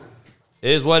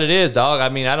is what it is, dog. I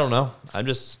mean, I don't know. I'm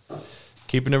just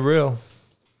keeping it real.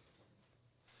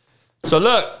 So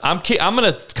look, I'm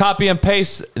gonna copy and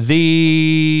paste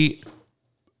the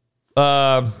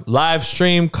live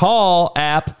stream call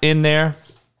app in there.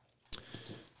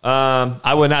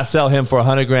 I would not sell him for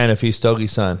 $100,000 if he's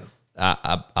Stogie's son.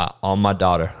 On my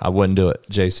daughter, I wouldn't do it,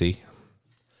 JC.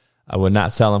 I would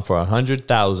not sell him for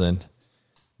 $100,000.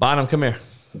 Bonham, come here.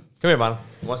 Come here, Bonham.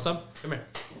 You want some? Come here.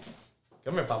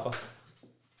 Come here, Papa.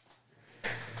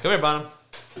 Come here, Bonham.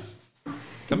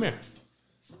 Come here.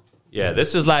 Yeah,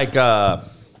 this is like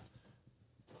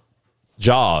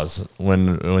Jaws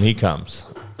when he comes.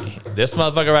 This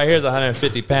motherfucker right here is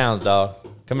 150 pounds, dog.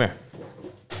 Come here.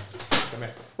 Come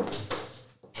here.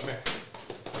 Come here.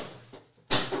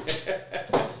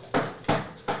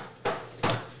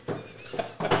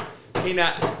 He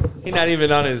not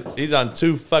even on his. He's on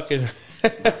two fucking.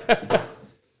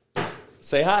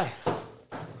 Say hi.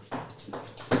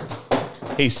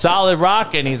 He's solid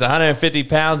rock, and he's 150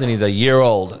 pounds, and he's a year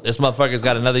old. This motherfucker's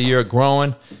got another year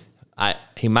growing.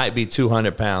 He might be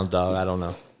 200 pounds, dog. I don't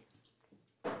know.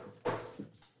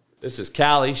 This is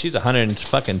Callie. She's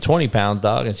 120 pounds,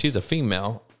 dog, and she's a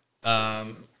female. All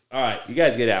right, you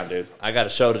guys get out, dude. I got a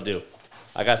show to do.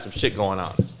 I got some shit going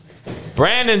on.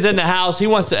 Brandon's in the house. He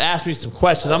wants to ask me some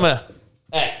questions. I'm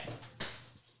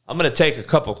gonna take a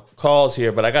couple calls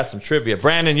here, but I got some trivia.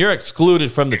 Brandon, you're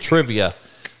excluded from the trivia.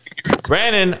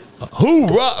 Brandon,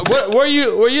 were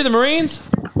you the Marines?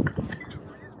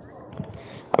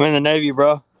 I'm in the Navy,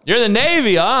 bro. You're in the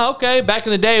Navy, huh? Okay. Back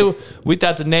in the day, we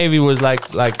thought the Navy was like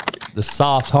the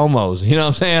soft homos. You know what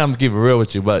I'm saying? I'm gonna keep it real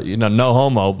with you, but no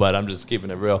homo. But I'm just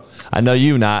keeping it real. I know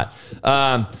you not.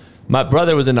 My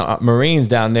brother was in the Marines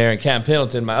down there in Camp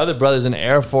Pendleton. My other brother's in the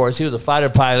Air Force. He was a fighter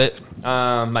pilot.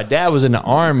 My dad was in the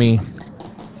Army.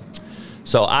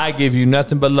 So I give you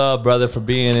nothing but love, brother, for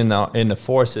being in the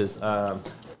forces. And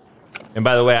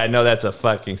by the way, I know that's a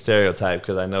fucking stereotype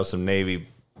because I know some Navy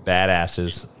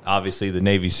badasses. Obviously, the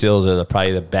Navy SEALs are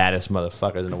probably the baddest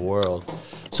motherfuckers in the world.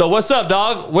 So what's up,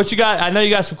 dog? What you got? I know you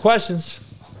got some questions.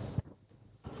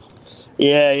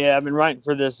 Yeah. I've been writing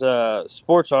for this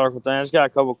sports article thing. I just got a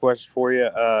couple questions for you.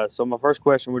 So my first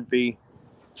question would be,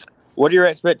 what are your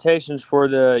expectations for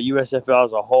the USFL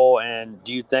as a whole, and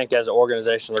do you think as an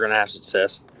organization they're going to have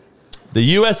success?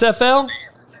 The USFL?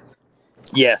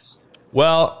 Yes.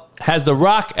 Well, has The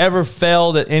Rock ever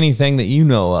failed at anything that you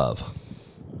know of?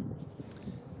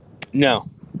 No.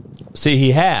 See,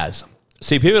 he has.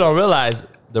 See, people don't realize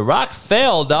The Rock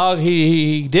failed, dog.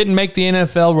 He didn't make the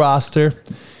NFL roster.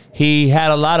 He had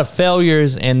a lot of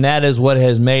failures, and that is what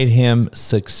has made him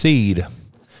succeed.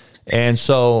 And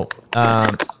so,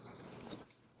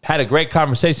 had a great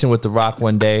conversation with The Rock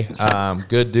one day.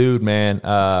 Good dude, man.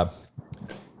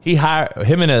 He hired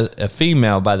him and a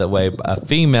female, by the way. A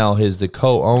female is the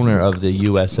co-owner of the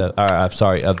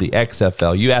of the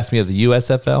XFL. You asked me of the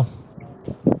USFL?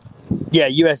 Yeah,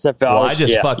 USFL. Well, I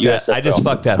just fucked that. USFL. I just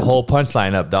fucked that whole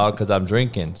punchline up, dog, because I'm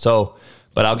drinking. So,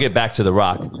 but I'll get back to The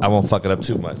Rock. I won't fuck it up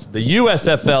too much. The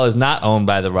USFL is not owned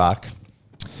by The Rock.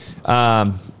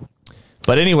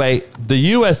 But anyway,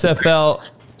 the USFL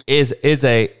is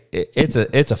a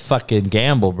fucking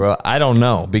gamble, bro. I don't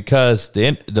know, because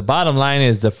the bottom line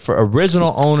is the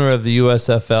original owner of the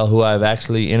USFL, who I've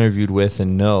actually interviewed with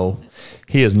and know,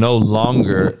 he is no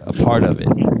longer a part of it.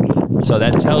 So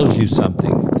that tells you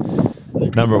something.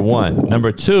 Number one.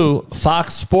 Number two,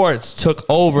 Fox Sports took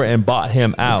over and bought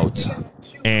him out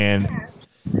and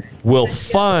will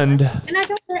fund.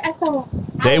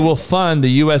 They will fund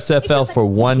the USFL for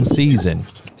one season.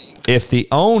 If the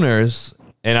owners,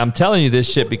 and I'm telling you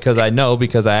this shit because I know,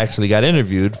 because I actually got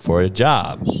interviewed for a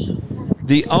job.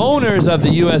 The owners of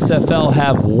the USFL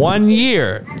have 1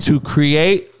 year to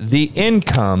create the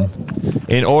income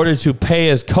in order to pay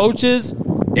its coaches,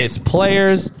 its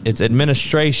players, its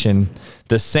administration,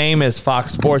 the same as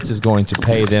Fox Sports is going to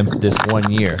pay them this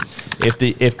 1 year. If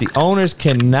the owners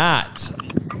cannot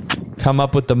come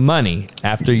up with the money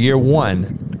after year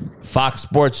one, Fox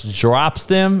Sports drops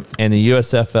them and the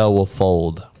USFL will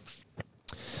fold.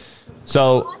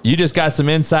 So you just got some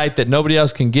insight that nobody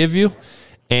else can give you.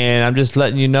 And I'm just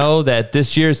letting you know that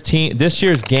this year's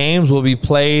games will be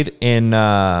played in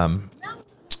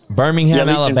Birmingham,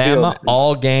 Alabama.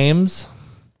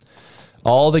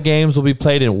 All the games will be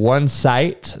played in one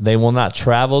site. They will not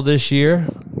travel this year,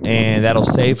 and that'll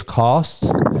save costs.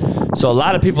 So a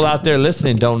lot of people out there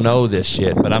listening don't know this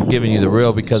shit, but I'm giving you the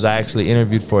real because I actually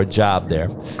interviewed for a job there.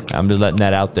 I'm just letting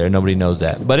that out there. Nobody knows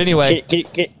that. But anyway.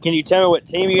 Can you tell me what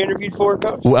team you interviewed for,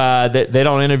 Coach? They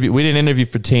don't interview. We didn't interview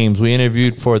for teams. We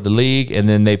interviewed for the league, and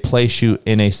then they place you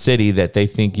in a city that they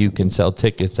think you can sell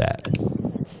tickets at.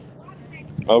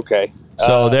 Okay.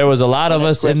 So there was a lot of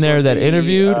us in there that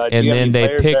interviewed, and then they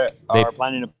picked. They are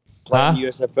planning to play in the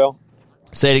USFL.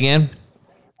 Say it again.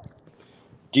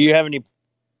 Do you have any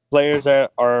players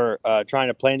that are trying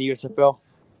to play in the USFL?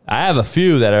 I have a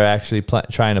few that are actually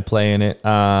trying to play in it.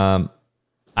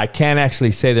 I can't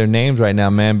actually say their names right now,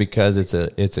 man, because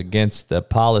it's against the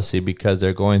policy because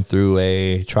they're going through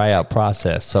a tryout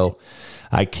process. So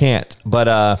I can't. But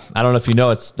I don't know if you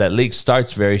know, that league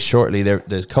starts very shortly.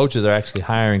 The coaches are actually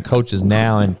hiring coaches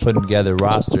now and putting together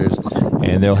rosters,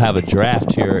 and they'll have a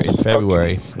draft here in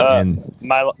February. And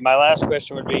my last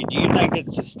question would be: do you think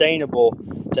it's sustainable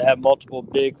to have multiple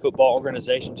big football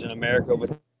organizations in America with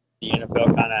the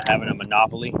NFL kind of having a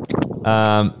monopoly?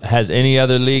 Has any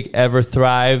other league ever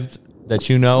thrived that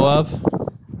you know of?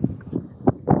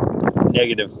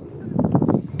 Negative.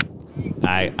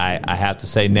 I have to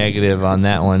say negative on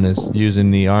that one. Is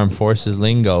using the armed forces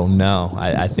lingo. No,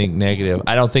 I think negative.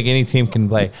 I don't think any team can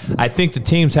play. I think the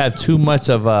teams have too much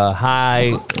of a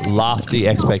high, lofty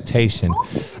expectation.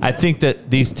 I think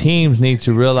that these teams need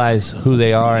to realize who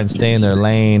they are and stay in their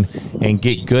lane and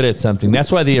get good at something.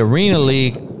 That's why the Arena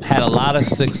League had a lot of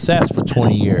success for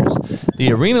 20 years.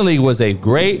 The Arena League was a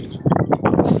great,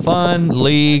 fun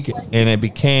league, and it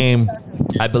became...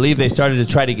 I believe they started to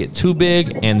try to get too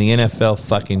big, and the NFL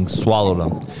fucking swallowed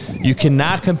them. You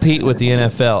cannot compete with the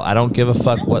NFL. I don't give a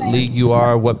fuck what league you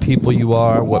are, what people you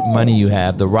are, what money you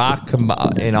have. The Rock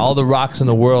and all the Rocks in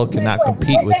the world cannot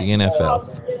compete with the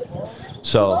NFL.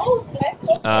 So,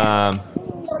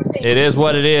 it is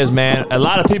what it is, man. A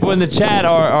lot of people in the chat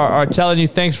are telling you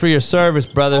thanks for your service,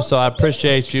 brother, so I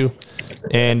appreciate you.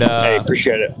 And hey,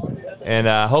 appreciate it. And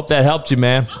I hope that helped you,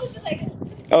 man.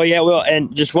 Oh, yeah, well,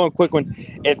 and just one quick one.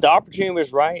 If the opportunity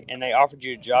was right and they offered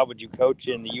you a job, would you coach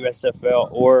in the USFL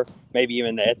or maybe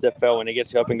even the XFL when it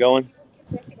gets up and going?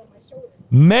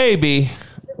 Maybe.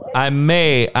 I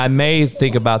may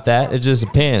think about that. It just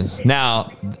depends.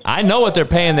 Now, I know what they're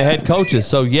paying the head coaches,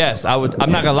 so yes, I would.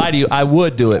 I'm not gonna lie to you. I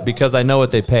would do it because I know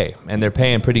what they pay, and they're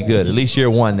paying pretty good. At least year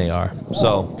one they are.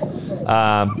 So,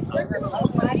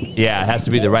 yeah, it has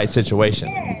to be the right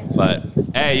situation. But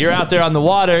hey, you're out there on the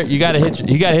water. You gotta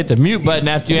hit the mute button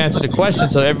after you answer the question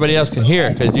so everybody else can hear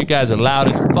it because you guys are loud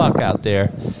as fuck out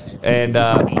there. And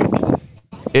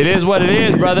it is what it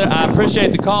is, brother. I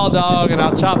appreciate the call, dog, and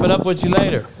I'll chop it up with you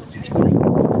later.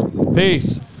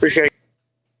 Peace. Appreciate it.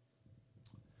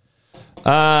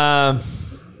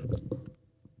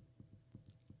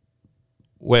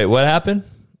 Wait, what happened?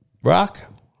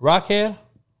 Rockhead?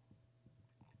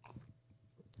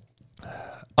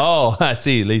 Oh, I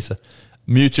see, Lisa.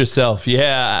 Mute yourself.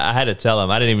 Yeah, I had to tell him.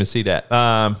 I didn't even see that.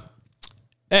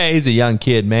 Hey, he's a young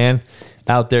kid, man.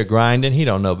 Out there grinding. He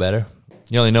don't know better.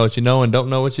 You only know what you know and don't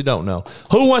know what you don't know.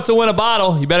 Who wants to win a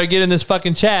bottle? You better get in this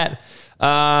fucking chat.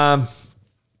 Call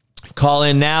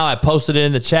in now. I posted it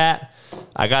in the chat.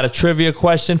 I got a trivia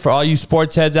question for all you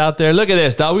sports heads out there. Look at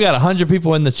this, dog. We got 100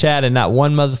 people in the chat, and not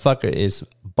one motherfucker is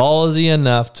ballsy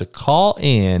enough to call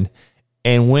in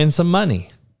and win some money.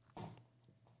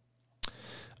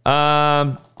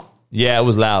 Yeah, it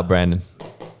was loud, Brandon.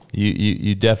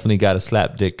 You definitely got a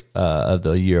Slapdick of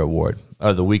the Year award,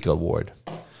 or the Week award.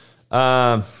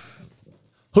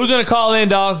 Who's going to call in,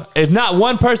 dog? If not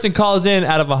one person calls in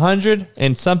out of 100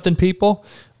 and something people,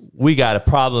 we got a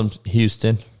problem,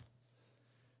 Houston.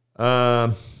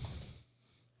 I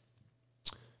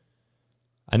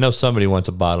know somebody wants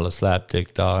a bottle of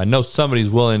Slapdick, dog. I know somebody's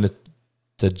willing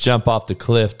to jump off the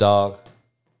cliff, dog.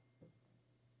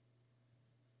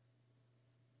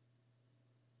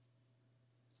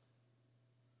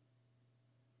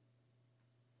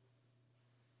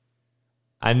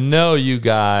 I know you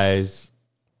guys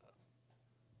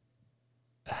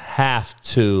have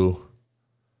to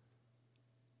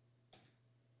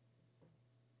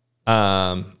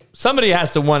somebody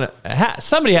has to want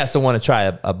to try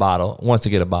a bottle, wants to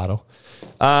get a bottle.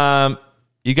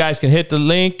 You guys can hit the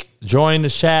link, join the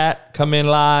chat, come in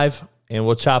live, and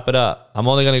we'll chop it up. I'm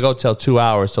only going to go till 2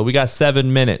 hours, so we got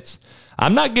 7 minutes.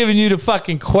 I'm not giving you the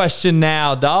fucking question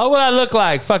now, dog. What I look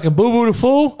like? Fucking boo-boo the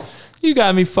fool? You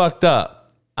got me fucked up.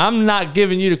 I'm not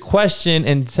giving you the question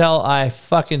until I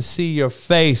fucking see your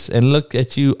face and look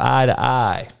at you eye to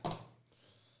eye.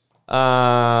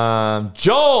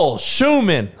 Joel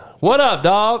Schumann, what up,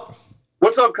 dog?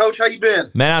 What's up, Coach? How you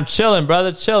been? Man, I'm chilling,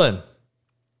 brother, chilling.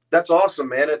 That's awesome,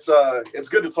 man. It's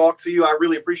good to talk to you. I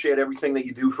really appreciate everything that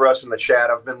you do for us in the chat.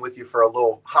 I've been with you for a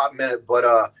little hot minute, but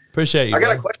appreciate you. I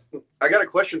got a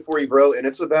question for you, bro, and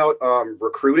it's about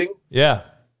recruiting. Yeah.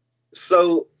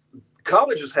 So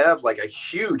colleges have like a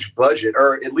huge budget,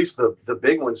 or at least the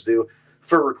big ones do,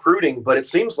 for recruiting, but it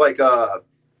seems like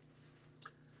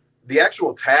the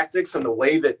actual tactics and the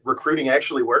way that recruiting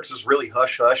actually works is really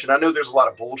hush-hush. And I know there's a lot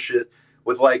of bullshit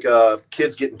with like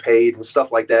kids getting paid and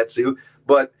stuff like that too.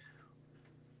 But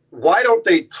why don't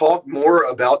they talk more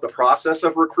about the process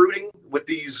of recruiting with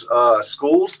these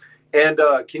schools? And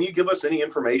can you give us any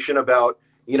information about,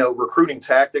 recruiting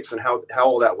tactics and how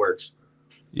all that works?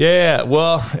 Yeah,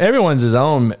 well, everyone's his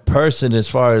own person as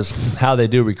far as how they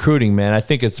do recruiting, man. I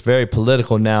think it's very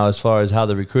political now as far as how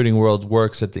the recruiting world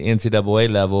works at the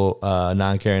NCAA level,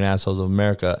 Non-Caring Assholes of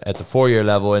America, at the 4-year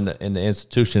level in the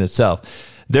institution itself.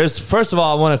 First of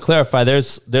all, I want to clarify,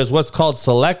 there's what's called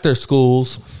selector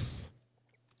schools,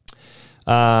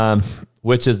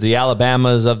 which is the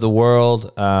Alabamas of the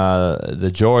world,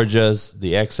 the Georgias,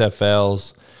 the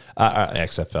XFLs.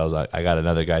 XFLs. I got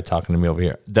another guy talking to me over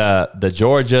here. The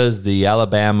Georgias, the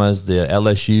Alabamas, the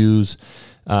LSUs,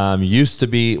 used to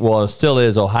be, well, it still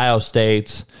is, Ohio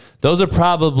States. Those are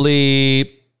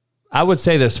probably, I would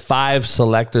say there's 5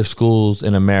 selector schools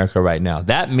in America right now.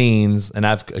 That means, and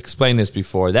I've explained this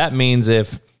before, that means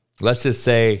if, let's just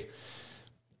say,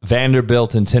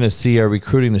 Vanderbilt and Tennessee are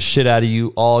recruiting the shit out of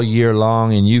you all year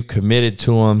long and you've committed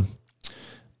to them,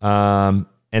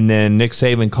 and then Nick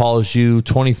Saban calls you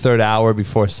 23rd hour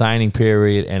before signing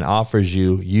period and offers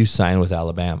you sign with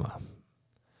Alabama.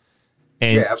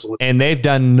 And, yeah, absolutely. And they've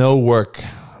done no work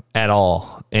at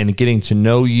all in getting to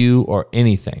know you or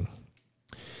anything.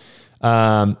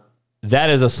 That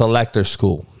is a selector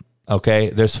school, okay?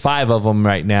 There's 5 of them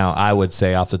right now, I would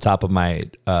say, off the top of my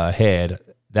head.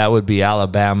 That would be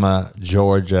Alabama,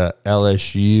 Georgia,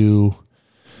 LSU,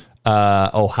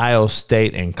 Ohio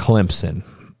State, and Clemson.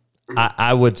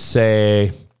 I would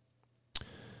say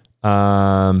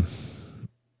those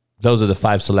are the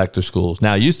 5 selector schools.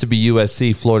 Now, it used to be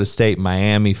USC, Florida State,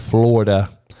 Miami, Florida,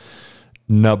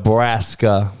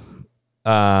 Nebraska.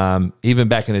 Even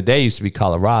back in the day, it used to be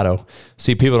Colorado.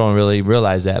 See, people don't really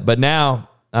realize that. But now,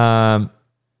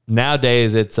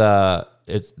 nowadays, there's a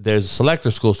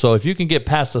selector school. So if you can get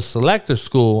past a selector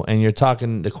school and you're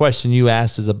talking, the question you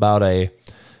asked is about a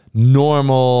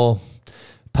normal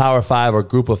Power 5 or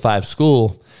Group of 5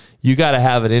 school, you got to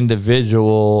have an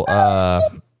individual.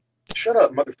 Shut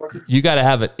up, motherfucker. You got to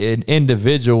have an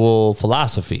individual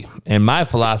philosophy, and my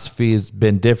philosophy has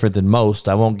been different than most.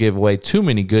 I won't give away too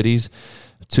many goodies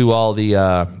to all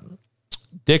the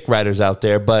dick riders out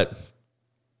there, but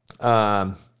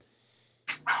I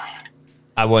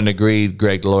wouldn't agree,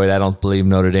 Greg Lloyd. I don't believe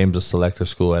Notre Dame's a selector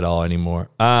school at all anymore.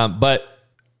 But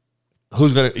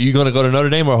you gonna go to Notre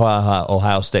Dame or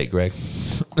Ohio State, Greg?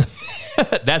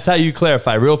 That's how you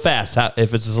clarify real fast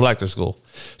if it's a selector school.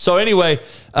 So anyway,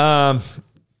 I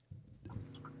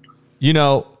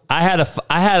had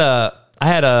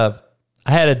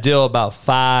a deal about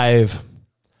 5.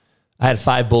 I had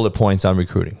 5 bullet points on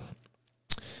recruiting.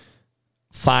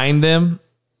 Find them,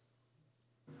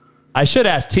 I should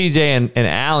ask TJ and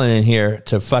Alan in here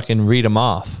to fucking read them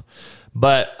off.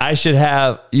 But I should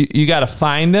have, you got to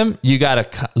find them, you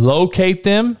got to locate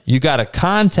them, you got to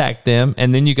contact them,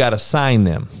 and then you got to sign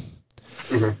them.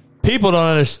 Mm-hmm. People don't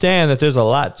understand that there's a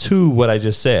lot to what I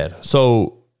just said.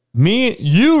 So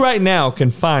you right now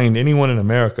can find anyone in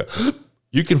America.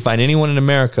 You can find anyone in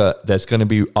America that's going to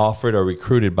be offered or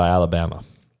recruited by Alabama.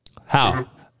 How? Mm-hmm.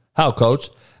 How, Coach?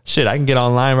 Shit, I can get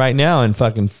online right now and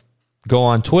fucking go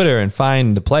on Twitter and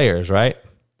find the players, right?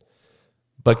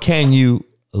 But can you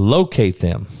locate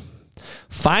them?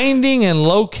 Finding and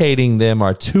locating them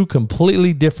are two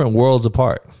completely different worlds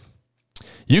apart.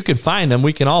 You can find them.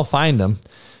 We can all find them.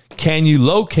 Can you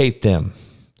locate them?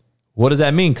 What does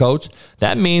that mean, Coach?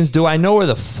 That means, do I know where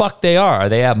the fuck they are? Are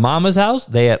they at mama's house?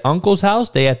 They at uncle's house?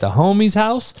 They at the homie's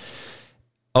house?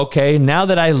 Okay, now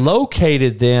that I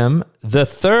located them, the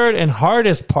third and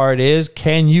hardest part is,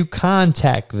 can you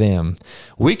contact them?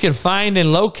 We can find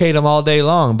and locate them all day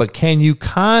long, but can you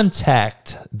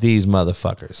contact these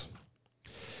motherfuckers?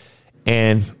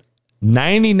 And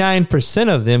 99%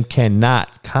 of them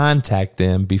cannot contact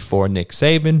them before Nick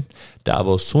Saban,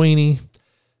 Dabo Swinney,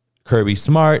 Kirby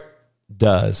Smart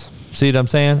does. See what I'm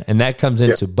saying? And that comes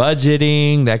into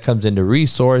budgeting, that comes into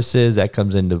resources, that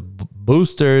comes into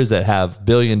boosters that have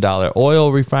billion-dollar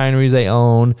oil refineries they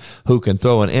own, who can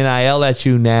throw an NIL at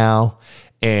you now,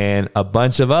 and a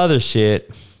bunch of other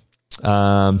shit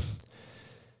that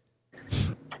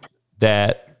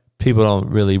people don't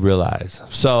really realize.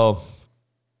 So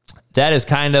that is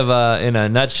kind of in a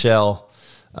nutshell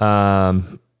how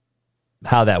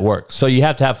that works. So you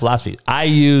have to have philosophy. I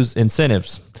use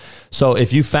incentives. So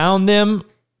if you found them,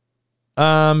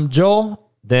 Joel,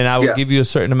 then I would give you a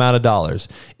certain amount of dollars.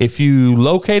 If you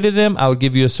located them, I would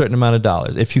give you a certain amount of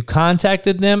dollars. If you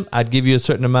contacted them, I'd give you a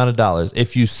certain amount of dollars.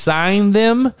 If you signed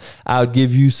them, I would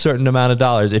give you a certain amount of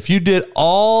dollars. If you did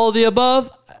all the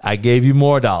above, I gave you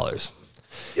more dollars.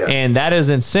 Yeah. And that is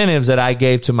incentives that I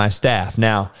gave to my staff.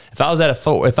 Now, if I was at a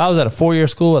 4-year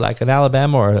school like an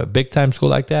Alabama or a big time school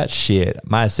like that, shit,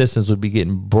 my assistants would be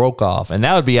getting broke off, and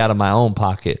that would be out of my own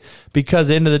pocket, because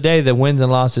at the end of the day, the wins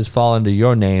and losses fall into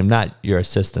your name, not your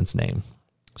assistant's name.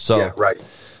 So,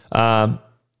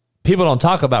 people don't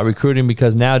talk about recruiting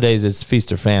because nowadays it's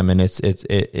feast or famine.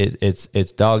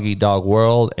 It's dog eat dog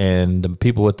world, and the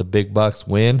people with the big bucks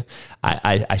win.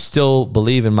 I still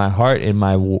believe in my heart, in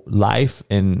my life,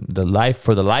 in the life,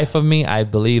 for the life of me, I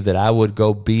believe that I would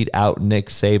go beat out Nick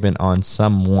Saban on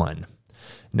someone.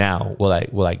 Now,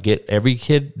 will I get every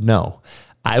kid? No.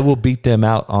 I will beat them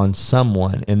out on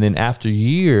someone. And then after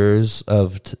years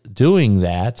of doing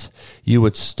that, you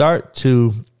would start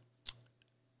to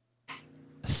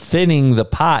thinning the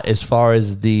pot as far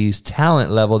as the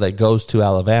talent level that goes to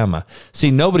Alabama.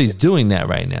 See, nobody's doing that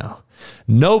right now.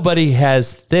 Nobody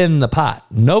has thinned the pot.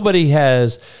 Nobody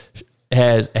has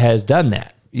done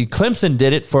that. Clemson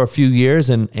did it for a few years,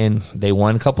 and they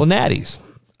won a couple natties.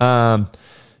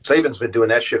 Saban's been doing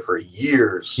that shit for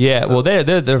years. Yeah, well, they're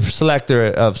the selector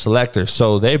of selectors,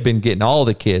 so they've been getting all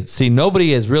the kids. See,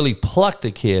 nobody has really plucked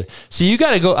a kid. See, you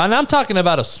got to go, and I'm talking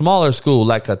about a smaller school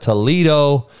like a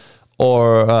Toledo,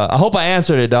 or I hope I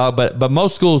answered it, dog. But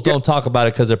most schools don't talk about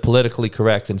it because they're politically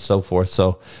correct and so forth.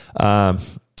 So I'm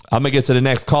gonna get to the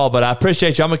next call, but I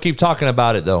appreciate you. I'm gonna keep talking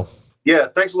about it though. Yeah,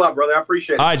 thanks a lot, brother. I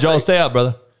appreciate it. All right, Joel, stay up,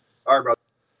 brother. All right,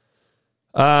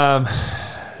 brother.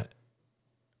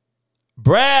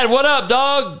 Brad, what up,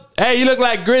 dog? Hey, you look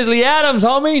like Grizzly Adams,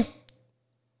 homie.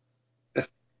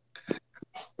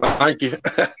 Thank you.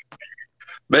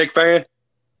 Big fan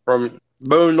from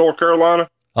Boone, North Carolina.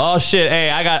 Oh shit! Hey,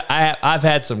 I've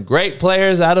had some great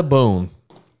players out of Boone.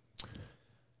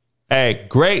 Hey,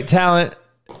 great talent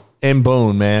in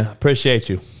Boone, man. Appreciate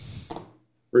you.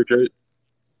 Appreciate it.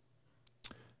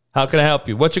 How can I help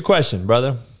you? What's your question,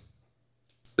 brother?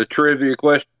 The trivia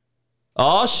question.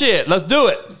 Oh shit! Let's do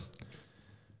it.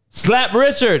 Slap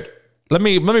Richard. Let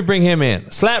me bring him in.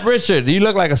 Slap Richard. You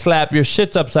look like a slap. Your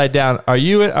shit's upside down. Are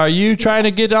you trying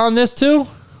to get on this too?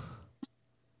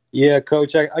 Yeah,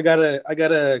 Coach, I got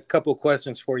a couple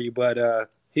questions for you, but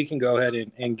he can go ahead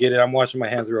and get it. I'm washing my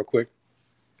hands real quick.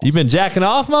 You been jacking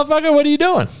off, motherfucker? What are you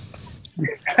doing?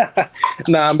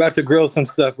 Nah, I'm about to grill some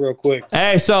stuff real quick.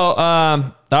 Hey, so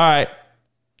all right,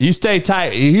 you stay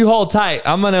tight. You hold tight.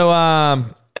 I'm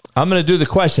gonna do the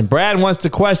question. Brad wants to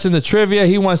question the trivia.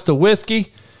 He wants the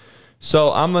whiskey.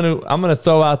 So I'm gonna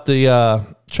throw out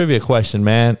the trivia question,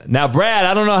 man. Now, Brad,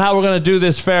 I don't know how we're gonna do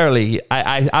this fairly.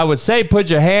 I would say put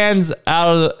your hands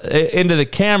into the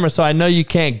camera so I know you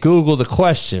can't Google the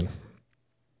question.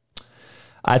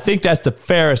 I think that's the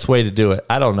fairest way to do it.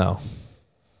 I don't know.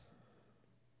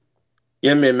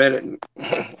 Give me a minute.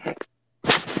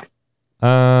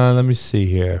 Let me see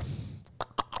here.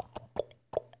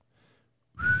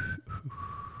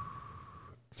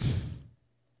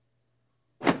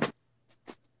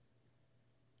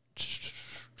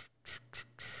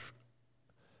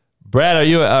 Brad,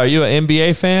 are you an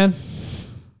NBA fan?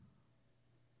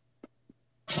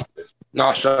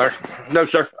 No, sir. No,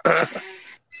 sir.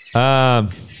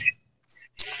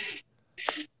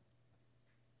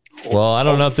 Well, I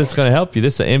don't know if this is going to help you.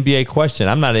 This is an NBA question.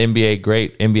 I'm not an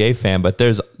great NBA fan, but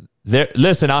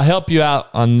listen, I'll help you out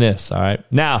on this, all right?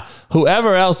 Now,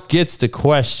 whoever else gets the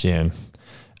question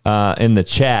in the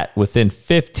chat within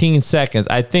 15 seconds,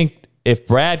 I think if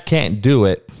Brad can't do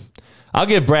it, I'll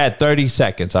give Brad 30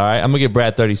 seconds, all right? I'm going to give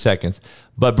Brad 30 seconds.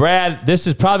 But, Brad, this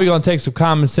is probably going to take some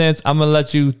common sense. I'm going to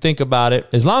let you think about it.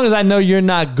 As long as I know you're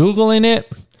not Googling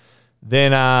it,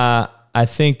 then I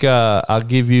think I'll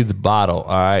give you the bottle,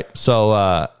 all right?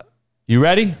 So, you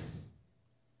ready?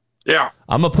 Yeah.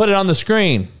 I'm going to put it on the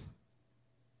screen.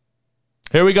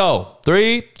 Here we go.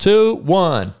 3, 2,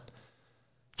 1.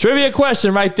 Trivia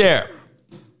question right there.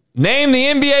 Name the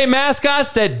NBA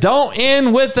mascots that don't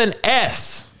end with an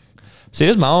S. See,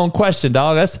 this is my own question,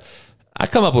 dog. I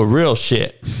come up with real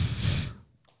shit.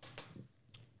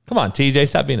 Come on, TJ,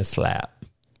 stop being a slap.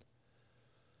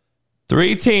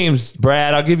 3 teams,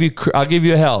 Brad. I'll give you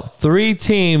a help. 3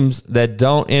 teams that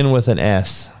don't end with an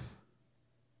S.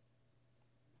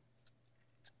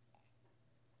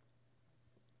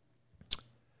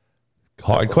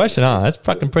 Hard question, huh? That's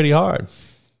fucking pretty hard.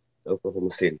 Oklahoma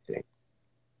City thing.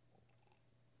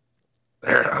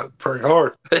 They're pretty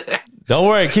hard. Don't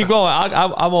worry. Keep going.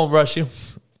 I won't rush you.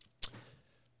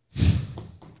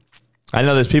 I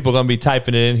know there's people going to be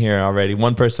typing it in here already.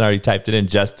 One person already typed it in,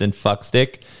 Justin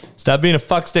Fuckstick. Stop being a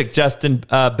fuckstick, Justin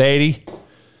Beatty.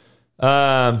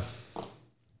 I'll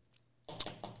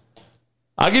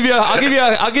give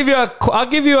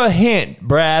you a hint,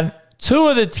 Brad. 2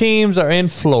 of the teams are in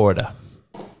Florida.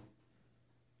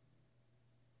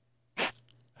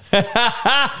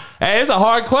 Hey, it's a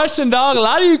hard question, dog. A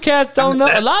lot of you cats don't know.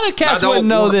 A lot of cats wouldn't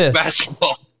know this.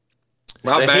 Basketball.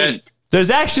 My bad. There's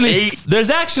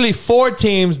actually 4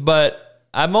 teams, but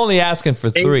I'm only asking for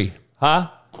 3. Huh?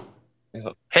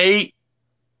 Hey.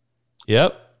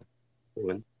 Yep.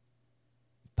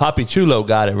 Poppy Chulo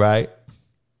got it right.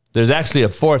 There's actually a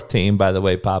 4th team, by the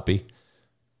way, Poppy.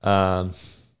 Oklahoma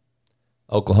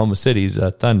City's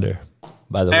Thunder,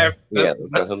 by the way. Yeah,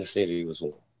 Oklahoma City was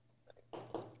one.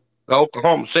 The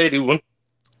Oklahoma City one.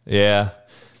 Yeah.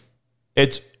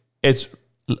 It's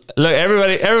look,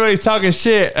 everybody's talking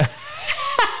shit.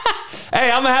 Hey,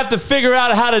 I'm going to have to figure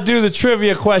out how to do the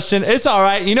trivia question. It's all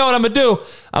right. You know what I'm going to do?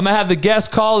 I'm going to have the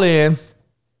guest call in,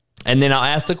 and then I'll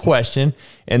ask the question.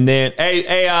 And then, hey,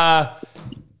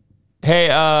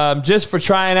 just for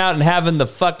trying out and having the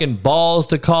fucking balls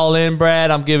to call in,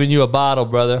 Brad, I'm giving you a bottle,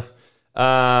 brother.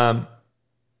 I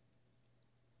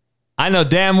know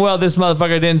damn well this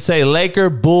motherfucker didn't say Laker,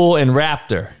 Bull, and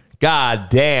Raptor. God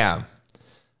damn.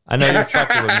 I know you're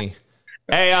fucking with me.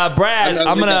 Hey, Brad,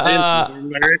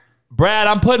 Brad,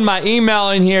 I'm putting my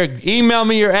email in here. Email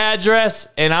me your address,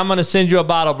 and I'm going to send you a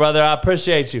bottle, brother. I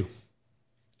appreciate you.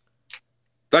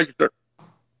 Thank you, sir.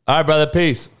 All right, brother.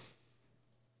 Peace.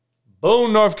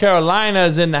 Boone, North Carolina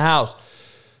is in the house.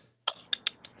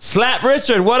 Slap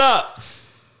Richard, what up?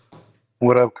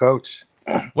 What up, Coach?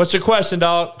 What's your question,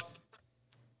 dog?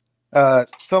 So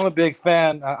I'm a big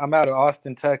fan. I'm out of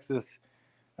Austin, Texas.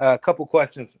 A couple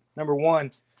questions. Number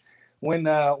one, when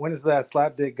is that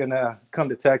slap dick gonna come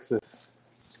to Texas?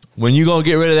 When you gonna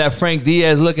get rid of that Frank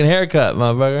Diaz looking haircut,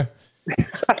 motherfucker?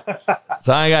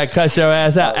 So I ain't gotta cut your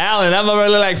ass out. Alan, that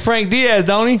motherfucker look like Frank Diaz,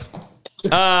 don't he?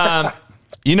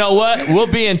 You know what? We'll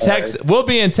be in Texas. We'll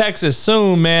be in Texas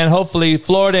soon, man. Hopefully,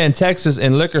 Florida and Texas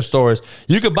in liquor stores.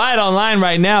 You could buy it online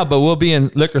right now, but we'll be in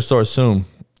liquor stores soon.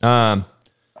 All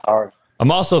right.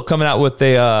 I'm also coming out with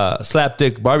a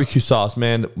slapdick barbecue sauce,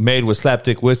 man, made with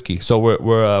slapdick whiskey. So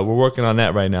we're working on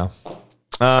that right now.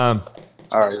 All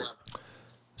right.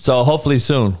 So hopefully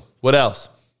soon. What else?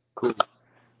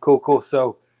 Cool.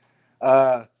 So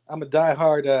I'm a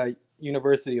diehard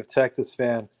University of Texas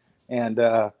fan, and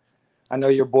I know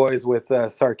your boys with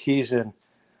Sarkisian,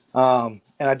 and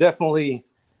I definitely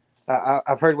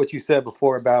I've heard what you said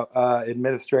before about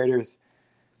administrators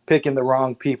picking the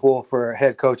wrong people for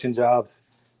head coaching jobs,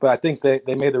 but I think they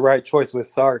made the right choice with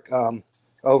Sark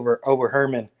over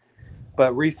Herman.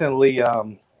 But recently,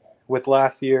 with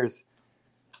last year's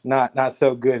not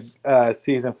so good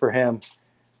season for him,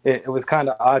 it was kind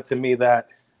of odd to me that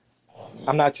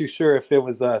I'm not too sure if it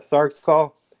was Sark's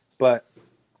call, but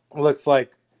it looks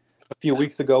like a few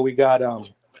weeks ago we got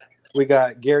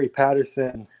Gary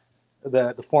Patterson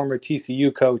the former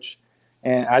TCU coach,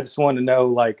 and I just want to know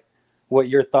like what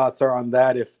your thoughts are on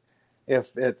that. If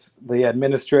it's the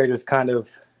administrators kind of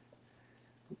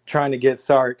trying to get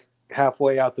Sark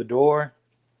halfway out the door,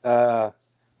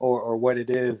 or what it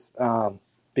is,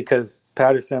 because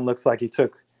Patterson looks like he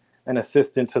took an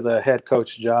assistant to the head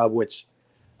coach job, which,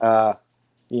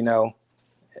 you know,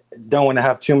 don't want to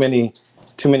have too many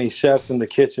chefs in the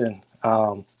kitchen.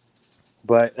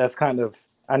 But that's kind of,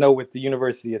 I know with the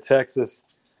University of Texas,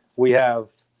 we have,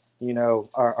 you know,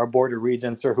 our board of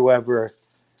regents or whoever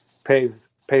pays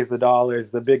the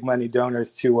dollars, the big money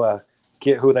donors to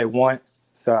get who they want.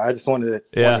 So I just wanted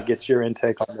to get your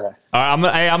intake on that. All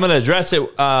right, I'm gonna address it.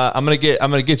 I'm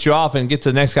gonna get you off and get to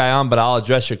the next guy on, but I'll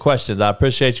address your questions. I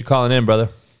appreciate you calling in, brother.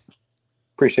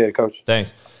 Appreciate it, Coach.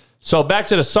 Thanks. So back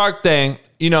to the Sark thing.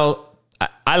 You know,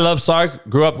 I love Sark.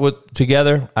 Grew up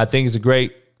together. I think he's a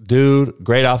great dude,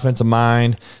 great offensive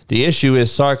mind. The issue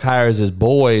is Sark hires his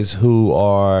boys who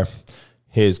are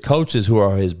his coaches who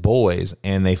are his boys,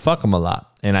 and they fuck him a lot.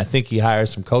 And I think he hires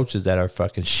some coaches that are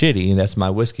fucking shitty, and that's my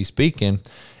whiskey speaking.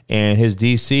 And his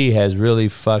DC has really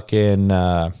fucking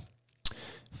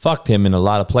fucked him in a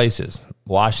lot of places.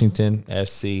 Washington,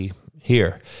 SC,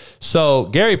 here. So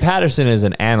Gary Patterson is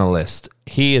an analyst.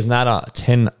 He is not a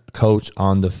 10 coach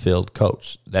on the field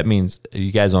coach. That means,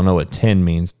 you guys don't know what 10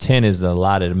 means. 10 is the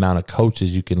allotted amount of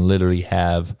coaches you can literally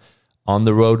have on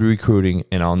the road recruiting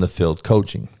and on the field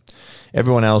coaching.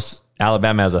 Everyone else,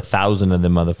 Alabama has 1,000 of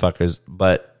them motherfuckers.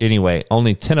 But anyway,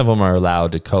 only 10 of them are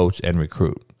allowed to coach and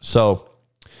recruit. So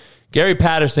Gary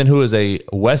Patterson, who is a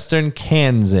Western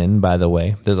Kansan, by the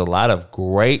way, there's a lot of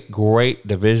great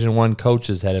Division I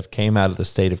coaches that have came out of the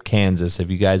state of Kansas. If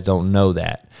you guys don't know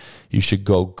that, you should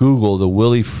go Google the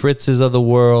Willie Fritzes of the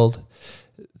world,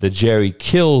 the Jerry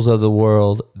Kills of the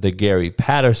world, the Gary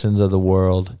Pattersons of the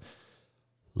world.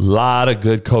 A lot of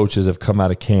good coaches have come out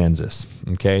of Kansas,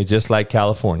 okay, just like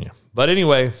California. But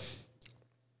anyway,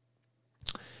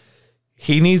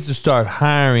 he needs to start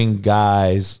hiring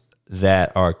guys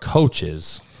that are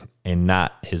coaches and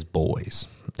not his boys.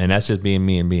 And that's just being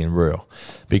me and being real.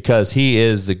 Because he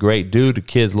is the great dude. The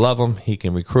kids love him. He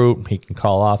can recruit. He can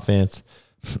call offense.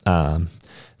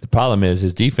 The problem is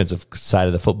his defensive side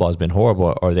of the football has been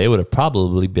horrible, or they would have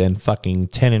probably been fucking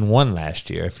 10-1 last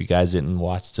year if you guys didn't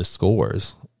watch the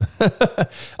scores.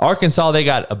 Arkansas, they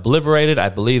got obliterated. I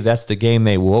believe that's the game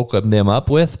they woke them up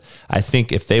with. I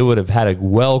think if they would have had a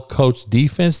well-coached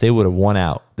defense, they would have won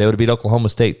out. They would have beat Oklahoma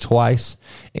State twice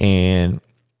and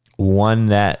won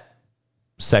that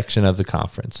section of the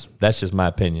conference. That's just my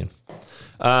opinion.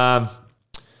 But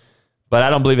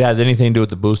I don't believe it has anything to do with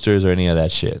the boosters or any of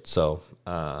that shit. So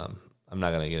I'm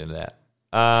not going to get into that.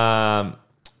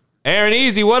 Aaron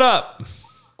Easy, what up?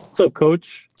 What's up,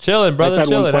 Coach? Chilling, brother.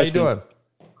 Chilling. How you doing?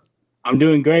 I'm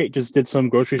doing great. Just did some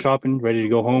grocery shopping, ready to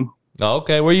go home. Oh,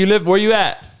 okay. Where you live? Where you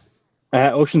at?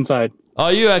 At Oceanside. Oh,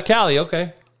 you at Cali?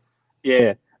 Okay.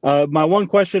 Yeah. My one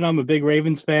question, I'm a big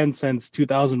Ravens fan since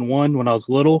 2001 when I was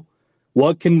little.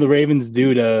 What can the Ravens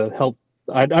do to help?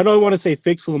 I don't want to say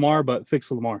fix Lamar, but fix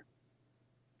Lamar.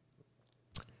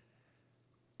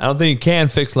 I don't think you can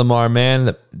fix Lamar,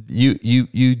 man. You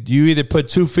either put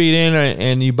 2 feet in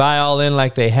and you buy all in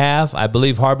like they have. I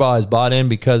believe Harbaugh has bought in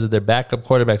because of their backup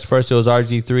quarterbacks. First it was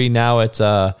RG3, now it's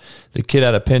the kid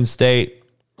out of Penn State.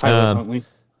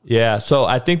 Yeah, so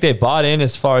I think they bought in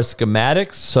as far as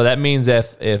schematics. So that means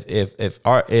if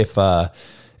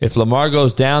Lamar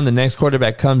goes down, the next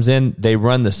quarterback comes in, they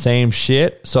run the same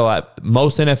shit. So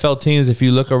most NFL teams, if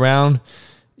you look around,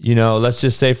 you know, let's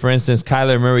just say, for instance,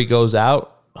 Kyler Murray goes out.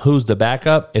 Who's the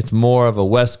backup? It's more of a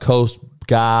West Coast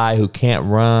guy who can't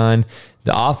run.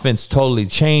 The offense totally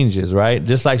changes, right?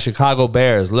 Just like Chicago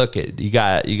Bears. Look, you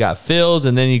got Fields,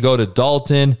 and then you go to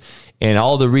Dalton, and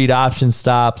all the read option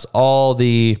stops, all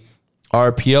the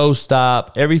RPO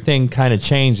stop, everything kind of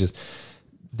changes.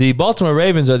 The Baltimore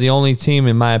Ravens are the only team,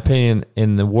 in my opinion,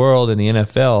 in the world, in the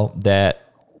NFL, that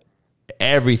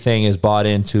everything is bought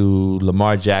into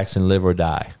Lamar Jackson, live or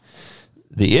die.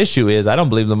 The issue is I don't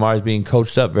believe Lamar is being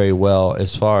coached up very well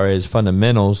as far as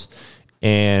fundamentals,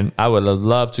 and I would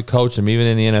love to coach him even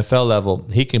in the NFL level.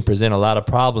 He can present a lot of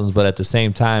problems, but at the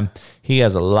same time, he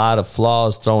has a lot of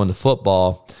flaws throwing the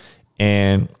football,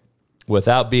 and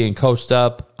without being coached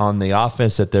up on the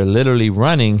offense that they're literally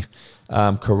running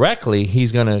correctly,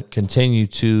 he's going to continue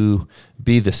to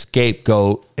be the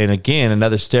scapegoat. And again,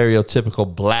 another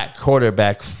stereotypical black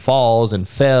quarterback falls and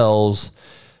fails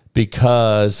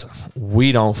because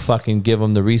we don't fucking give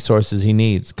him the resources he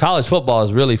needs. College football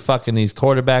is really fucking these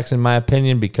quarterbacks, in my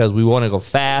opinion, because we want to go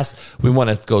fast. We want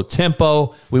to go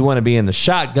tempo. We want to be in the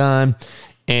shotgun.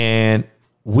 And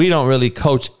we don't really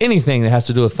coach anything that has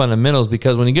to do with fundamentals,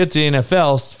 because when you get to the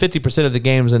NFL, 50% of the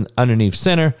game's underneath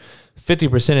center,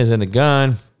 50% is in the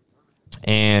gun,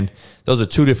 and those are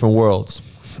two different worlds.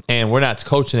 And we're not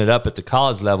coaching it up at the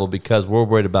college level because we're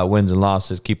worried about wins and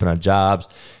losses, keeping our jobs,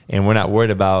 and we're not worried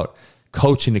about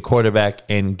coaching the quarterback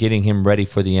and getting him ready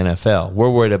for the NFL. We're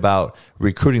worried about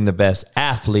recruiting the best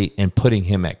athlete and putting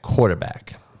him at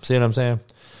quarterback. See what I'm saying?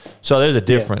 So there's a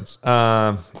difference.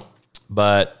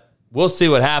 But we'll see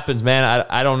what happens, man.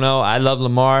 I don't know. I love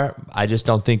Lamar. I just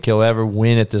don't think he'll ever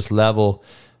win at this level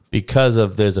because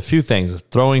of there's a few things. The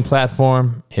throwing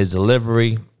platform, his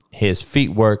delivery, his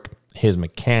feet work, his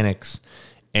mechanics,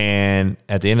 and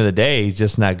at the end of the day, he's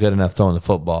just not good enough throwing the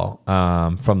football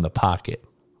from the pocket.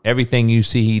 Everything you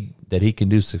see that he can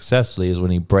do successfully is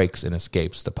when he breaks and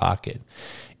escapes the pocket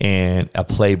and a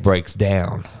play breaks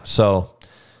down. So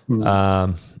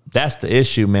that's the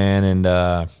issue, man.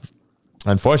 And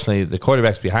unfortunately, the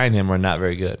quarterbacks behind him are not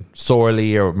very good.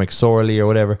 Sorley or McSorley or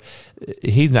whatever,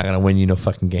 he's not going to win you no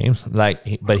fucking games.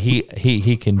 But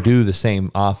he can do the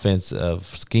same offensive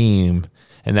scheme,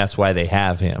 and that's why they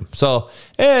have him. So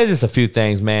just a few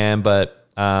things, man. But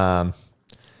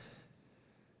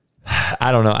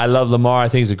I don't know. I love Lamar. I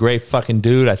think he's a great fucking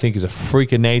dude. I think he's a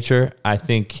freak of nature. I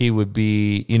think he would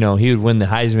be, he would win the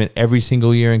Heisman every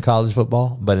single year in college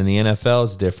football. But in the NFL,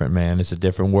 it's different, man. It's a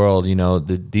different world.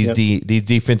 These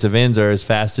defensive ends are as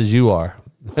fast as you are.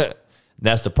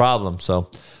 That's the problem. So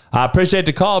I appreciate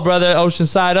the call, brother.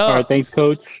 Oceanside up. All right, thanks,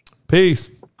 Coach. Peace.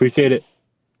 Appreciate it.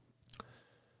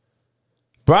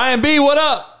 Brian B., what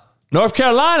up? North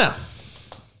Carolina.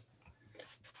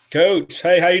 Coach,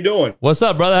 hey, how you doing? What's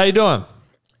up, brother? How you doing?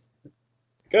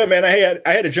 Good, man. I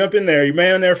had to jump in there. Your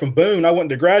man there from Boone, I went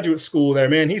to graduate school there,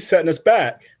 man. He's setting us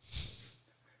back.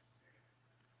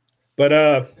 But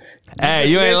hey,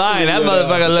 you ain't lying. That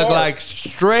motherfucker looked like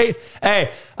straight.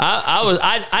 Hey,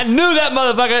 I knew that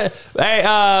motherfucker. Hey,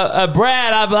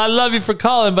 Brad, I love you for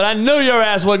calling, but I knew your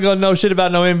ass wasn't gonna know shit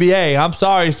about no NBA. I'm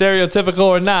sorry, stereotypical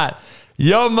or not.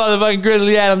 Your motherfucking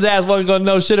Grizzly Adams ass wasn't gonna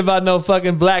know shit about no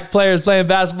fucking black players playing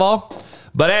basketball.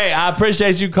 But hey, I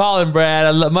appreciate you calling,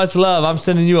 Brad. Much love. I'm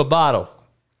sending you a bottle.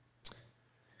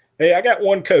 Hey, I got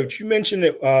one, Coach. You mentioned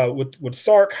it with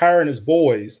Sark hiring his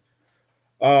boys.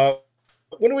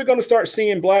 When are we going to start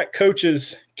seeing black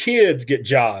coaches' kids get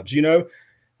jobs? You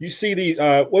see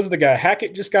wasn't the guy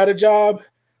Hackett just got a job?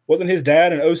 Wasn't his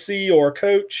dad an OC or a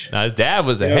coach? No, his dad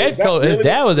was a head coach. His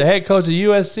dad was a head coach of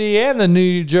USC and the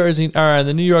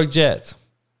the New York Jets.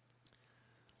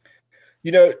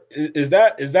 Is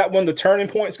that when the turning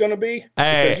point's going to be?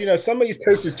 Hey. Because some of these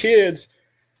coaches' kids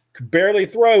could barely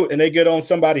throw and they get on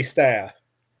somebody's staff.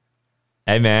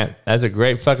 Hey, man, that's a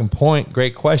great fucking point.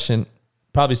 Great question.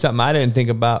 Probably something I didn't think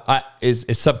about. Is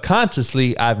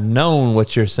subconsciously I've known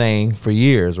what you're saying for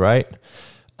years, right?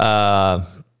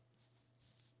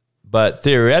 But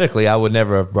theoretically, I would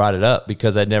never have brought it up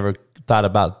because I never thought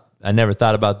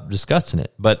about discussing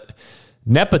it. But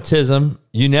nepotism,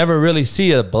 you never really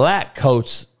see a black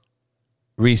coach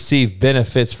receive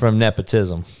benefits from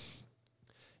nepotism.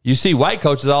 You see white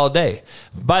coaches all day.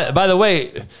 By the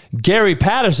way, Gary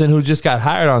Patterson, who just got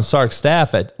hired on Sark's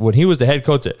staff when he was the head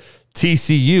coach at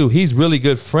TCU, he's really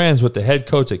good friends with the head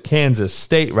coach at Kansas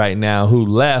State right now, who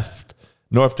left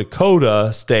North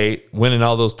Dakota State, winning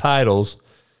all those titles.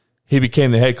 He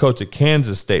became the head coach at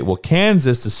Kansas State. Well,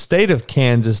 the state of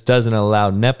Kansas doesn't allow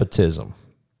nepotism.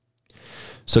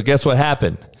 So guess what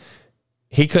happened?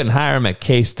 He couldn't hire him at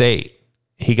K-State.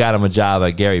 He got him a job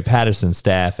at Gary Patterson's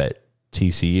staff at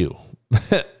TCU.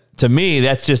 To me,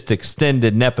 that's just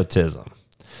extended nepotism.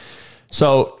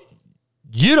 So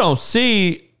you don't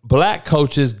see black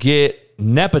coaches get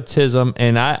nepotism,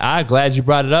 and I'm glad you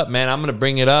brought it up, man. I'm going to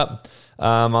bring it up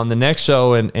on the next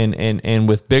show, and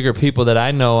with bigger people that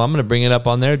I know, I'm going to bring it up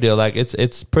on their deal. Like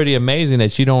it's pretty amazing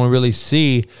that you don't really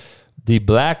see the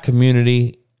black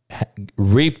community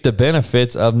reap the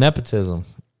benefits of nepotism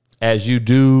as you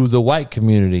do the white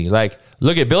community. Like,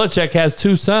 look at Belichick has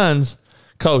 2 sons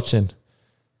coaching.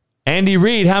 Andy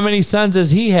Reid, how many sons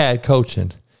has he had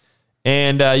coaching?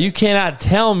 And you cannot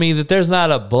tell me that there's not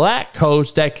a black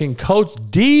coach that can coach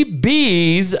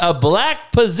DBs, a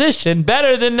black position,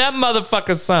 better than that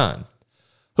motherfucker's son,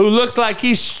 who looks like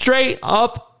he's straight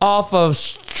up off of,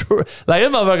 like,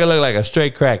 that motherfucker look like a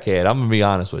straight crackhead. I'm going to be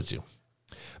honest with you.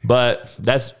 But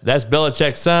that's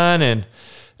Belichick's son, and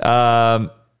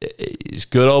it's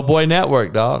good old boy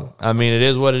network, dog. I mean, it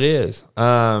is what it is.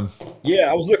 Yeah,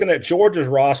 I was looking at Georgia's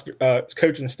roster,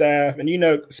 coaching staff, and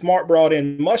Smart brought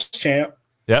in Muschamp.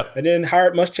 Yep. And then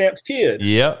hired Muschamp's kid.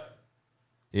 Yep.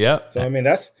 So I mean,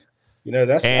 that's You know,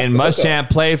 that's and that's the Muschamp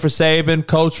played for Saban,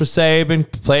 coached for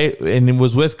Saban, played and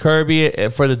was with Kirby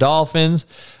for the Dolphins.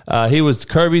 He was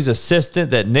Kirby's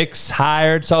assistant that Nick's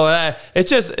hired. So it's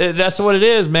just that's what it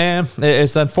is, man.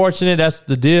 It's unfortunate. That's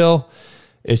the deal.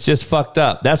 It's just fucked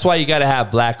up. That's why you got to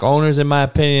have black owners, in my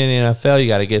opinion, in the NFL. You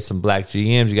got to get some black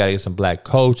GMs. You got to get some black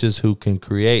coaches who can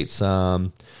create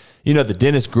some, the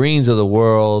Dennis Greens of the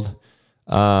world.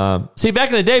 See, back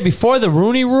in the day, before the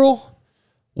Rooney Rule,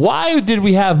 why did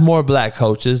we have more black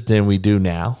coaches than we do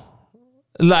now?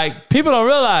 Like, people don't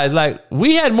realize, like,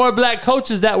 we had more black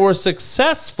coaches that were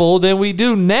successful than we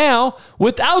do now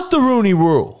without the Rooney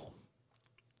Rule.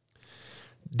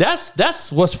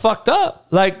 That's what's fucked up.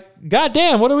 Like,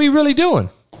 goddamn, what are we really doing?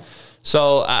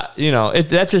 So,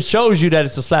 that just shows you that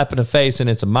it's a slap in the face and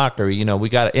it's a mockery. We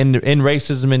got to end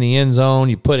racism in the end zone.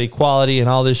 You put equality and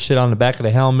all this shit on the back of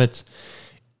the helmets,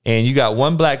 and you got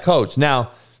one black coach.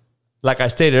 Now, like I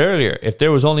stated earlier, if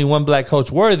there was only one black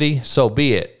coach worthy, so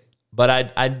be it.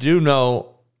 But I do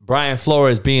know Brian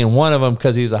Flores being one of them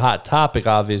because he's a hot topic,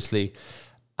 obviously.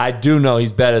 I do know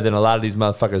he's better than a lot of these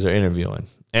motherfuckers are interviewing.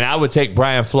 And I would take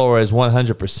Brian Flores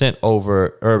 100%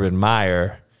 over Urban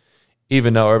Meyer,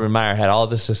 even though Urban Meyer had all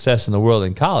the success in the world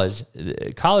in college.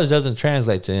 College doesn't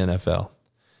translate to NFL.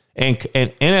 And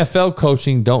NFL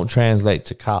coaching don't translate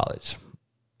to college.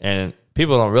 And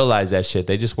people don't realize that shit.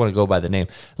 They just want to go by the name.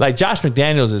 Like Josh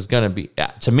McDaniels is going to be,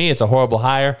 to me, it's a horrible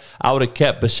hire. I would have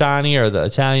kept Bashani or the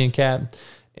Italian cat,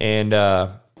 and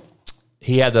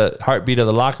he had the heartbeat of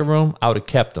the locker room. I would have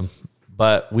kept him.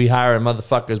 But we hire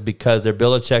motherfuckers because they're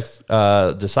Belichick's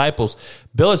disciples.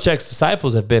 Belichick's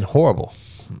disciples have been horrible.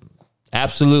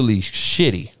 Absolutely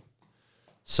shitty.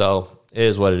 So it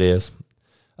is what it is.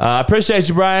 I appreciate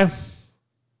you, Brian.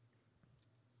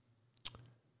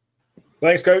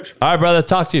 Thanks, Coach. All right, brother.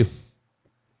 Talk to you.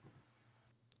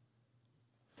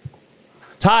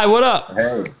 Ty, what up?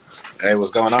 Hey,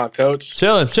 what's going on, Coach?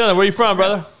 Chilling. Where you from,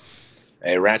 brother?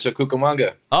 Hey, Rancho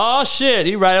Cucamonga. Oh, shit.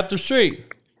 He right up the street.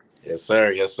 Yes,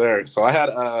 sir. So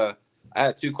I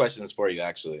had two questions for you,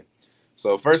 actually.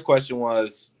 So first question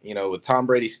was, with Tom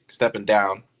Brady stepping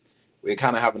down, we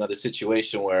kind of have another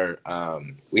situation where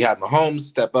we had Mahomes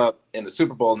step up in the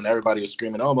Super Bowl, and everybody was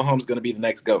screaming, "Oh, Mahomes is going to be the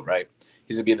next GOAT, right?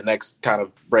 He's going to be the next kind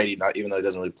of Brady," not even though he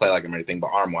doesn't really play like him or anything, but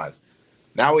arm-wise.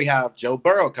 Now we have Joe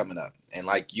Burrow coming up, and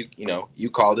like you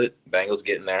called it, Bengals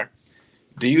getting there.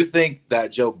 Do you think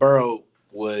that Joe Burrow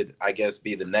would, I guess,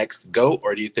 be the next GOAT,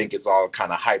 or do you think it's all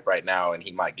kind of hype right now and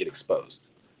he might get exposed?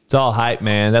 It's all hype,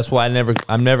 man. That's why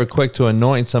I'm never quick to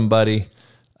anoint somebody,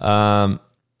 for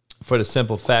the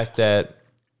simple fact that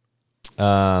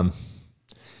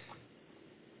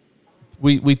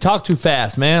we talk too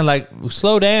fast, man. Like,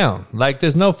 slow down. Like,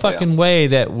 there's no fucking way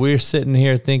that we're sitting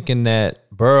here thinking that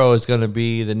Burrow is going to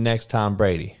be the next Tom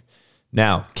Brady.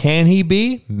 Now, can he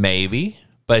be? Maybe.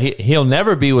 But he'll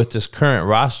never be with this current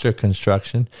roster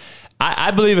construction.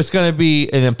 I believe it's going to be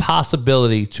an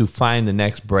impossibility to find the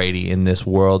next Brady in this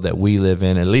world that we live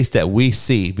in, at least that we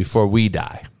see before we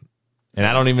die. And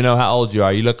I don't even know how old you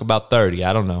are. You look about 30.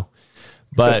 I don't know.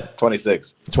 But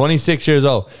 26 years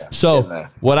old. Yeah, so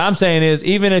what I'm saying is,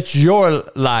 even at your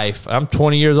life, I'm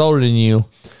 20 years older than you.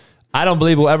 I don't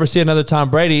believe we'll ever see another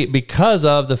Tom Brady because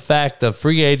of the fact of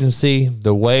free agency,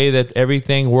 the way that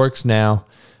everything works now.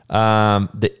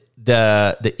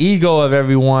 The ego of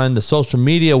everyone, the social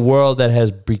media world that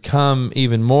has become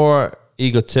even more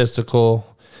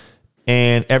egotistical,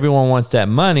 and everyone wants that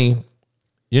money.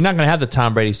 You're not going to have the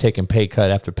Tom Brady's taking pay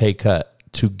cut after pay cut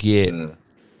to get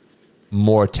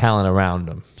more talent around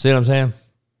them. See what I'm saying?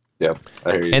 Yeah,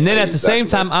 I hear you. And then at the same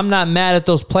time, I'm not mad at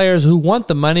those players who want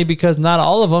the money because not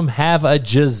all of them have a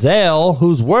Giselle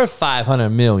who's worth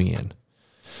 $500 million.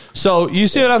 So you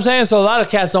see what I'm saying? So a lot of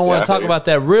cats don't want to talk about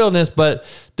that realness, but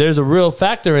there's a real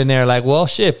factor in there. Like, well,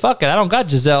 shit, fuck it. I don't got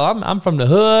Giselle. I'm from the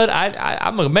hood.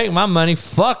 I'm going to make my money.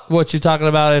 Fuck what you're talking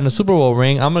about in the Super Bowl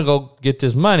ring. I'm going to go get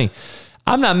this money.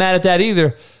 I'm not mad at that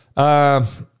either.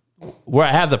 Where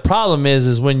I have the problem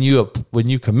is when you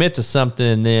commit to something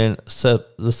and then,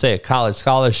 let's say a college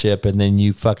scholarship, and then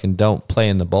you fucking don't play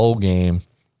in the bowl game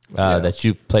that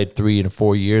you've played 3 and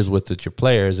 4 years with your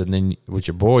players, and then with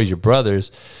your boys, your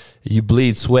brothers, you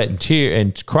bleed, sweat, and tear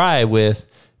and cry with,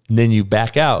 and then you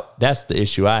back out. That's the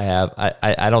issue I have.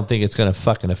 I don't think it's going to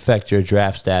fucking affect your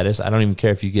draft status. I don't even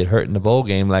care if you get hurt in the bowl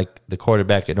game like the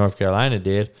quarterback at North Carolina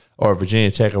did, or Virginia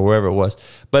Tech, or wherever it was.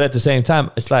 But at the same time,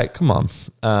 it's like, come on,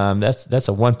 that's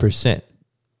a 1%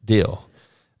 deal.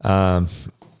 But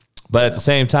at the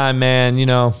same time, man,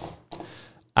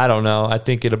 I don't know. I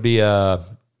think it'll be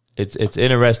it's an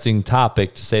interesting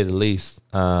topic to say the least.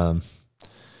 But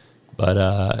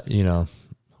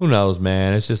who knows,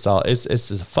 man? It's just all it's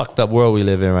a fucked up world we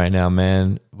live in right now,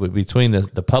 man. Between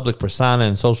the public persona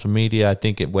and social media, I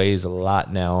think it weighs a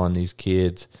lot now on these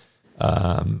kids'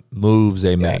 moves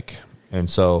they make, and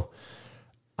so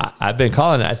I've been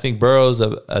calling it. I think Burrow's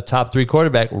a top 3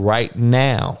 quarterback right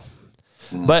now.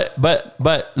 But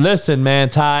listen, man,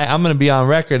 Ty, I'm going to be on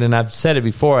record, and I've said it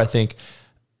before. I think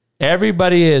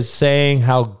everybody is saying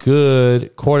how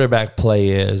good quarterback play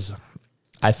is.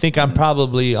 I think I'm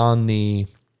probably I'm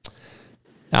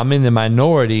in the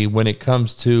minority when it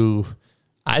comes to,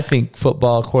 I think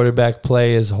football quarterback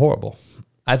play is horrible.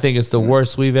 I think it's the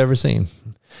worst we've ever seen.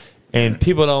 And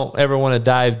people don't ever want to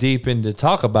dive deep into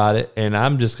talk about it. And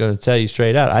I'm just going to tell you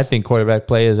straight out, I think quarterback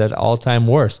play is at all-time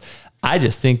worst. I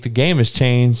just think the game has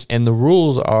changed, and the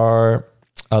rules are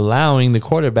allowing the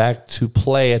quarterback to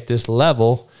play at this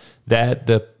level that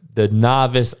the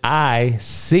novice eye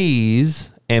sees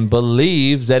and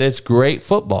believes that it's great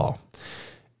football.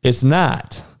 It's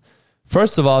not.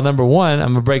 First of all, number one,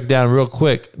 I'm going to break it down real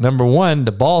quick. Number one,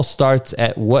 the ball starts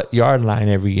at what yard line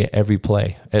every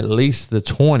play? At least the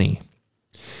 20.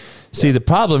 See, the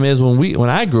problem is when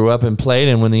I grew up and played,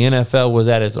 and when the NFL was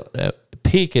at its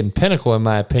peak and pinnacle, in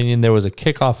my opinion, there was a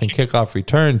kickoff and kickoff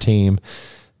return team.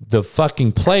 The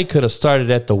fucking play could have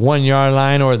started at the 1 yard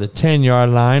line or the 10 yard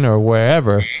line or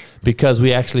wherever, because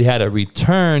we actually had a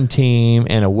return team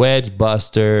and a wedge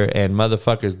buster and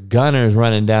motherfuckers gunners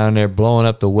running down there blowing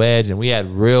up the wedge, and we had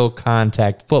real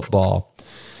contact football.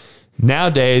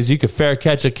 Nowadays, you could fair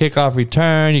catch a kickoff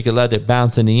return. You could let it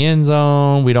bounce in the end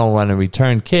zone. We don't want to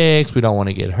return kicks. We don't want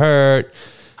to get hurt.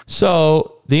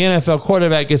 So the NFL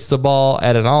quarterback gets the ball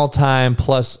at an all-time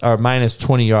plus or minus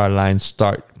 20 yard line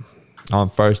start on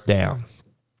first down.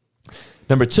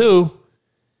 Number two,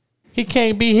 he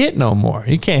can't be hit no more.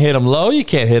 You can't hit him low. You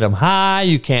can't hit him high.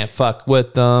 You can't fuck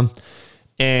with them.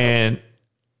 And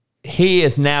he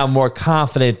is now more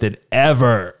confident than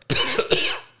ever.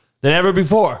 Than ever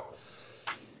before.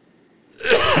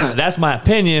 That's my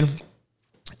opinion.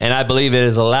 And I believe it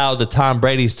has allowed the Tom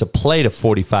Brady's to play to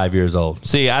 45 years old.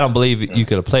 See, I don't believe you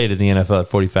could have played in the NFL at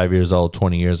 45 years old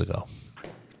 20 years ago.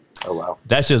 Oh, wow.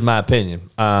 That's just my opinion.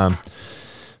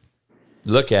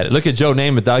 Look at it. Look at Joe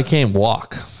Namath, dog. He can't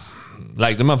walk.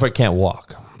 Like, the motherfucker can't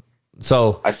walk.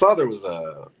 So I saw there was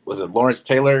it Lawrence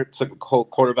Taylor took a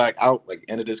quarterback out, like,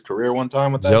 ended his career one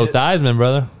time with that Joe hit? Theismann,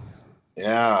 brother.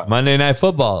 Yeah. Monday Night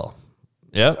Football.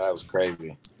 Yep. That was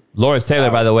crazy. Lawrence Taylor,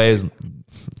 by the way, is,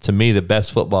 to me, the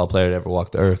best football player to ever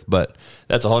walk the earth. But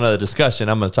that's a whole nother discussion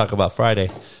I'm going to talk about Friday.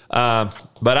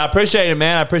 But I appreciate it,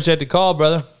 man. I appreciate the call,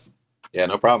 brother. Yeah,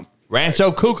 no problem.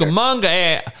 Rancho Cucamonga.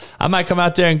 Hey, I might come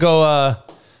out there and go.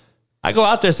 I go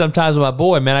out there sometimes with my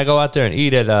boy, man. I go out there and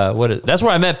eat at that's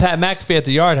where I met Pat McAfee at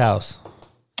the Yard House.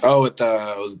 Oh,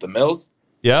 was it the Mills?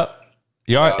 Yep.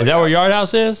 Is that where Yard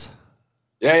House is?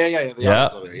 Yeah. The Yard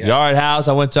House over there, yeah. Yard House.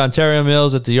 I went to Ontario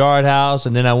Mills at the Yard House,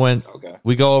 and then I went. Okay.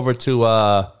 We go over to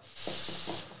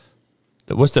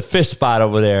what's the fish spot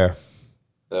over there?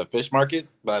 The fish market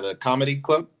by the comedy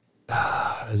club.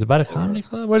 Is it by the comedy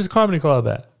club? Where's the comedy club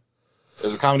at?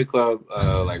 There's a comedy club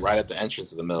like right at the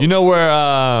entrance of the Mills. You know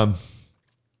where?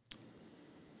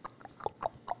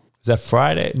 Is that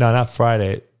Friday? No, not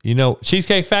Friday. You know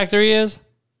Cheesecake Factory is?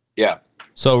 Yeah.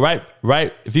 So right.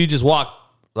 If you just walk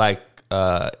like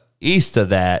east of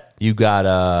that, you got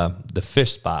the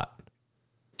fish spot.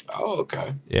 Oh,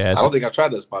 okay. Yeah, I don't think I've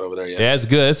tried that spot over there yet. Yeah, it's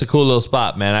good. It's a cool little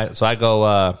spot, man. I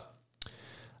go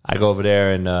over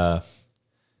there and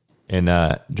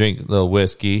drink a little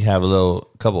whiskey, have a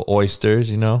couple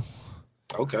oysters, you know.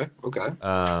 Okay.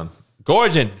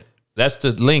 Gorgon, that's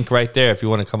the link right there if you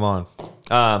want to come on.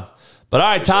 But all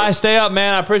right, Ty, stay up,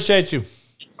 man. I appreciate you.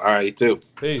 All right, you too.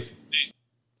 Peace.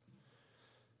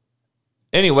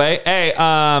 Anyway, hey,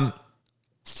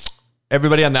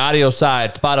 everybody on the audio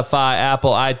side, Spotify,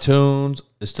 Apple, iTunes.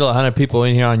 There's still 100 people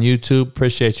in here on YouTube.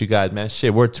 Appreciate you guys, man.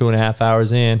 Shit, we're 2.5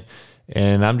 hours in,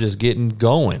 and I'm just getting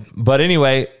going. But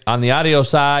anyway, on the audio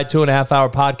side, 2.5 hour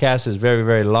podcast is very,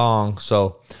 very long,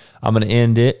 so I'm going to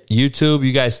end it. YouTube,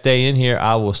 you guys stay in here.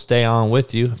 I will stay on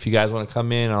with you. If you guys want to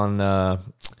come in on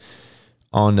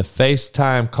the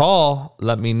FaceTime call,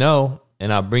 let me know,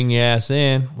 and I'll bring your ass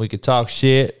in. We could talk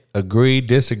shit, agree,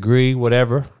 disagree,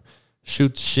 whatever.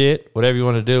 Shoot the shit, whatever you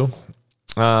want to do.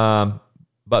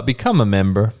 But become a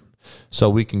member so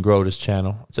we can grow this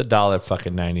channel. It's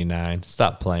 $1.99.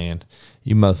 Stop playing.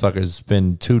 You motherfuckers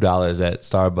spend $2 at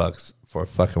Starbucks for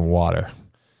fucking water.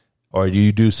 Or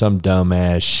you do some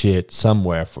dumbass shit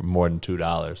somewhere for more than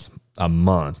 $2 a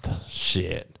month.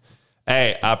 Shit.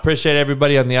 Hey, I appreciate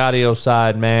everybody on the audio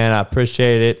side, man. I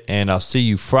appreciate it. And I'll see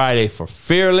you Friday for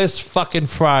Fearless fucking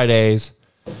Fridays.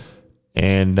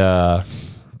 And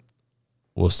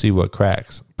we'll see what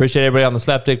cracks. Appreciate everybody on the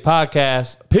Slapdick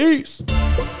Podcast. Peace.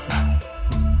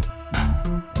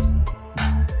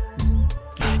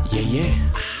 Yeah.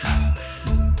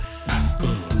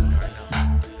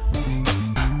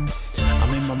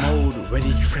 I'm in my mode,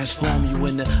 ready to transform you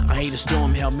in the eye of the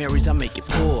storm. Hail Marys, I make it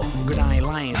pour. Good, I ain't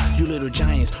lying. You little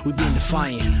giants, we been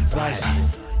defiant. Rising.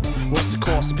 What's the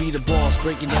cost to be the boss?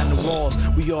 Breaking down the walls.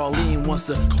 We all in once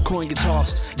the coin gets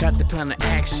tossed. Got the plan of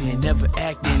action, never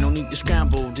acting. No need to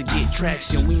scramble to get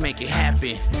traction. We make it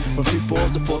happen. From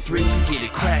 3-4s to 4-3s, we get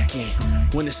it cracking.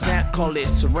 When the snap, call it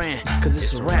Saran, cause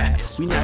it's a rap. We not